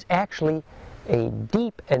is actually a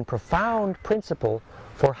deep and profound principle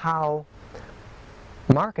for how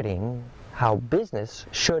marketing, how business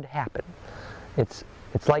should happen. It's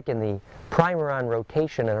like in the Primer on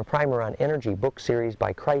Rotation and a Primer on Energy book series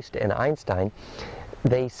by Christ and Einstein.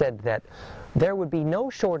 They said that there would be no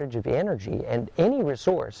shortage of energy and any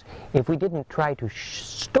resource if we didn't try to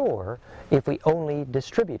store, if we only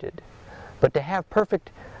distributed. But to have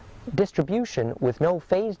perfect distribution with no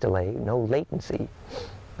phase delay, no latency.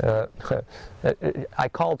 I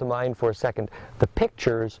called to mind for a second the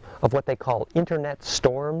pictures of what they call internet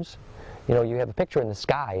storms. You know, you have a picture in the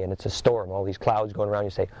sky and it's a storm, all these clouds going around.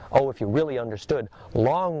 You say, oh, if you really understood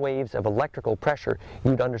long waves of electrical pressure,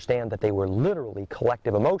 you'd understand that they were literally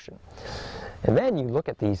collective emotion. And then you look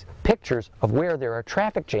at these pictures of where there are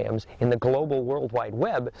traffic jams in the global World Wide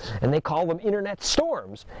Web, and they call them internet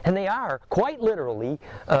storms. And they are, quite literally,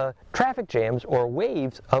 traffic jams or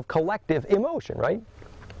waves of collective emotion, right?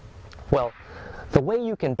 Well, the way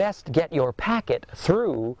you can best get your packet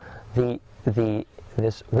through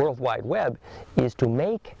this World Wide Web is to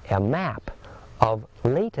make a map of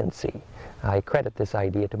latency. I credit this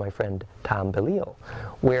idea to my friend Tom Belial,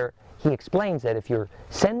 where he explains that if you're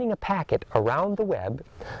sending a packet around the web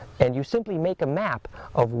and you simply make a map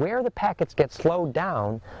of where the packets get slowed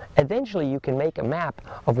down, eventually you can make a map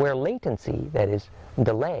of where latency, that is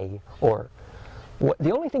delay, or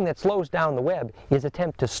the only thing that slows down the web is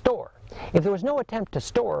attempt to store. If there was no attempt to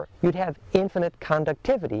store, you'd have infinite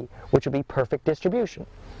conductivity, which would be perfect distribution.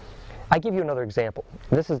 I give you another example.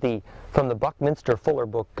 This is from the Buckminster Fuller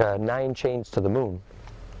book, 9 Chains to the Moon.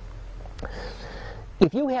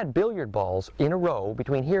 If you had billiard balls in a row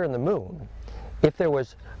between here and the moon, if there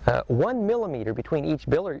was 1 millimeter between each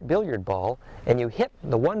billiard ball, and you hit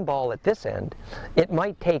the one ball at this end, it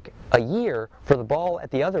might take a year for the ball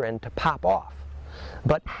at the other end to pop off.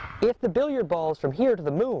 But if the billiard balls from here to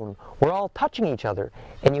the moon were all touching each other,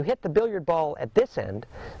 and you hit the billiard ball at this end,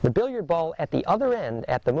 the billiard ball at the other end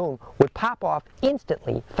at the moon would pop off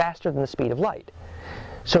instantly faster than the speed of light.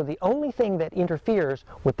 So the only thing that interferes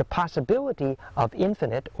with the possibility of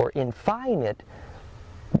infinite or infinite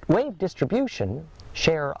wave distribution,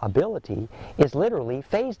 shareability, is literally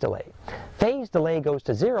phase delay. Phase delay goes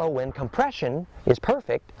to 0 when compression is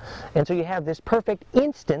perfect, and so you have this perfect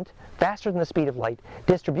instant, faster than the speed of light,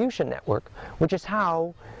 distribution network, which is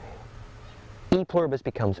how E pluribus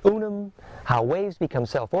becomes unum, how waves become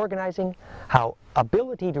self-organizing, how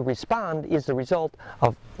ability to respond is the result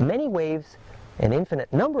of many waves. An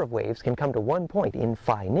infinite number of waves can come to one point,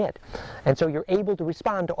 infinite. And so you're able to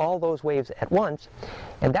respond to all those waves at once,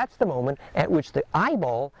 and that's the moment at which the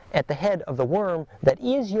eyeball at the head of the worm that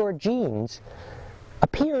is your genes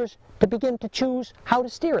appears to begin to choose how to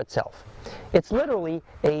steer itself. It's literally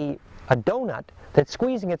a donut that's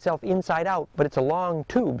squeezing itself inside out, but it's a long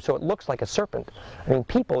tube, so it looks like a serpent. I mean,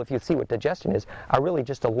 people, if you see what digestion is, are really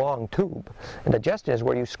just a long tube. And digestion is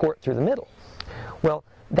where you squirt through the middle. Well,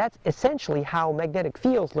 that's essentially how magnetic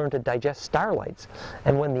fields learn to digest starlights.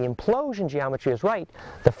 And when the implosion geometry is right,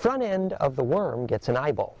 the front end of the worm gets an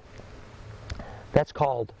eyeball. That's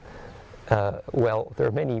called, well, there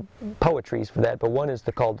are many poetries for that, but one is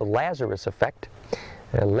called the Lazarus effect.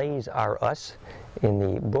 Lays are us in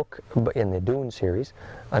the book, in the Dune series.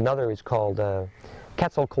 Another is called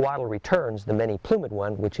Quetzalcoatl Returns, the many-plumed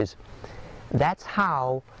one, which is, that's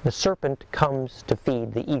how the serpent comes to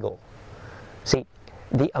feed the eagle. See,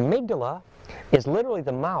 the amygdala is literally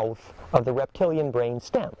the mouth of the reptilian brain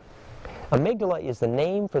stem. Amygdala is the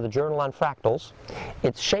name for the journal on fractals.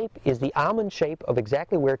 Its shape is the almond shape of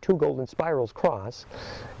exactly where two golden spirals cross,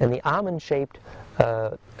 and the almond-shaped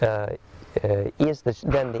is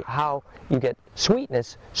how you get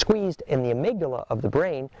sweetness squeezed in the amygdala of the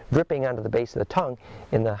brain, dripping onto the base of the tongue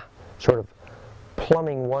in the sort of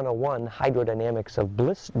plumbing 101 hydrodynamics of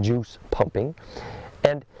bliss juice pumping.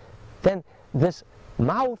 And then this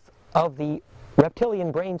mouth of the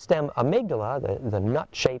reptilian brainstem amygdala, the nut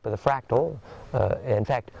shape of the fractal, in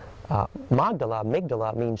fact, Magdala,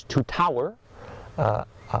 amygdala means to tower.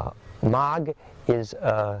 Mag is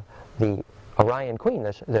the Orion queen.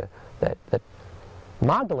 That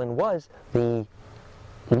Magdalene was the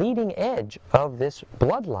leading edge of this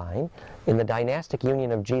bloodline in the dynastic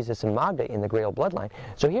union of Jesus and Magda in the Grail bloodline.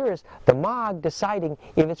 So here is the Mag deciding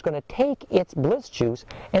if it's going to take its bliss juice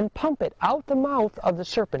and pump it out the mouth of the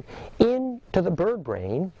serpent into the bird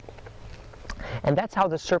brain. And that's how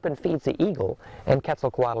the serpent feeds the eagle and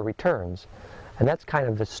Quetzalcoatl returns. And that's kind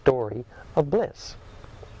of the story of bliss.